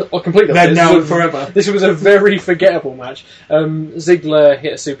 Completely. Now and forever. This was a very forgettable match. Ziggler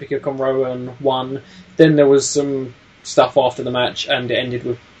hit a super kick on Rowan, won. Then there was some stuff after the match, and it ended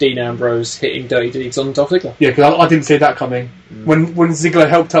with Dean Ambrose hitting Dirty Deeds on Dolph Ziggler. Yeah, because I didn't see that coming. When Ziggler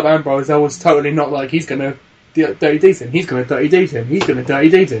helped up Ambrose, I was totally not like, he's going to Dirty Deeds him, he's going to Dirty Deeds him, he's going to Dirty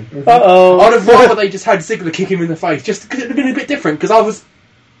Deeds him. Uh-oh. I'd have rather they just had Ziggler kick him in the face, just because it would have been a bit different, because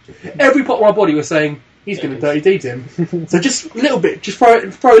every part of my body was saying, he's going to Dirty Deeds him. So just a little bit, just throw a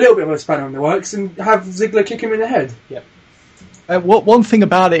little bit of a spanner in the works and have Ziggler kick him in the head. Yep. One thing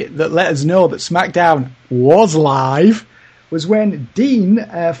about it that let us know that SmackDown was live was when Dean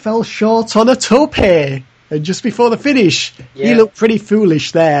fell short on a tope. And just before the finish, he looked pretty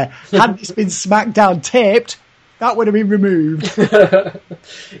foolish there. Had this been SmackDown taped, that would have been removed.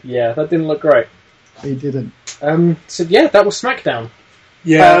 Yeah, that didn't look great. He didn't. So yeah, that was SmackDown.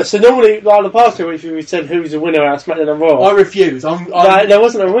 Yeah. So normally, like the past 2 weeks, we said who's the winner out of SmackDown and Raw. I refuse. There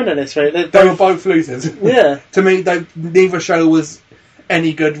wasn't a winner this week. They were both losers. Yeah. To me, neither show was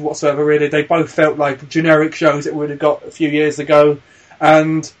any good whatsoever, really. They both felt like generic shows that we would have got a few years ago.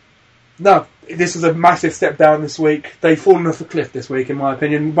 And no, this was a massive step down this week. They've fallen off a cliff this week, in my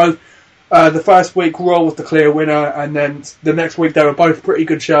opinion. Both the first week, Raw was the clear winner, and then the next week they were both pretty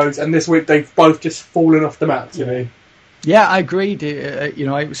good shows, and this week they've both just fallen off the map to me. Yeah, I agreed. It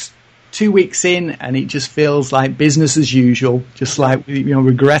was 2 weeks in, and it just feels like business as usual. Just like,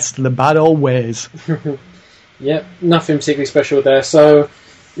 regress to the bad old ways. Yep, nothing particularly special there. So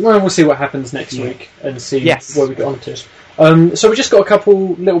we'll see what happens next week and see where we get on to. So we just got a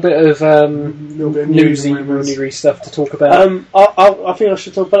little bit of newsy, rumoury stuff to talk about. I think I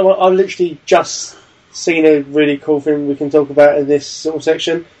should talk about it. I've literally just seen a really cool thing we can talk about in this sort of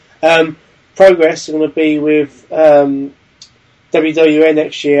section. Progress is going to be with WWE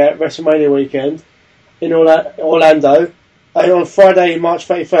next year at WrestleMania weekend in Orlando. And on Friday, March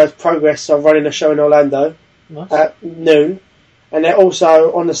 31st, Progress are running a show in Orlando at noon. And they're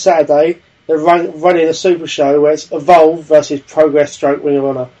also, on the Saturday, they're running a super show where it's Evolve versus Progress stroke Ring of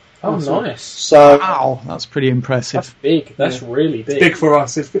Honor. Oh, nice. So, wow, that's pretty impressive. That's big. That's really big. It's big for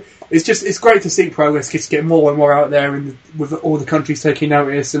us. It's great to see Progress just get more and more out there, with all the countries taking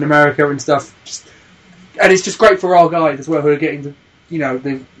notice and America and stuff. And it's just great for our guys as well, who are getting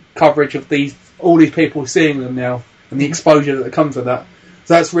the coverage of all these people seeing them now and the exposure that comes with that.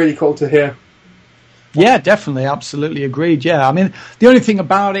 So that's really cool to hear. Yeah, definitely, absolutely agreed. Yeah, I mean, the only thing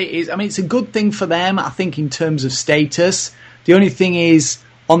about it is, it's a good thing for them, I think, in terms of status. The only thing is,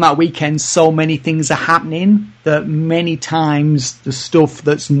 on that weekend, so many things are happening that many times the stuff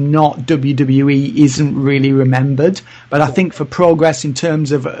that's not WWE isn't really remembered. But I think for Progress in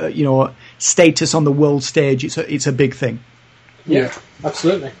terms of status on the world stage, it's a big thing. Yeah,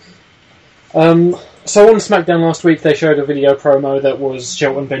 absolutely. So on SmackDown last week, they showed a video promo that was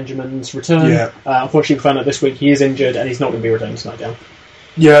Shelton Benjamin's return. Yeah. Unfortunately, we found out this week he is injured and he's not going to be returning to SmackDown.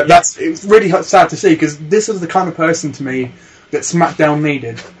 Yeah, it's really sad to see, because this was the kind of person to me that SmackDown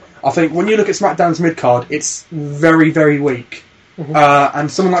needed. I think when you look at SmackDown's mid-card, it's very, very weak. Mm-hmm.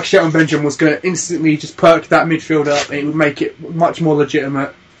 And someone like Shelton Benjamin was going to instantly just perk that midfield up, and it would make it much more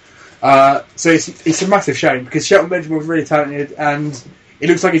legitimate. So it's a massive shame, because Shelton Benjamin was really talented, and it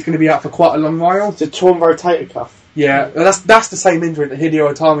looks like he's going to be out for quite a long while. It's a torn rotator cuff. Yeah, that's the same injury that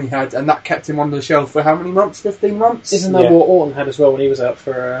Hideo Itami had, and that kept him on the shelf for how many months? 15 months? Isn't that what Orton had as well when he was out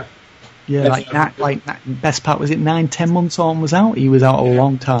for... best part, was it 9-10 months Orton was out? He was out a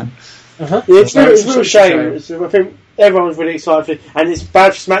long time. Uh-huh. Yeah, it's a real shame. I think everyone was really excited, and it's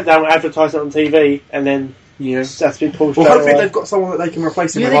bad for SmackDown advertising it on TV, and then that's been pushed. Well, hopefully they've got someone that they can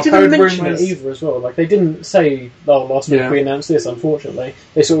replace him with. They didn't mention it either as well. Like, they didn't say, last week we announced this, unfortunately.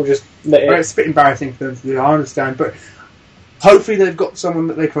 They sort of just let it... Well, it's a bit embarrassing for them to do, I understand, but hopefully they've got someone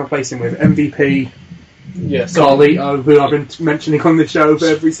that they can replace him with. MVP, Carlito, who I've been mentioning on the show for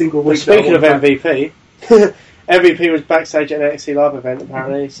every single week. Speaking of MVP, MVP was backstage at an NXT Live event,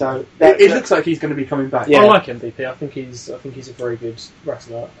 apparently. So it looks like he's going to be coming back. Yeah. I like MVP. I think he's a very good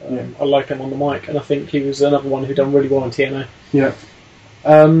wrestler. I like him on the mic, and I think he was another one who done really well on TNA. Yeah.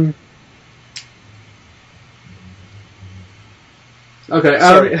 Okay.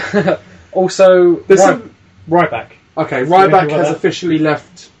 Sorry. Also, Ryback. Okay, Ryback has officially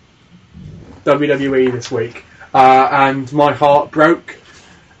left WWE this week, and my heart broke.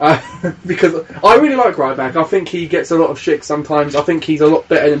 Because I really like Ryback. I think he gets a lot of shit sometimes. I think he's a lot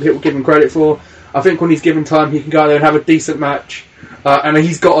better than people give him credit for. I think when he's given time, he can go there and have a decent match. And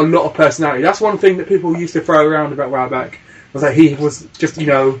he's got a lot of personality. That's one thing that people used to throw around about Ryback, was that he was just,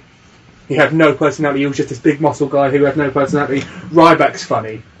 he had no personality. He was just this big muscle guy who had no personality. Ryback's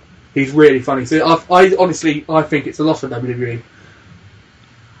funny. He's really funny. So I honestly think it's a loss for WWE.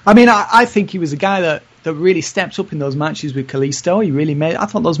 I mean, I think he was a guy that that really stepped up in those matches with Kalisto. I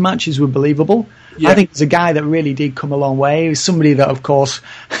thought those matches were believable. Yeah. I think it's a guy that really did come a long way. He was somebody that, of course,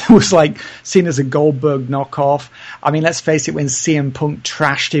 was like seen as a Goldberg knockoff. I mean, let's face it, when CM Punk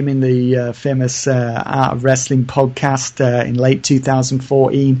trashed him in the famous Art of Wrestling podcast in late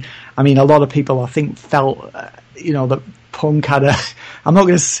 2014, I mean, a lot of people, I think, felt, that Punk had I'm not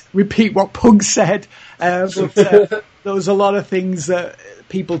going to repeat what Punk said, but there was a lot of things that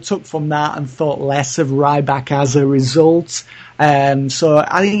people took from that and thought less of Ryback as a result. So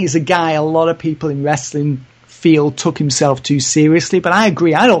I think he's a guy a lot of people in wrestling feel took himself too seriously, but I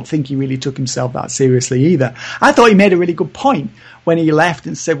agree. I don't think he really took himself that seriously either. I thought he made a really good point when he left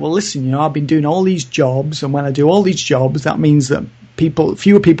and said, well, listen, I've been doing all these jobs, and when I do all these jobs, that means that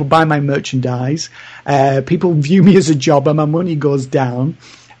fewer people buy my merchandise, people view me as a jobber, my money goes down,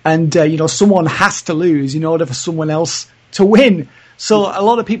 and someone has to lose in order for someone else to win. So a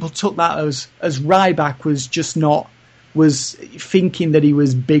lot of people took that as Ryback was thinking that he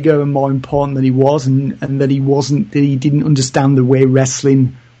was bigger and more important than he was, and that he didn't understand the way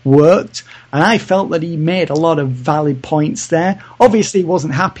wrestling worked. And I felt that he made a lot of valid points there. Obviously he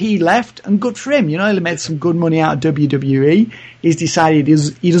wasn't happy, he left, and good for him. He made some good money out of WWE. He's decided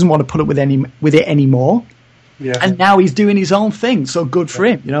he doesn't want to put up with it anymore. Yeah. And now he's doing his own thing, so good for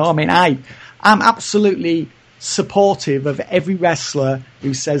him. I mean, I'm absolutely supportive of every wrestler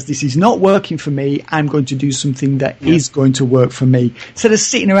who says, this is not working for me, I'm going to do something that is going to work for me. Instead of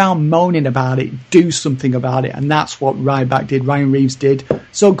sitting around moaning about it, do something about it. And that's what Ryback did, Ryan Reeves did.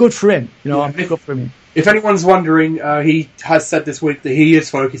 So good for him. I'm good for him. If anyone's wondering, he has said this week that he is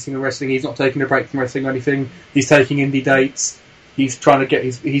focusing on wrestling. He's not taking a break from wrestling or anything. He's taking indie dates. He's trying to get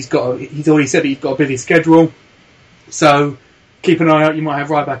he's already said that he's got a busy schedule. So keep an eye out. You might have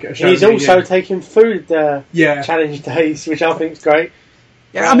Ryback at a show. He's also taking food challenge days, which I think is great.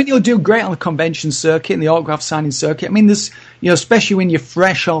 Yeah, I mean, he'll do great on the convention circuit and the autograph signing circuit. I mean, there's, especially when you're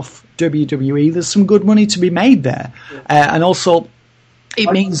fresh off WWE, there's some good money to be made there. Yeah. And also,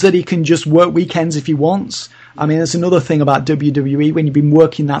 it means that he can just work weekends if he wants. I mean, there's another thing about WWE, when you've been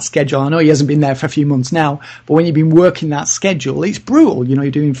working that schedule. I know he hasn't been there for a few months now, but when you've been working that schedule, it's brutal.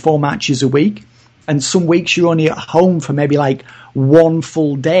 You're doing 4 matches a week. And some weeks you're only at home for maybe like 1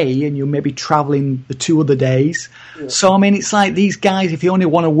 full day, and you're maybe traveling the 2 other days. Yeah. So, I mean, it's like these guys, if you only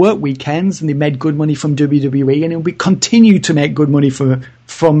want to work weekends, and they made good money from WWE, and it'll continue to make good money from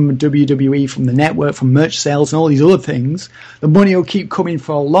WWE, from the network, from merch sales and all these other things, the money will keep coming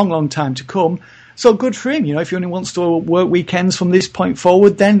for a long, long time to come. So good for him. If he only wants to work weekends from this point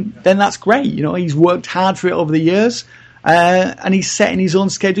forward, then that's great. He's worked hard for it over the years. And he's setting his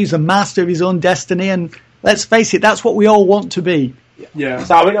own schedule. He's a master of his own destiny, and let's face it, that's what we all want to be. Yeah.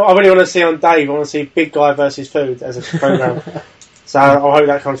 So I really want to see on Dave. I want to see Big Guy versus Food as a program. So I hope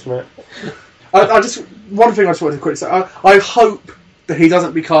that comes from it. One thing I just wanted to quickly say. I hope that he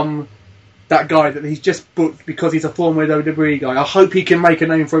doesn't become that guy that he's just booked because he's a former WWE guy. I hope he can make a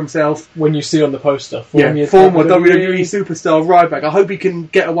name for himself. When you see on the poster, former WWE superstar Ryback. I hope he can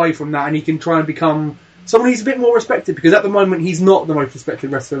get away from that and he can try and become someone who's a bit more respected, because at the moment he's not the most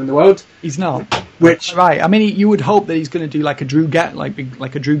respected wrestler in the world. He's not. Right? I mean, you would hope that he's going to do like a Drew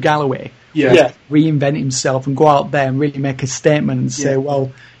Galloway. Yeah. Reinvent himself and go out there and really make a statement and say,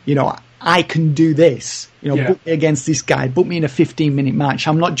 well, I can do this. Book me against this guy. Book me in a 15-minute match.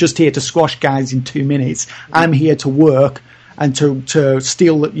 I'm not just here to squash guys in 2 minutes. I'm here to work and to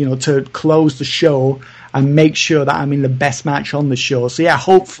steal, to close the show and make sure that I'm in the best match on the show. So yeah,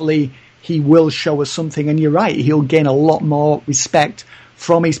 hopefully he will show us something, and you're right, he'll gain a lot more respect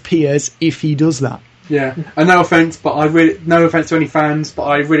from his peers if he does that. Yeah, and no offence to any fans, but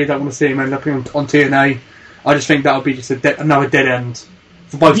I really don't want to see him end up on TNA. I just think that'll be just another dead end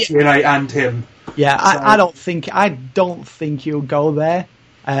for both TNA and him. Yeah, so, I don't think he'll go there.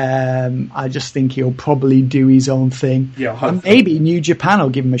 I just think he'll probably do his own thing. Yeah, and maybe New Japan will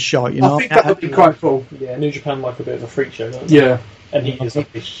give him a shot. I think that would be quite cool. Yeah, New Japan like a bit of a freak show, don't they? Yeah. And he is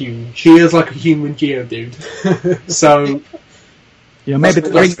like a huge... He is like a human Geodude. So... maybe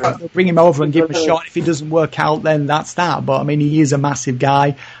they'll bring him over and give him a shot. If he doesn't work out, then that's that. But, I mean, he is a massive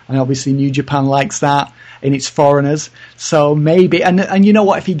guy. And obviously New Japan likes that in its foreigners. So maybe... And you know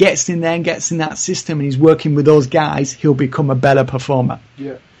what? If he gets in there and gets in that system and he's working with those guys, he'll become a better performer.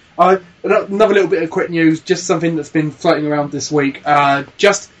 Yeah. Another little bit of quick news. Just something that's been floating around this week.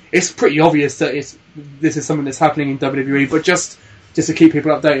 It's pretty obvious that this is something that's happening in WWE, but just to keep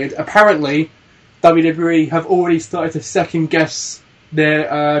people updated, apparently WWE have already started to second guess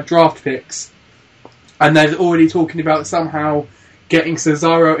their draft picks, and they're already talking about somehow getting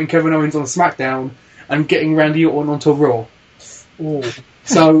Cesaro and Kevin Owens on Smackdown and getting Randy Orton onto Raw. Ooh.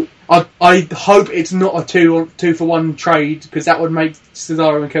 So I hope it's not a 2-for-1 trade, because that would make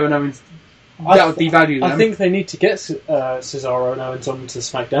Cesaro and Kevin Owens. That would devalue them. I think they need to get Cesaro and Owens onto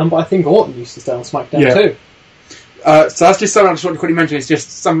SmackDown, but I think Orton needs to stay on SmackDown too. So that's just something I just want to quickly mention. It's just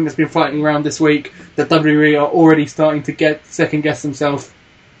something that's been floating around this week, that WWE are already starting to second guess themselves.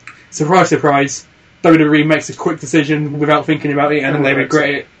 Surprise, surprise. WWE makes a quick decision without thinking about it, and then they regret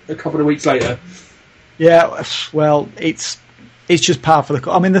it a couple of weeks later. Yeah, well, it's just par for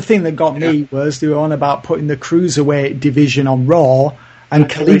the... I mean, the thing that got me was they were on about putting the Cruiserweight division on Raw, and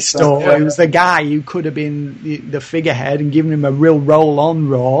Kalisto, who was the guy who could have been the figurehead and given him a real role on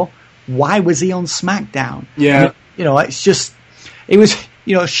Raw. Why was he on SmackDown? Yeah. You know, it's just... It was...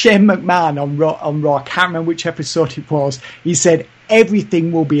 You know, Shane McMahon on Raw, I can't remember which episode it was, he said,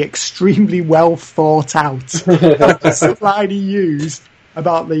 everything will be extremely well thought out. That's the line he used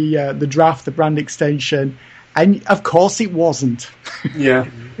about the draft, the brand extension, and of course it wasn't. Yeah.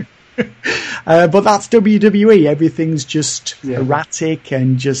 But that's WWE. Everything's just erratic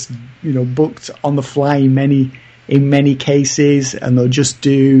and just, you know, booked on the fly in many cases, and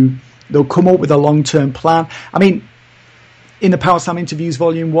they'll come up with a long-term plan. I mean, in the Powerslam Interviews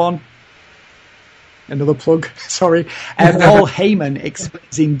Volume 1, another plug, sorry, Paul Heyman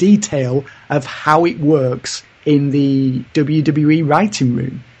explains in detail of how it works in the WWE writing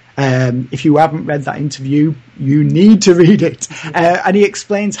room. If you haven't read that interview, you need to read it. And he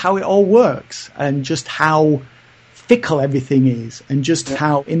explains how it all works and just how fickle everything is, and just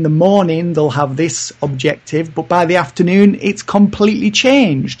how in the morning they'll have this objective, but by the afternoon it's completely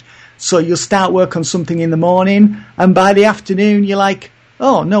changed. So you'll start work on something in the morning, and by the afternoon you're like,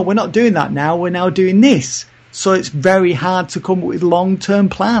 oh no, we're not doing that now, we're now doing this. So it's very hard to come up with long-term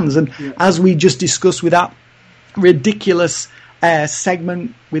plans. And as we just discussed with that ridiculous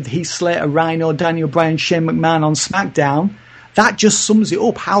segment with Heath Slater, Rhino, Daniel Bryan, Shane McMahon on SmackDown, that just sums it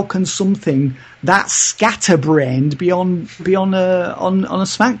up. How can something that scatterbrained be on a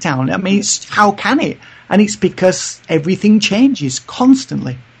SmackDown? I mean, how can it? And it's because everything changes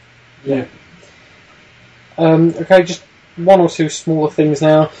constantly. Yeah. Okay, just one or two smaller things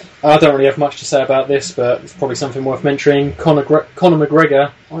now. I don't really have much to say about this, but it's probably something worth mentioning. Conor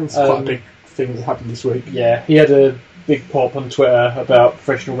McGregor. It's quite a big thing that happened this week. Yeah, he had a big pop on Twitter about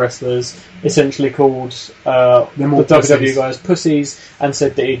professional wrestlers, essentially called the WWE guys pussies, and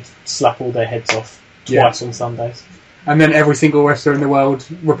said that he'd slap all their heads off twice on Sundays. And then every single wrestler in the world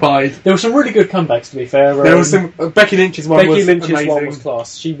replied. There were some really good comebacks, to be fair. There was some... Becky Lynch's one was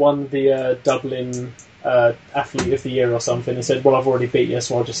class. She won the Dublin Athlete of the Year or something, and said, well, I've already beat you,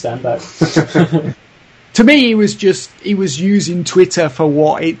 so I'll just stand back. To me, he was using Twitter for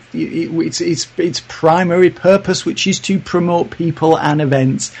what its primary purpose, which is to promote people and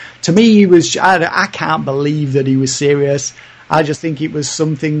events. To me, I can't believe that he was serious. I just think it was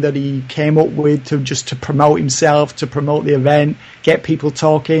something that he came up with to promote himself, to promote the event, get people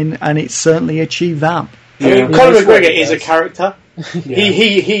talking, and it certainly achieved that. I mean, Conor McGregor is a character.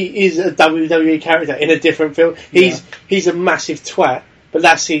 He is a WWE character in a different field. He's a massive twat, but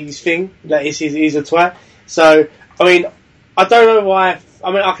that's his thing. He's a twat. So, I mean, I don't know why.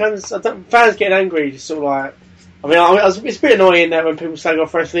 I mean, fans getting angry, just sort of like. It's a bit annoying that when people slag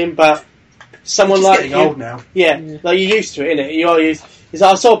off wrestling, but someone like getting old now. Yeah, like you're used to it, innit? You are used.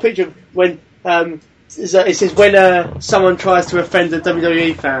 I saw a picture of when it says when someone tries to offend a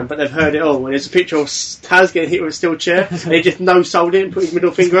WWE fan, but they've heard it all. And there's a picture of Taz getting hit with a steel chair, and he just no-sold it and put his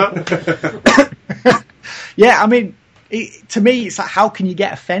middle finger up. Yeah, I mean, to me, it's like, how can you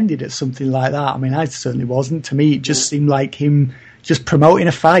get offended at something like that? I mean, I certainly wasn't. To me, it just seemed like him just promoting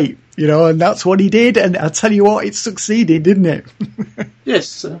a fight, you know, and that's what he did. And I'll tell you what, it succeeded, didn't it?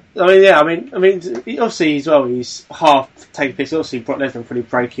 Yes. I mean, obviously as well, he's half take piss. Obviously, Brock Lesnar probably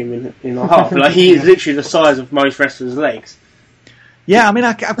break him in half. Like, he is literally the size of most wrestlers' legs. Yeah, I mean,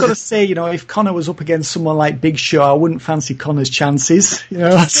 I've got to say, you know, if Conor was up against someone like Big Show, I wouldn't fancy Conor's chances, you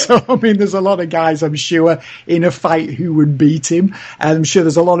know. So, I mean, there's a lot of guys, I'm sure, in a fight who would beat him. And I'm sure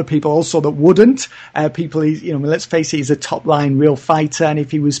there's a lot of people also that wouldn't. You know, let's face it, he's a top-line real fighter, and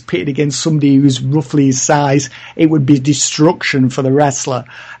if he was pitted against somebody who's roughly his size, it would be destruction for the wrestler.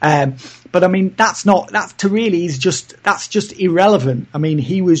 But I mean, that's just irrelevant. I mean,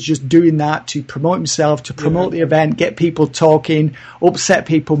 he was just doing that to promote himself, to promote the event, get people talking, upset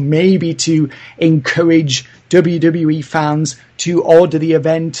people, maybe to encourage WWE fans to order the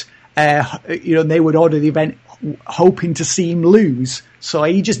event. You know, they would order the event hoping to see him lose. So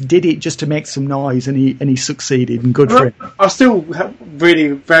he just did it just to make some noise, and he succeeded, and good for him. I still really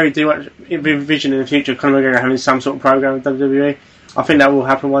very do envision in the future Conor McGregor having some sort of program with WWE. I think that will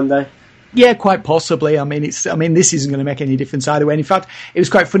happen one day. Yeah, quite possibly. I mean, this isn't going to make any difference either way. And in fact, it was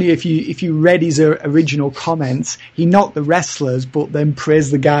quite funny if you read his original comments. He knocked the wrestlers, but then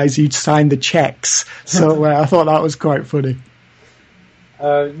praised the guys who'd signed the checks. So I thought that was quite funny.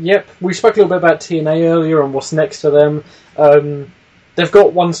 Yep, we spoke a little bit about TNA earlier and what's next for them. They've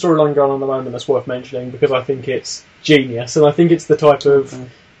got one storyline going on at the moment that's worth mentioning because I think it's genius, and I think it's the type of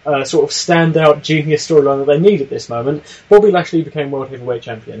sort of standout genius storyline that they need at this moment. Bobby Lashley became World Heavyweight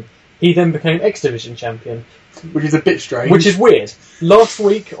Champion. He then became X Division Champion. Which is a bit strange. Which is weird. Last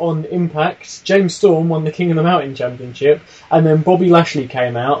week on Impact, James Storm won the King of the Mountain Championship, and then Bobby Lashley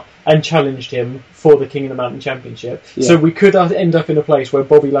came out and challenged him for the King of the Mountain Championship. Yeah. So we could end up in a place where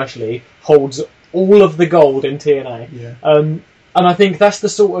Bobby Lashley holds all of the gold in TNA. Yeah. And I think that's the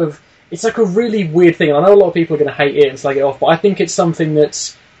sort of... It's like a really weird thing, and I know a lot of people are going to hate it and slag it off, but I think it's something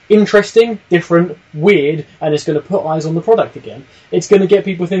that's interesting, different, weird, and it's going to put eyes on the product again. It's going to get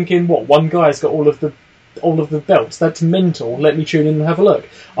people thinking, what, one guy's got all of the belts? That's mental. Let me tune in and have a look.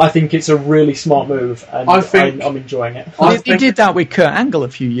 I think it's a really smart move, and I'm enjoying it. He did that with Kurt Angle a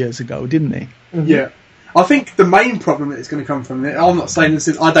few years ago, didn't he? Mm-hmm. Yeah. I think the main problem that is going to come from it, I'm not saying this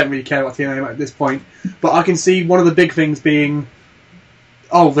is, I don't really care about TNA at this point, but I can see one of the big things being,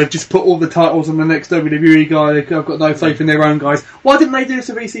 they've just put all the titles on the next WWE guy. They've got no faith in their own guys. Why didn't they do this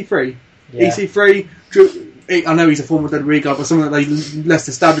with EC3? Yeah. EC3, I know he's a former WWE guy, but someone that they less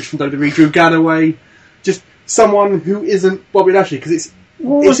established from WWE, Drew Galloway, just someone who isn't Bobby Lashley, because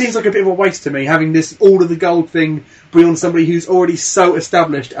it seems like a bit of a waste to me having this all of the gold thing bring on somebody who's already so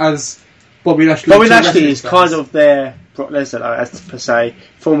established as Bobby Lashley. Bobby Lashley is kind of their Brock Lesnar, as per se,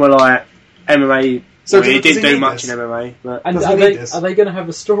 former like MMA. So he didn't do much in MMA. But and are they going to have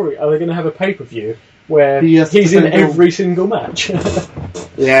a story? Are they going to have a pay-per-view where he's in every single match?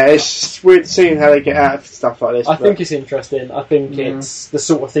 Yeah, it's weird seeing how they get out of stuff like this. I think it's interesting. I think it's the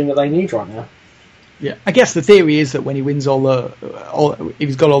sort of thing that they need right now. Yeah, I guess the theory is that when he wins if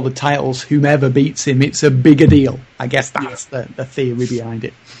he's got all the titles, whomever beats him, it's a bigger deal. I guess that's the theory behind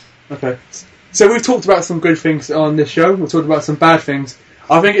it. Okay, so we've talked about some good things on this show. We've talked about some bad things.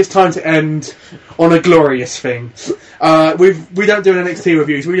 I think it's time to end on a glorious thing. We don't do an NXT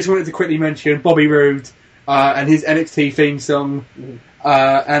reviews. We just wanted to quickly mention Bobby Roode and his NXT theme song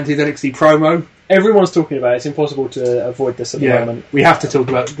and his NXT promo. Everyone's talking about it. It's impossible to avoid this at the moment. We have to talk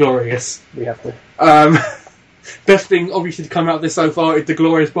about Glorious. We have to. Best thing, obviously, to come out of this so far is the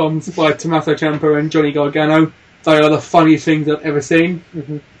Glorious Bombs by Tommaso Ciampa and Johnny Gargano. They are the funniest things I've ever seen.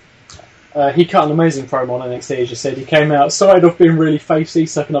 Mm-hmm. He cut an amazing promo on NXT, as you said. He came out, started off being really facey,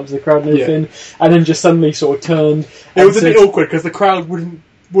 sucking up to the crowd and everything, and then just suddenly sort of turned. It was a bit awkward because the crowd wouldn't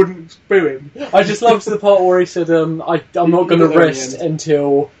boo him. I just loved the part where he said, I'm not going to rest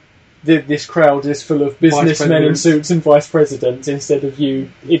until this crowd is full of businessmen in suits and vice presidents instead of you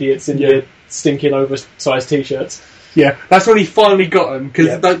idiots in your stinking oversized t-shirts. Yeah, that's when he finally got them,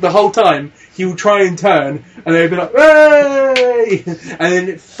 because the whole time he would try and turn, and they'd be like, "Hey!" And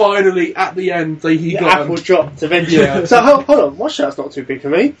then finally, at the end, he got apple them. dropped eventually. Yeah. So hold on, my shirt's not too big for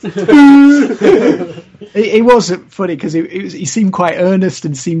me. It was funny because he seemed quite earnest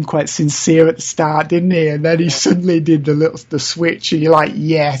and seemed quite sincere at the start, didn't he? And then he suddenly did the switch, and you're like,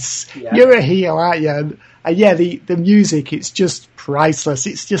 "Yes, you're a heel, aren't you?" And the music, it's just priceless.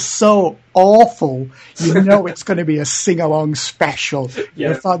 It's just so awful. You know it's going to be a sing-along special.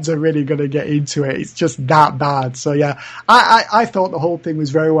 The fans are really going to get into it. It's just that bad. So, I thought the whole thing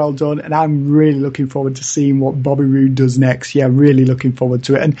was very well done, and I'm really looking forward to seeing what Bobby Roode does next. Yeah, really looking forward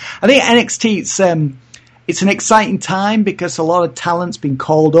to it. And I think NXT, it's an exciting time because a lot of talent's been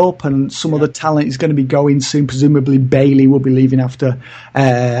called up and some of the talent is going to be going soon. Presumably Bayley will be leaving after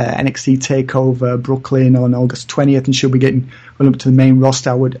NXT TakeOver Brooklyn on August 20th, and she'll be getting up to the main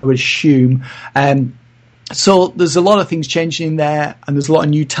roster, I would assume. So there's a lot of things changing in there, and there's a lot of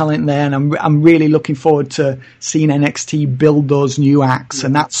new talent there, and I'm really looking forward to seeing NXT build those new acts,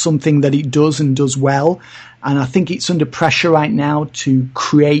 and that's something that it does and does well. And I think it's under pressure right now to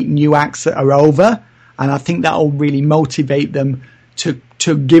create new acts that are over. And I think that will really motivate them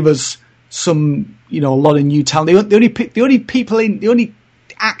to give us some, a lot of new talent. The only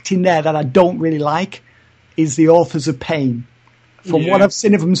act in there that I don't really like is the Authors of Pain. From what I've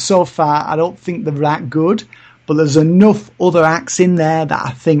seen of them so far, I don't think they're that good. But there's enough other acts in there that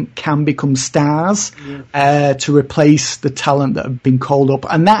I think can become stars to replace the talent that have been called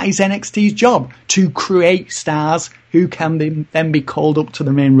up. And that is NXT's job, to create stars who can then be called up to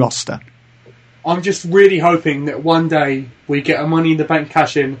the main roster. I'm just really hoping that one day we get a Money in the Bank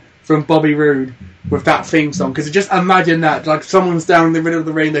cash-in from Bobby Roode with that theme song. Because just imagine that, like someone's down in the middle of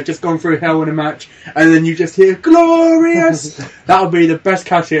the ring, they've just gone through hell in a match, and then you just hear "Glorious." That would be the best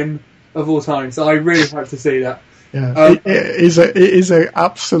cash-in of all time. So I really hope to see that. Yeah, it is a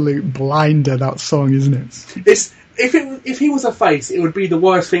absolute blinder, that song, isn't it? It's if he was a face, it would be the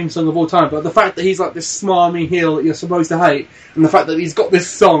worst theme song of all time. But the fact that he's like this smarmy heel that you're supposed to hate, and the fact that he's got this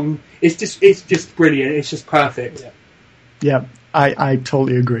song, it's just brilliant. It's just perfect. Yeah, I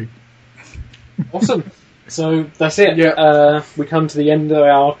totally agree. Awesome. So that's it. Yeah. We come to the end of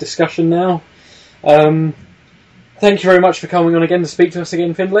our discussion now. Thank you very much for coming on again to speak to us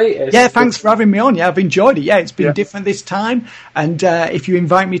again, Findlay. Thanks for having me on. Yeah, I've enjoyed it. Yeah, it's been different this time. And if you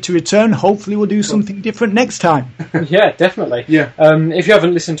invite me to return, hopefully we'll do something different next time. Yeah, definitely. Yeah. If you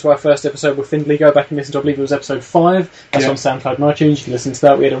haven't listened to our first episode with Findlay, go back and listen to, I believe it was episode 5. That's on SoundCloud and iTunes. You can listen to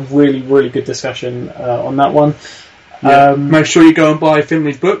that. We had a really, really good discussion on that one. Yeah. Make sure you go and buy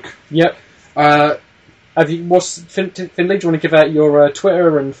Findlay's book. Yep. Findlay, do you want to give out your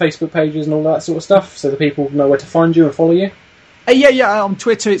Twitter and Facebook pages and all that sort of stuff so that people know where to find you and follow you? On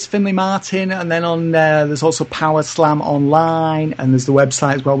Twitter it's Findlay Martin, and then on there's also Powerslam Online, and there's the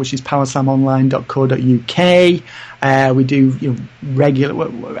website as well, which is powerslamonline.co.uk. We do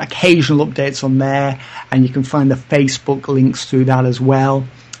regular, occasional updates on there, and you can find the Facebook links through that as well.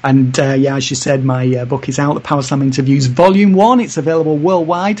 And as you said, my book is out, The Powerslam Interviews Volume 1. It's available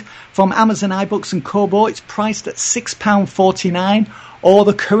worldwide from Amazon, iBooks and Kobo. It's priced at £6.49, or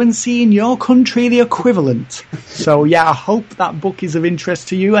the currency in your country, the equivalent. So, I hope that book is of interest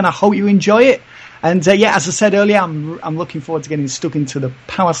to you, and I hope you enjoy it. And, as I said earlier, I'm looking forward to getting stuck into the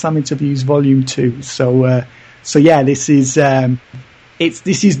Powerslam Interviews Volume 2. So this is...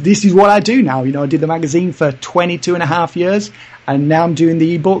 This is what I do now. I did the magazine for 22 and a half years, and now I'm doing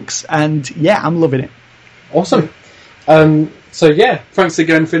the ebooks, and I'm loving it. Awesome. Thanks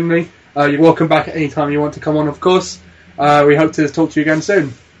again, Findlay. You're welcome back at any time you want to come on, of course. We hope to talk to you again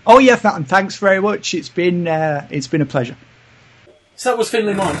soon. Oh yeah, and thanks very much. It's been a pleasure. So that was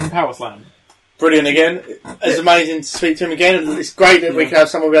Findlay Martin from Powerslam. Brilliant again. It's amazing to speak to him again, and it's great that we can have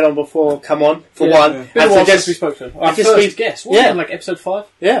someone we've had on before come on for one. Yeah. Been a while since we spoke to him. Our first guest, wasn't it? Like episode 5?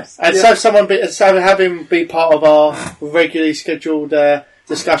 Yeah, and so have him be part of our regularly scheduled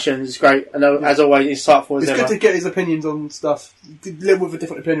discussions is great, and as always, insightful as ever. It's good to get his opinions on stuff. Live with a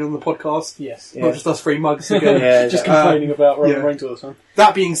different opinion on the podcast. Yes, not just us 3 mugs again. Just complaining about Roman Reigns all the time.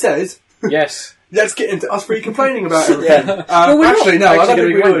 That being said, yes. Let's get into us 3 complaining about it. Yeah. I don't think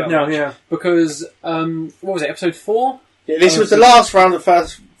we would now. Yeah, because what was it? Episode 4. Yeah, this was the last round, the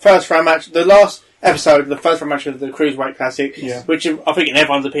first round match, the last episode, the first round match of the Cruiserweight Classic, which I think in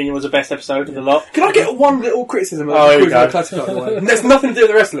everyone's opinion was the best episode of the lot. Can I get one little criticism of the Cruiserweight Classic? By the way, there's nothing to do with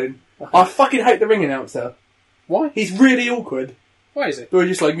the wrestling. I fucking hate the ring announcer. Why? He's really awkward. Why is it? They're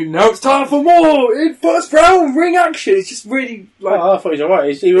just like, now it's time for more in first round ring action. It's just really like. I thought he was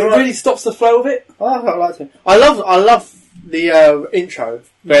alright. It really stops the flow of it. I liked him. I love the intro.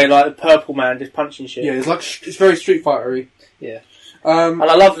 Very like the purple man just punching shit. Yeah, it's very Street Fighter-y. Yeah. And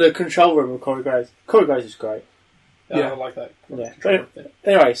I love the control room of Corey Graves. Corey Graves is great. Yeah, I like that. Yeah.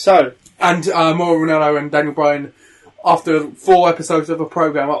 Anyway, so and Mauro Ranallo and Daniel Bryan, after 4 episodes of a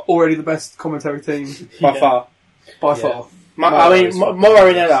program, are already the best commentary team by far. By far. Mauro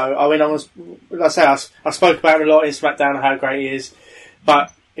Ranallo, I spoke about him a lot in Smackdown and how great he is,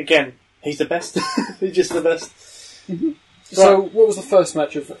 but again, he's the best. He's just the best. Mm-hmm. So, what was the first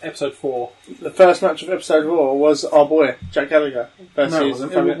match of episode 4? The first match of episode 4 was our boy Jack Gallagher versus.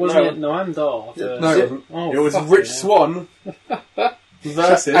 It wasn't Noam Dar. No, it wasn't. It was Rich Swann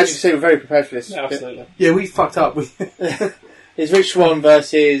versus. As you can see, we're very prepared for this. Yeah, absolutely. Yeah, we fucked up. It's Rich Swann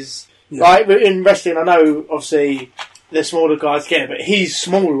versus. Like in wrestling, I know obviously the smaller guys get it, but he's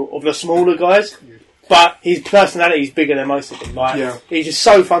smaller of the smaller guys. But his personality is bigger than most of them. He's just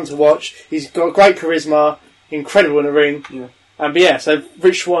so fun to watch. He's got great charisma, incredible in the ring. Yeah. So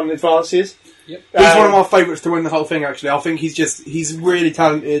Rich Swann advances. Yep. He's one of my favourites to win the whole thing, actually. I think he's really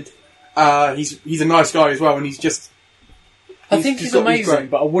talented. He's a nice guy as well, and I think he's amazing,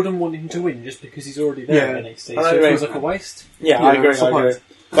 but I wouldn't want him to win just because he's already there in NXT, so it feels like a waste. Yeah, I agree.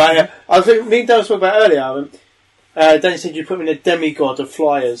 But I think me and Dan spoke about earlier, Dan said you put him in a demigod of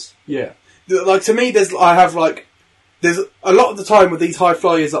flyers. Yeah. Like, to me, there's a lot of the time with these high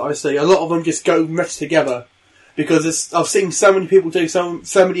flyers that I see, a lot of them just go meshed together. Because I've seen so many people do so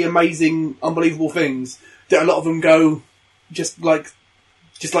many amazing, unbelievable things that a lot of them go just like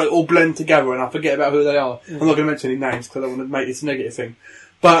all blend together, and I forget about who they are. I'm not going to mention any names because I don't want to make this a negative thing.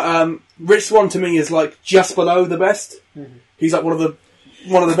 But Rich Swann to me is like just below the best. Mm-hmm. He's like one of the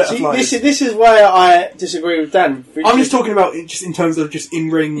better flyers. This is where I disagree with Dan. I'm just talking about just in terms of just in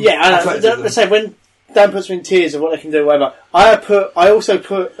ring. Yeah, let's say when Dan puts me in tiers of what they can do, whatever. I also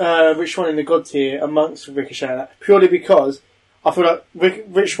put Rich Swann in the God tier amongst Ricochet, purely because I feel like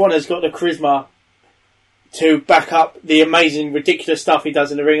Rich Swanner's got the charisma to back up the amazing, ridiculous stuff he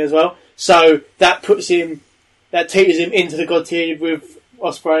does in the ring as well. So that teeters him into the god tier with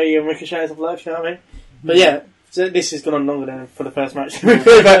Ospreay and Ricochet and stuff like that, you know what I mean? But yeah, so this has gone on longer than for the first match.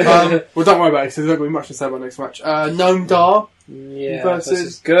 Well, don't worry about it, so there's not going to be much to say about the next match. Noam Dar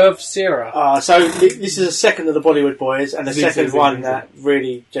versus Gurv Sira. So this is the second of the Bollywood boys, and the second one that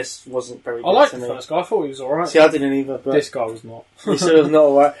really just wasn't very good. I liked to the me. first guy. I thought he was alright. See, I didn't either, but This guy was not. this was not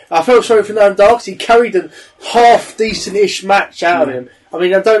alright. I felt sorry for Noam Dar because he carried a half decent-ish match out of him. I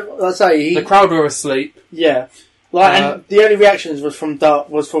mean, the crowd were asleep. Yeah. And the only reactions was from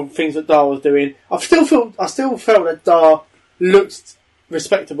things that Dar was doing. I still felt that Dar looked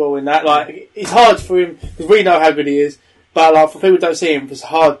respectable in that. Like, it's hard for him because we know how good he is, but like for people who don't see him, it's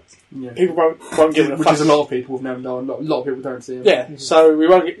hard. Yeah. People won't give him a fuss. Which is a lot of people have known Dar. A lot of people don't see him. Yeah, so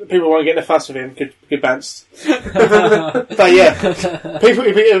people won't get the fuss with him. Good bants. But yeah,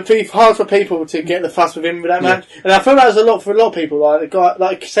 it's hard for people to get the fuss with him with that match, and I feel that was a lot for a lot of people. Like the guy,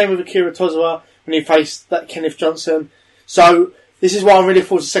 like same with Akira Tozawa when he faced that Kenneth Johnson. So this is why I'm really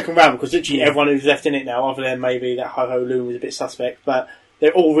forward to the second round because literally everyone who's left in it now, other than maybe that Ho Ho Lou was a bit suspect, but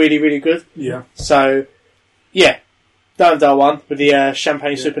they're all really really good. Yeah. So yeah. Noam Dar won with the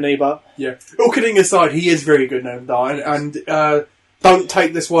Champagne Super Niba. Yeah. All kidding aside, he is very good, Noam Dar, and don't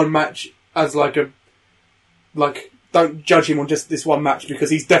take this one match as don't judge him on just this one match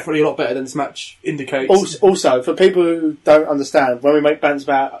because he's definitely a lot better than this match indicates. Also, for people who don't understand, when we make bants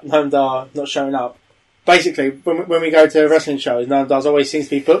about Noam Dar not showing up, basically, when we go to wrestling shows, Noam Dar always seems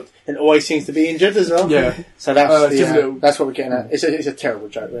to be booked and always seems to be injured as well. Yeah. So that's what we're getting at. It's a terrible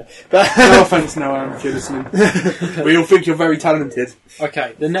joke there. But no offence, Noam, if you're listening. We all think you're very talented.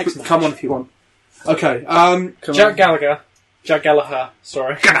 Okay, the next match. Come on if you want. Okay. Jack Gallagher,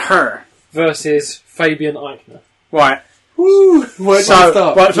 sorry. Gallagher versus Fabian Eichner. Right. Woo! Let's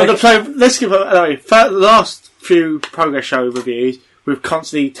give the last few Progress Show reviews, we've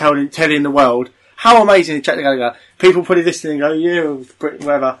constantly telling the world how amazing is Jack Gallagher. People probably listening and go, yeah,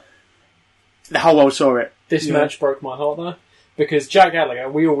 whatever. The whole world saw it. This match broke my heart though, because Jack Gallagher,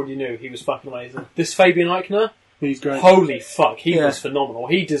 we already knew he was fucking amazing. This Fabian Eichner, he's great. Holy fuck, he was phenomenal.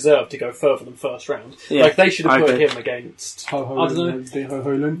 He deserved to go further than first round. Yeah, like they should have put him against Ho-Ho-Lun.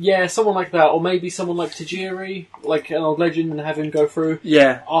 someone like that, or maybe someone like Tajiri, like an old legend, and have him go through.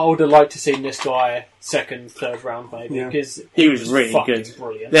 Yeah, I would have liked to see this guy second, third round maybe because he was really good.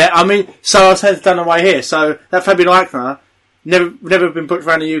 Brilliant. Yeah, I mean, so I said done away here. So that Fabian Eichner never been booked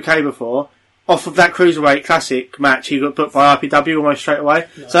around the UK before. Off of that Cruiserweight Classic match, he got booked by RPW almost straight away.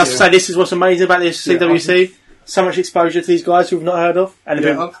 No, so that's to say, this is what's amazing about this CWC. So much exposure to these guys who we've not heard of. And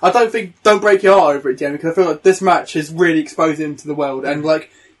don't break your heart over it, Jamie, because I feel like this match has really exposed him to the world. And like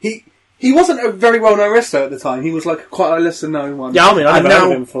he wasn't a very well known wrestler at the time. He was like quite a lesser known one. Yeah, I mean, I never heard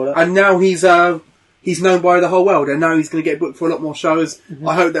of him before that. And now he's known by the whole world, and now he's going to get booked for a lot more shows. Mm-hmm.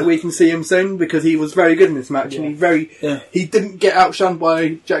 I hope that we can see him soon because he was very good in this match, and he didn't get outshunned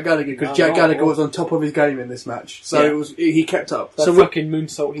by Jack Gallagher because Jack Gallagher was on top of his game in this match, so he kept up. That fucking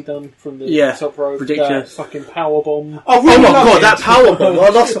moonsault he done from the top rope, ridiculous, that fucking powerbomb. Oh my god, that powerbomb! I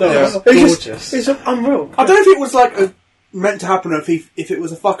lost it. Gorgeous. It's unreal. I don't know if it was like meant to happen or if it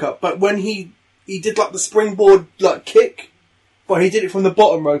was a fuck up, but when he did like the springboard like kick. But he did it from the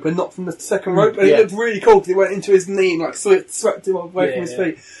bottom rope and not from the second rope, and it looked really cool because it went into his knee and like swept him away from his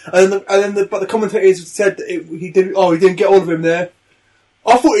feet. And then the commentators said that he didn't get all of him there.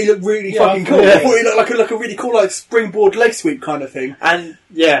 I thought he looked really fucking cool. I thought he looked like a really cool like springboard leg sweep kind of thing. And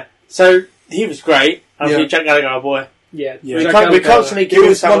so he was great. Jack Gallagher, our boy. Yeah. We constantly give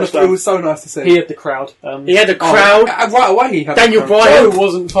him so much love. It was so nice to see. He had the crowd. He had the crowd. Right away he had Daniel the crowd. Bryan Joe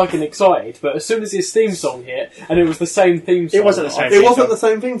wasn't fucking excited, but as soon as his theme song hit, and it was the same theme song. It wasn't the same It wasn't the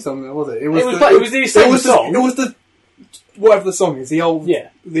same theme song though, was it? It was the same song. It was the whatever the song is, the old... it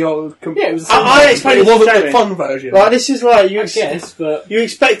was the same I explained it wasn't the fun version. Like, this is like, you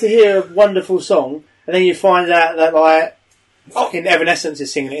expect to hear a wonderful song, and then you find out that, like, fucking Evanescence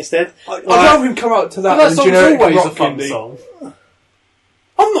is singing it instead. I'd rather him come out to that than generic always rock a fun indie song.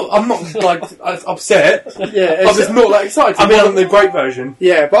 I'm not like upset. Yeah, I'm just not that excited. I mean, it wasn't the great version.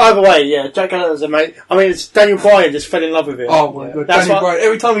 Yeah, but either way, Jack Gallagher's amazing. I mean, it's Daniel Bryan just fell in love with him. Oh my god, Daniel Bryan!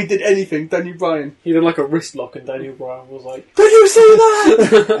 Every time he did anything, Daniel Bryan. He did like a wrist lock, and Daniel Bryan was like, "Did you see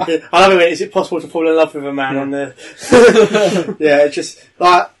that?" I love it. Is it possible to fall in love with a man on the? It's just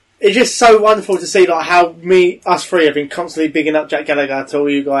like. It's just so wonderful to see like how us three have been constantly bigging up Jack Gallagher to all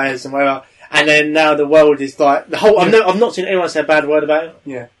you guys and whatever, and then now the world is like the whole. I've not seen anyone say a bad word about him.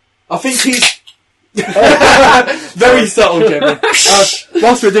 Yeah, I think he's very subtle, Jimmy.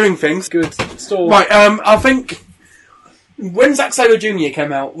 Whilst we're doing things, good story. Right, I think when Zack Sabre Jr.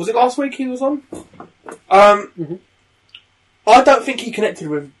 came out, was it last week he was on? Mm-hmm. I don't think he connected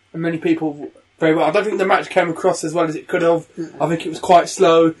with many people very well. I don't think the match came across as well as it could have. I think it was quite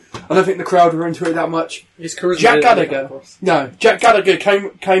slow. I don't think the crowd were into it that much. Jack Gallagher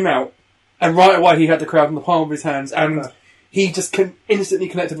came out, and right away he had the crowd in the palm of his hands, and he just instantly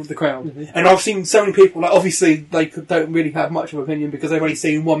connected with the crowd. Mm-hmm. And I've seen so many people, like, obviously they don't really have much of an opinion because they've only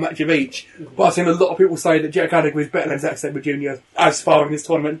seen one match of each, but I've seen a lot of people say that Jack Gallagher is better than Zack Sabre Jr. as far in this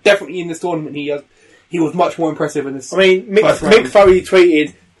tournament. Definitely in this tournament he was much more impressive in this. I mean, Mick Foley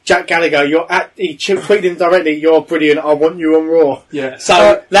tweeted, Jack Gallagher, he tweeted him directly, "You're brilliant, I want you on Raw." Yeah.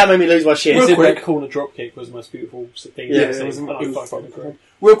 So that made me lose my shit. That corner dropkick was the most beautiful thing. Yeah, it was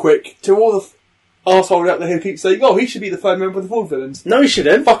real quick, to all the arseholes out there who keep saying, "Oh, he should be the third member of the Ford Villains." No, he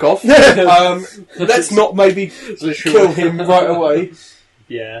shouldn't. Fuck off. Let's not maybe kill him right away.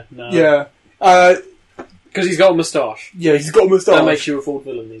 Yeah, no. Yeah. Because he's got a moustache. Yeah, he's got a moustache. That makes you a Ford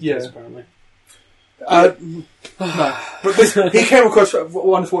villain these days, apparently. No. But he came across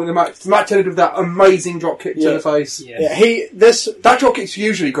wonderful in the match. The match ended with that amazing drop kick to the face. Yeah. That drop kick's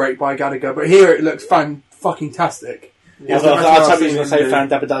usually great by Gallagher, but here it looks fan-fucking-tastic. I thought he was going to say Fan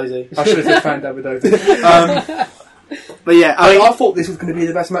Dabadozi. I should have said Fan Dabadozi. But yeah, I thought this was going to be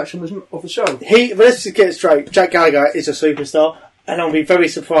the best match of the show. But let's just get it straight. Jack Gallagher is a superstar, and I'll be very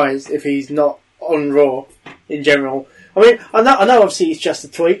surprised if he's not on Raw in general. I mean, I know obviously it's just a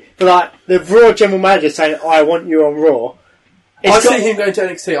tweet, but like the Raw general manager saying, "I want you on Raw." I see him going to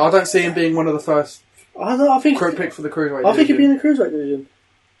NXT. I don't see him being one of the first. I think pick for the cruiserweight. I think he'd be in the cruiserweight division.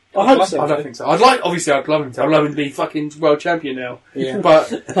 I hope so. I don't think so. I'd love him to. I'd love him to be fucking world champion now. Yeah.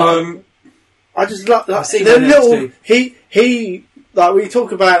 But I just love the little he like we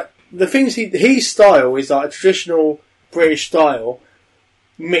talk about the things his style is like a traditional British style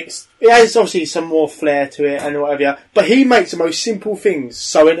mixed. It has obviously some more flair to it and whatever, but he makes the most simple things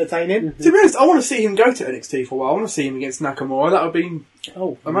so entertaining. Mm-hmm. To be honest, I want to see him go to NXT for a while. I want to see him against Nakamura. That would be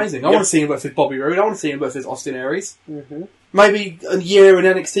amazing. I want to see him versus Bobby Roode. I want to see him versus Austin Aries. Mm-hmm. Maybe a year in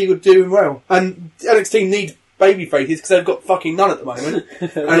NXT would do him well. And NXT need baby faces because they've got fucking none at the moment.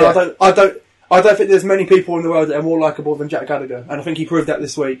 And I don't think there's many people in the world that are more likeable than Jack Gallagher. And I think he proved that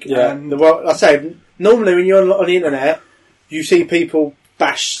this week. Yeah. And I say normally when you're on the internet, you see people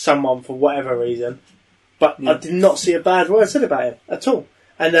bash someone for whatever reason, but I did not see a bad word said about him at all.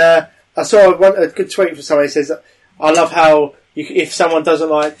 And I saw a good tweet from somebody that says, "I love how if someone doesn't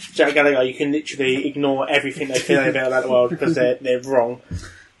like Jack Gallagher, you can literally ignore everything they feel about the world because they're wrong.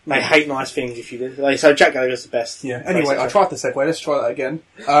 They hate nice things if you do." So Jack Gallagher's the best. Yeah. Anyway, I tried to segue. Let's try that again.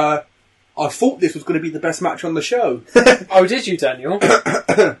 I thought this was going to be the best match on the show. Oh, did you, Daniel?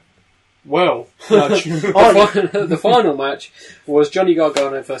 Well, the final match was Johnny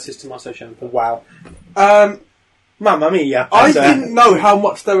Gargano versus Tommaso Ciampa. Wow. Mamma mia. I didn't know how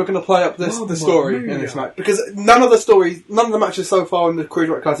much they were going to play up the story in this match because none of the matches so far in the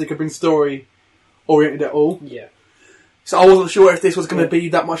Cruiserweight Classic have been story oriented at all. Yeah. So I wasn't sure if this was going to be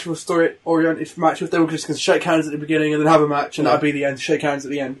that much of a story oriented match, if they were just going to shake hands at the beginning and then have a match and that'd be the end, shake hands at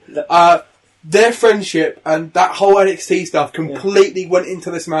the end. Their friendship and that whole NXT stuff completely went into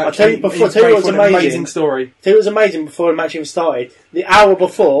this match. I'll tell you what was amazing. Amazing story. Tell you what was amazing before the match even started. The hour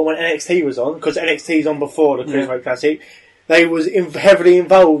before, when NXT was on, because NXT's on before the Cruiserweight Classic, they was heavily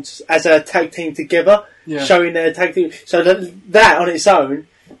involved as a tag team together, showing their tag team. So that on its own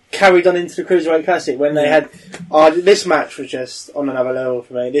carried on into the Cruiserweight Classic when they had. This match was just on another level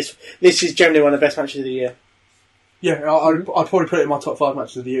for me. This is generally one of the best matches of the year. Yeah, I'd probably put it in my top 5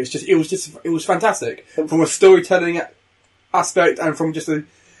 matches of the year. It was fantastic from a storytelling aspect and from just a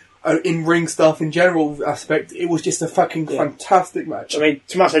in-ring stuff in general aspect. It was just a fucking fantastic match. I mean,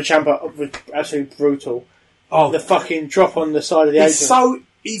 Tommaso Ciampa was absolutely brutal. Oh, the fucking drop on the side of the apron.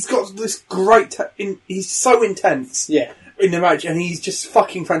 He's got this great. He's so intense. Yeah. In the match, and he's just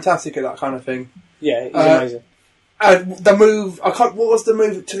fucking fantastic at that kind of thing. Yeah, he's amazing. And the move, what was the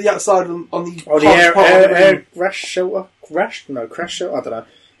move to the outside on the... Oh, the air crash shelter? No, crash shelter? I don't know.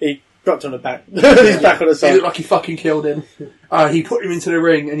 He dropped on the back. His back on the side. He looked like he fucking killed him. He put him into the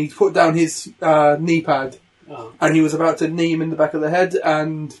ring and he put down his knee pad. Oh. And he was about to knee him in the back of the head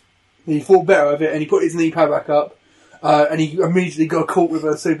and he thought better of it and he put his knee pad back up. And he immediately got caught with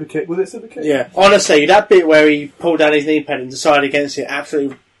a super kick. Was it a super kick? Yeah. Honestly, that bit where he pulled down his knee pad and decided against it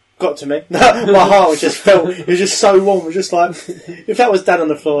absolutely got to me. My heart was just it was just so warm. It was just like, if that was Dan on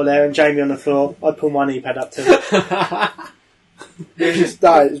the floor there and Jamie on the floor, I'd pull my knee pad up to it. It was just,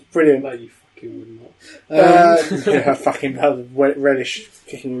 it was brilliant. No, you fucking would not. Yeah, fucking relish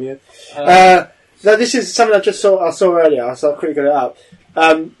kicking me in. No, this is something I saw earlier, so I quickly got it up.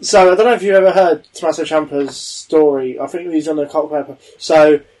 So I don't know if you've ever heard Tommaso Ciampa's story. I think he's on the cult paper.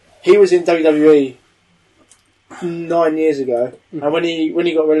 So he was in WWE 9 years ago, and when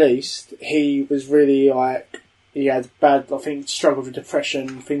he got released, he was really like he had bad. I think struggled with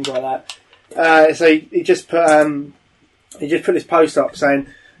depression, things like that. So he just put this post up saying,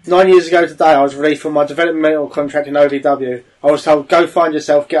 9 years ago today, I was released from my developmental contract in OVW. I was told, go find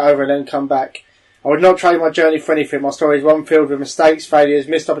yourself, get over, and then come back. I would not trade my journey for anything. My story is one filled with mistakes, failures,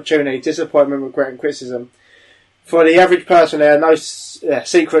 missed opportunity, disappointment, regret, and criticism. For the average person, there are no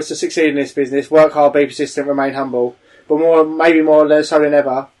secrets to succeed in this business. Work hard, be persistent, remain humble. But maybe more so than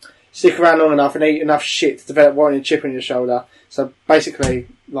ever, stick around long enough and eat enough shit to develop warranted chip on your shoulder. So basically,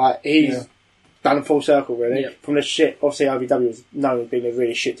 like, he's done full circle, really. Yep. From the shit, obviously OVW was known as being a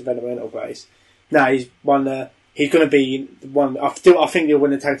really shit developmental base. Now he's he's going to be one. I think he'll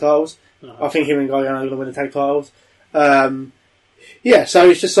win the tag titles. I think him and Gargano are going to win the tag titles. So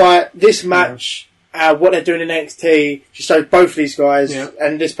it's just like this match, what they're doing in NXT, just showed both these guys,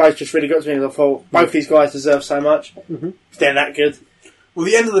 and this post just really got to me. I thought both these guys deserve so much. They're that good. Well,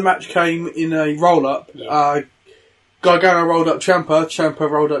 the end of the match came in a roll up. Gargano rolled up Ciampa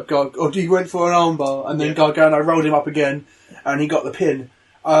rolled up he went for an armbar, and then Gargano rolled him up again, and he got the pin.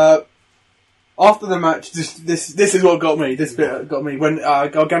 After the match, this is what got me. This bit got me when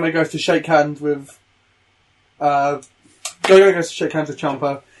Gargano goes to shake hands with Ciampa,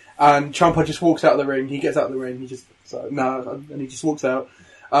 and Ciampa just walks out of the ring. He gets out of the ring. He just walks out.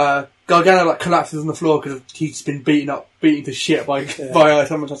 Gargano collapses on the floor because he's been beaten to shit by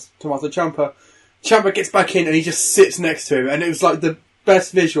Tommaso Ciampa. Ciampa gets back in and he just sits next to him, and it was like the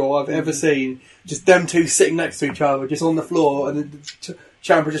best visual I've ever seen. Just them two sitting next to each other, just on the floor, and then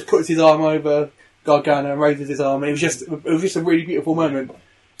Ciampa just puts his arm over Gargano and raises his arm, and it was just a really beautiful moment.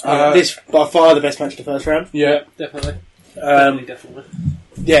 This by far the best match of the first round. Yeah, definitely. Definitely.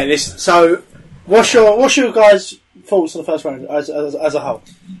 Yeah, this. So, what's your guys' thoughts on the first round as a whole?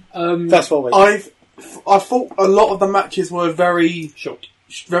 First 4 weeks. I thought a lot of the matches were very short.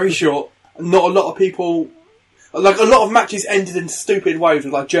 Not a lot of people. Like, a lot of matches ended in stupid ways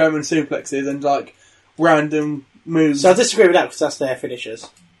with, like, German suplexes and, like, random moves. So I disagree with that because that's their finishers.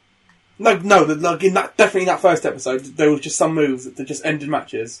 No, like, definitely in that first episode, there was just some moves that just ended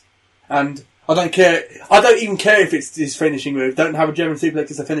matches. And I don't care. I don't even care if it's his finishing move. Don't have a German suplex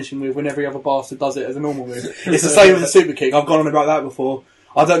as a finishing move when every other bastard does it as a normal move. It's the same with a super kick. I've gone on about that before.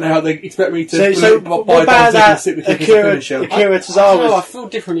 I don't know how they expect me to what about that super kick Akira Tozawa? I feel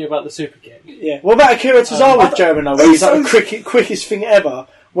differently about the super kick. Yeah. What about Akira Tozawa's German though? He's like the quickest thing ever.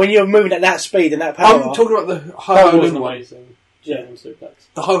 When you're moving at that speed and that power. I'm talking about the Ho Ho Lun one. Amazing. German suplex.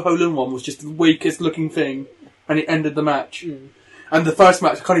 The Ho Ho Lun one was just the weakest looking thing, and it ended the match. And the first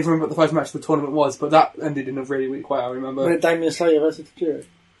match, I can't even remember what the first match of the tournament was, but that ended in a really weak way, I remember. Was it Damien Slater versus Fury?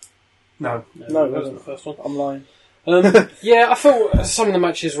 No, that wasn't the first one. I'm lying. Yeah, I thought some of the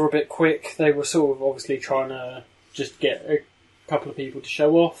matches were a bit quick. They were sort of obviously trying to just get a couple of people to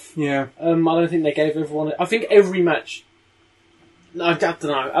show off. Yeah. I don't think they gave everyone... I think every match... No, I don't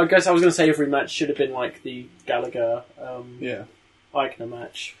know. I guess I was going to say every match should have been like the Gallagher Eichner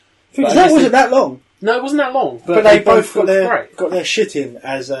match. That wasn't that long. No, it wasn't that long. But they both got their shit in,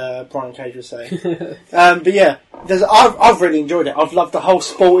 as Brian Cage was saying. But yeah, I've really enjoyed it. I've loved the whole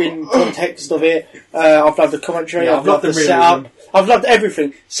sporting context of it. I've loved the commentary. I've loved the setup. I've loved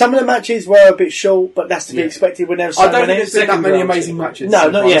everything. Some of the matches were a bit short, but that's to be expected when there's so many. I don't think there's been that many amazing matches. No,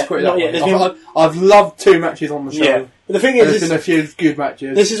 not yet. I've loved 2 matches on the show. Yeah. But the thing is, there's been a few good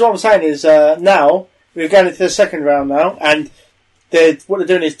matches. This is what I'm saying is now we're going into the second round now, and what they're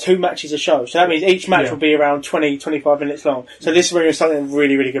doing is 2 matches a show. So that means each match will be around 20-25 minutes long. So this is where you're starting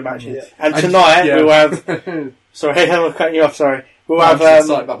really, really good matches. Yeah. And tonight we'll have... Sorry, I'm cutting you off, sorry. We'll have...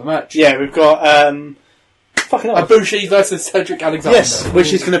 excited about the match. Yeah, we've got... fucking hell. Ibushi versus Cedric Alexander. Yes,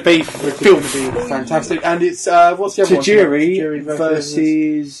 which is going to be fantastic. And it's... what's the other one? Tajiri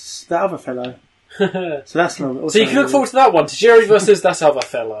versus that other fellow. So that's not... So you can look forward to that one. Tajiri versus that other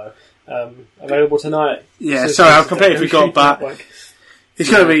fellow. Available tonight. Yeah, sorry, I've completely forgot, but... It's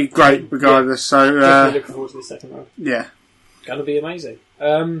going to be great regardless. So definitely looking forward to the second round. Yeah, going to be amazing.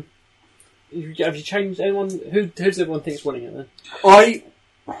 Have you changed anyone? Who does everyone think's winning it then? I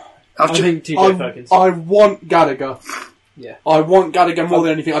think TJ Perkins. I want Gallagher. Yeah, I want Gallagher more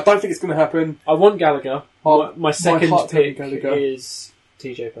than anything. I don't think it's going to happen. I want Gallagher. My second pick is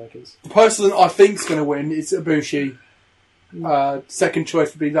TJ Perkins. The person I think's going to win is Ibushi. Second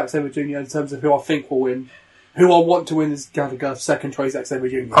choice would be Zack Sabre Jr. in terms of who I think will win. Who I want to win is Gallagher. Second choice, Zack Sabre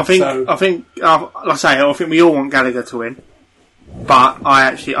Jr. I think, like I say, I think we all want Gallagher to win. But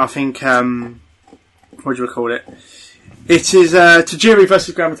I think, what do you call it? It is Tajiri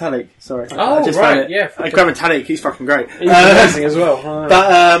versus Grand Metalik. Sorry. Oh, I just right, found it. yeah. Grand Metalik, he's fucking great. He's amazing as well. Oh.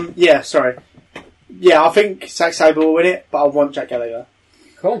 But, yeah, sorry. Yeah, I think Zack Sabre will win it, but I want Jack Gallagher.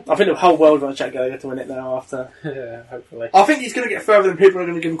 Cool. I think the whole world wants Jack Gallagher to win it now after. Yeah, hopefully. I think he's going to get further than people are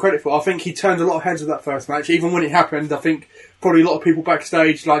going to give him credit for. I think he turned a lot of heads with that first match. Even when it happened, I think probably a lot of people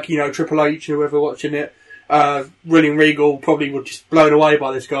backstage, like, you know, Triple H and whoever watching it, William Regal probably were just blown away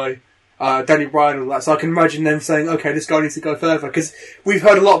by this guy. Danny Bryan and all that. So I can imagine them saying, okay, this guy needs to go further. Because we've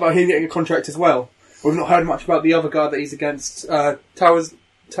heard a lot about him getting a contract as well. We've not heard much about the other guy that he's against. I can't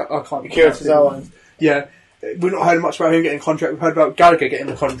Akira Tozawa. Yeah. We've not heard much about him getting a contract. We've heard about Gallagher getting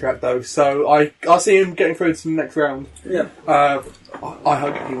the contract, though. So I see him getting through to the next round. Yeah. I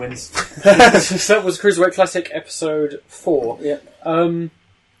hope he wins. So that was Cruiserweight Classic episode 4. Yeah.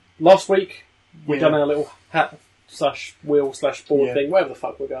 Last week, we done our little hat / wheel / board thing, whatever the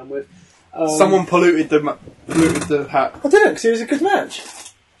fuck we're going with. Someone polluted the hat. I didn't, because it was a good match.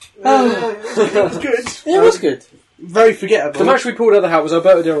 It was good. Yeah, it was good. Very forgettable. The match we pulled out of the hat was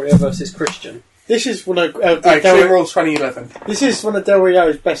Alberto Del Rio versus Christian. This is one of Extreme Rules 2011. This is one of Del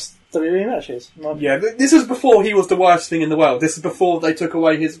Rio's best WWE matches. Yeah, this was before he was the worst thing in the world. This is before they took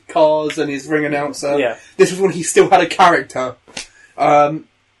away his cars and his ring announcer. Yeah. This was when he still had a character. And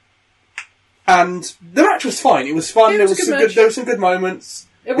the match was fine. It was fun. Yeah, There were some good moments.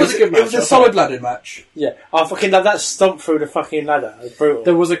 It was a good match. It was a solid ladder match. Yeah, I fucking love that stomp through the fucking ladder. It was brutal.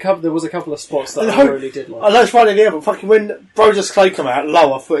 There was a couple of spots that I really did like. I know it's right in the air, but fucking when Brodus Clay come out,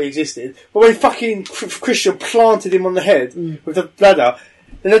 low, I thought he existed. But when fucking Christian planted him on the head with the ladder,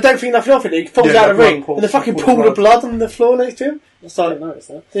 then I don't think nothing of it. He falls out of the ring, and they fucking pull the blood on the floor next to him. I didn't notice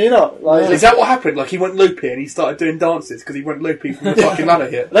that. Do you not? Like, Is that what happened? Like, he went loopy and he started doing dances because he went loopy from the fucking ladder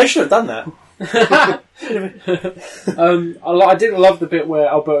hit. They should have done that. I did love the bit where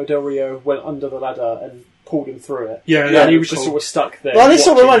Alberto Del Rio went under the ladder and pulled him through it. Yeah, and he was just sort of stuck there. Well, this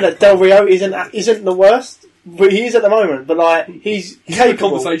sort of remind that Del Rio isn't the worst, but he is at the moment. But like, he's Having a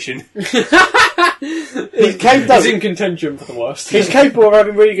capable. conversation. He's capable. He's in contention for the worst. He's capable of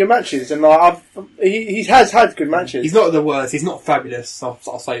having really good matches, and like he has had good matches. He's not the worst. He's not fabulous.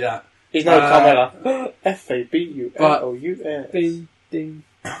 I'll say that. He's no Carmella. FABULOUN. Ding, ding.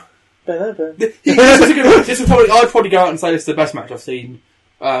 This was a good match. I'd probably go out and say this is the best match I've seen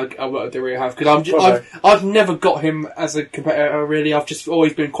Alberto Del Rio have, because I've never got him as a competitor. Really, I've just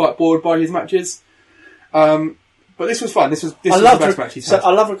always been quite bored by his matches. But this was fun. This was the best match he's had.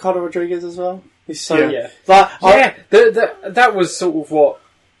 I love Ricardo Rodriguez as well. He's so that was sort of what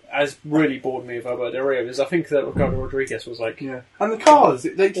has really bored me about Alberto Del Rio, is I think that Ricardo Rodriguez was like, and the cars,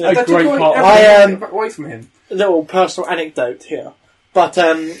 they took great away from him. A little personal anecdote here, but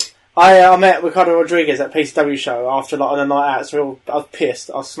I met Ricardo Rodriguez at PCW show after on a night out. So I was pissed.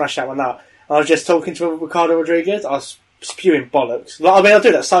 I was smashed out my nut. I was just talking to Ricardo Rodriguez. I was spewing bollocks. I mean, I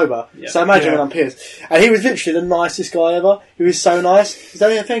do that sober. Yeah. So imagine when I'm pissed. And he was literally the nicest guy ever. He was so nice. He's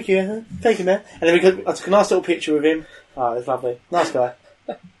like, yeah, thank you, man. Thank you, man. And then I took a nice little picture with him. Oh, it was lovely. Nice guy.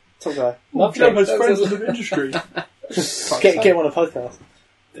 Top guy. Lovely. Friends in the industry. Get him on a podcast.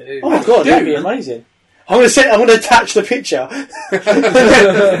 Dude. Oh my god, that'd be amazing. I'm going to attach the picture.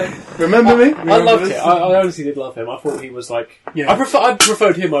 Remember me? I loved it. I honestly did love him. I thought he was like... Yeah. I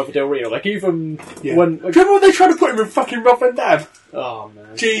preferred him over Del Rio. Like, even when... Do you remember when they tried to put him in fucking Rob Van Dam? Oh,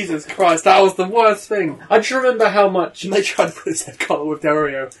 man. Jesus Christ, that was the worst thing. I just remember how much... They tried to put his head collar with Del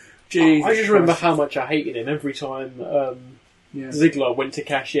Rio. Jesus I just remember how much I hated him every time Ziggler went to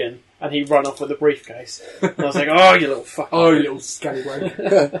cash in. And he ran off with the briefcase. And I was like, oh, you little fucker. Oh, you little scallywag.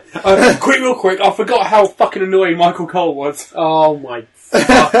 Real quick, I forgot how fucking annoying Michael Cole was. Oh my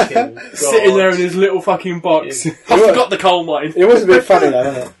fucking God. Sitting there in his little fucking box. I forgot the coal mine. It was a bit funny though,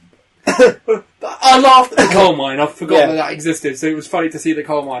 wasn't it? I laughed at the coal mine. I forgot that existed, so it was funny to see the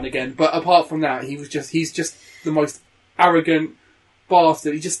coal mine again. But apart from that, he's just the most arrogant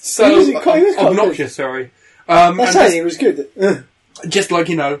bastard. He's just so obnoxious, sorry. That's saying he was good. Just like,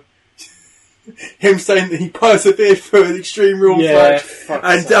 him saying that he persevered through an Extreme Rules match,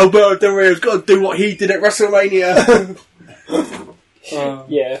 and Alberto Del Rio's got to do what he did at WrestleMania.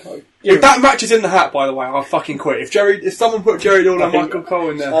 If that match is in the hat, by the way, I'll fucking quit. If someone put Jerry Lawler and Michael Cole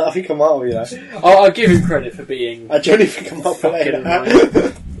in there, I think I might have, I'll give him credit for being. I genuinely think I might put it in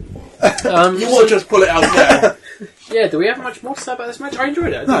that. You won't just pull it out there. Yeah, do we have much more to say about this match? I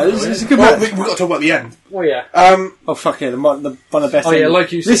enjoyed it. No, it's a good match. We've got to talk about the end. Oh, yeah. Oh, fuck it. One of the best. Oh, yeah,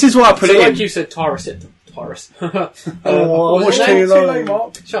 like you said. This is why I put it in. Like you said, Tyrus. Oh, what's his name? Too late,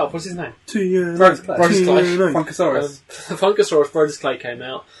 Mark. Shut up, what's his name? Brodus Clay. Funkasaurus. Funkasaurus, Brodus Clay came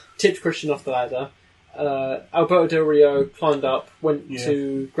out, tipped Christian off the ladder. Alberto Del Rio climbed up, went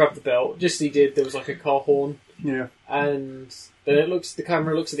to grab the belt. Just as he did, there was like a car horn Yeah. And then the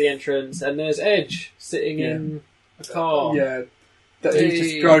camera looks at the entrance, and there's Edge sitting in a car. Yeah. That he's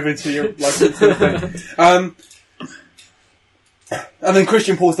just driving to your into the thing. And then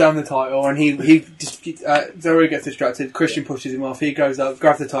Christian pulls down the title, and he just Zoe gets distracted. Christian pushes him off. He goes up,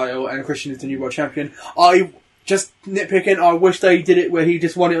 grabs the title, and Christian is the new world champion. I just nitpicking. I wish they did it where he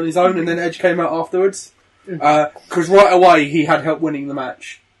just won it on his own, and then Edge came out afterwards. Because right away he had help winning the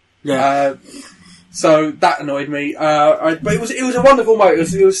match. Yeah. So that annoyed me. But it was a wonderful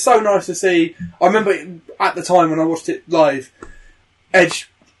moment. It was so nice to see. I remember at the time when I watched it live, Edge.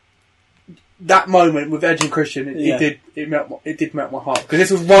 That moment with Edge and Christian, it did melt my heart, because this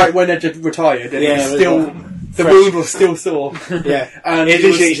was right when Edge had retired, and the wound was still sore. Yeah, and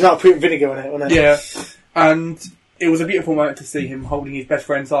he's not putting vinegar on it, wasn't it? Yeah, and it was a beautiful moment to see him holding his best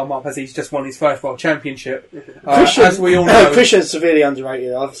friend's arm up as he's just won his first world championship. Christian, as we all know, Christian's severely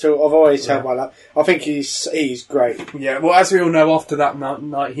underrated. I've always held by that. I think he's great. Yeah, well, as we all know, after that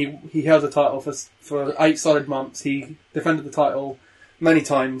night, he held the title for 8 solid months. He defended the title many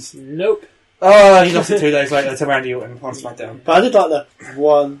times. Nope. Oh, he lost it 2 days later to Randy Orton on SmackDown. But I did like the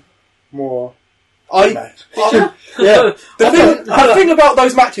one more match. The thing about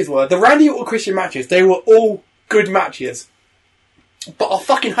those matches were, the Randy Orton Christian matches, they were all good matches. But I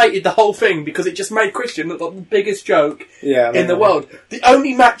fucking hated the whole thing, because it just made Christian look like the biggest joke in the world. The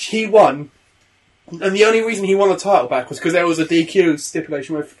only match he won, and the only reason he won the title back, was because there was a DQ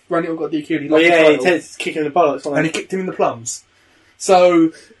stipulation where Randy Orton got DQ'd. He lost the title. He takes kicking the bollocks, and he kicked him in the plums.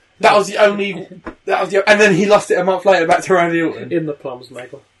 So that was the only. And then he lost it a month later back to Randy Orton. In the plums,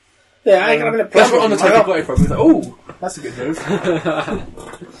 Michael. Yeah, I ain't gonna that's what Undertaker got it from. He was like, "Oh, that's a good move."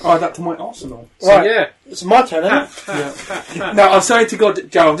 Oh, that to my Arsenal. So, right, it's my turn, isn't it? Now, I'm sorry to God,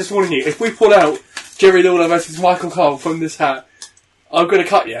 Joe, I'm just warning you. If we pull out Jerry Lawler versus Michael Cole from this hat, I'm going to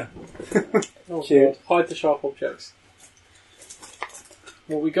cut you. Oh, God. Hide the sharp objects.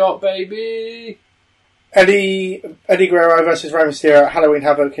 What we got, baby? Eddie Guerrero versus Rey Mysterio at Halloween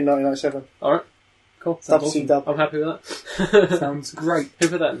Havoc in 1997. Alright, cool. Awesome. I'm happy with that. Sounds great. Who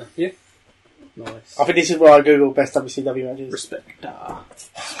put that in there? You? Nice. I think this is where I googled best WCW matches. Respect.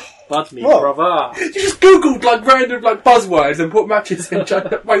 Bud me, brother. You just googled random buzzwords and put matches in.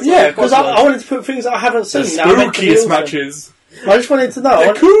 Yeah, because I wanted to put things that I haven't seen. The spookiest matches. I just wanted to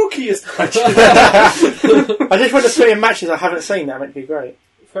know. The kookiest matches. I just wanted to put in matches I haven't seen that meant to be great.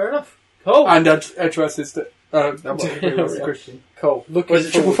 Fair enough. Cool. And Edge versus Christian. Cool. Was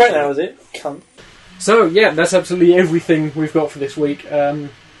it triple threat now, was it? Cunt. So, yeah, that's absolutely everything we've got for this week. We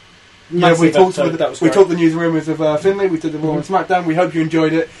talked the news and rumours of Findlay. We did the Raw and SmackDown. We hope you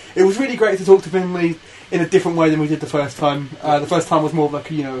enjoyed it. It was really great to talk to Findlay in a different way than we did the first time. The first time was more of a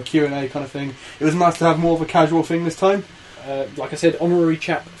Q&A kind of thing. It was nice to have more of a casual thing this time. Like I said, honorary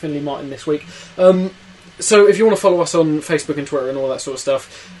chap Findlay Martin this week. So if you want to follow us on Facebook and Twitter and all that sort of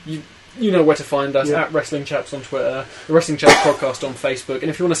stuff, you know where to find us, at Wrestling Chaps on Twitter, the Wrestling Chaps Podcast on Facebook. And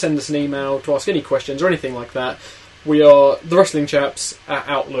if you want to send us an email to ask any questions or anything like that, we are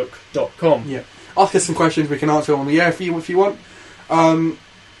therewrestlingchaps@outlook.com. Yeah. Ask us some questions, we can answer on the air for you if you want. And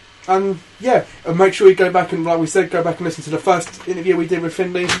make sure you go back and, like we said, go back and listen to the first interview we did with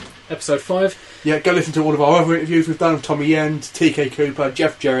Findlay. Episode 5. Yeah, go listen to all of our other interviews we've done with Tommy Yen, TK Cooper,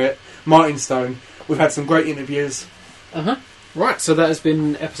 Jeff Jarrett, Martin Stone. We've had some great interviews. Right, so that has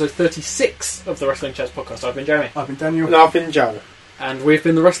been episode 36 of the Wrestling Chaps Podcast. I've been Jeremy. I've been Daniel. And I've been Joe. And we've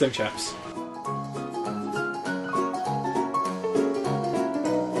been the Wrestling Chaps.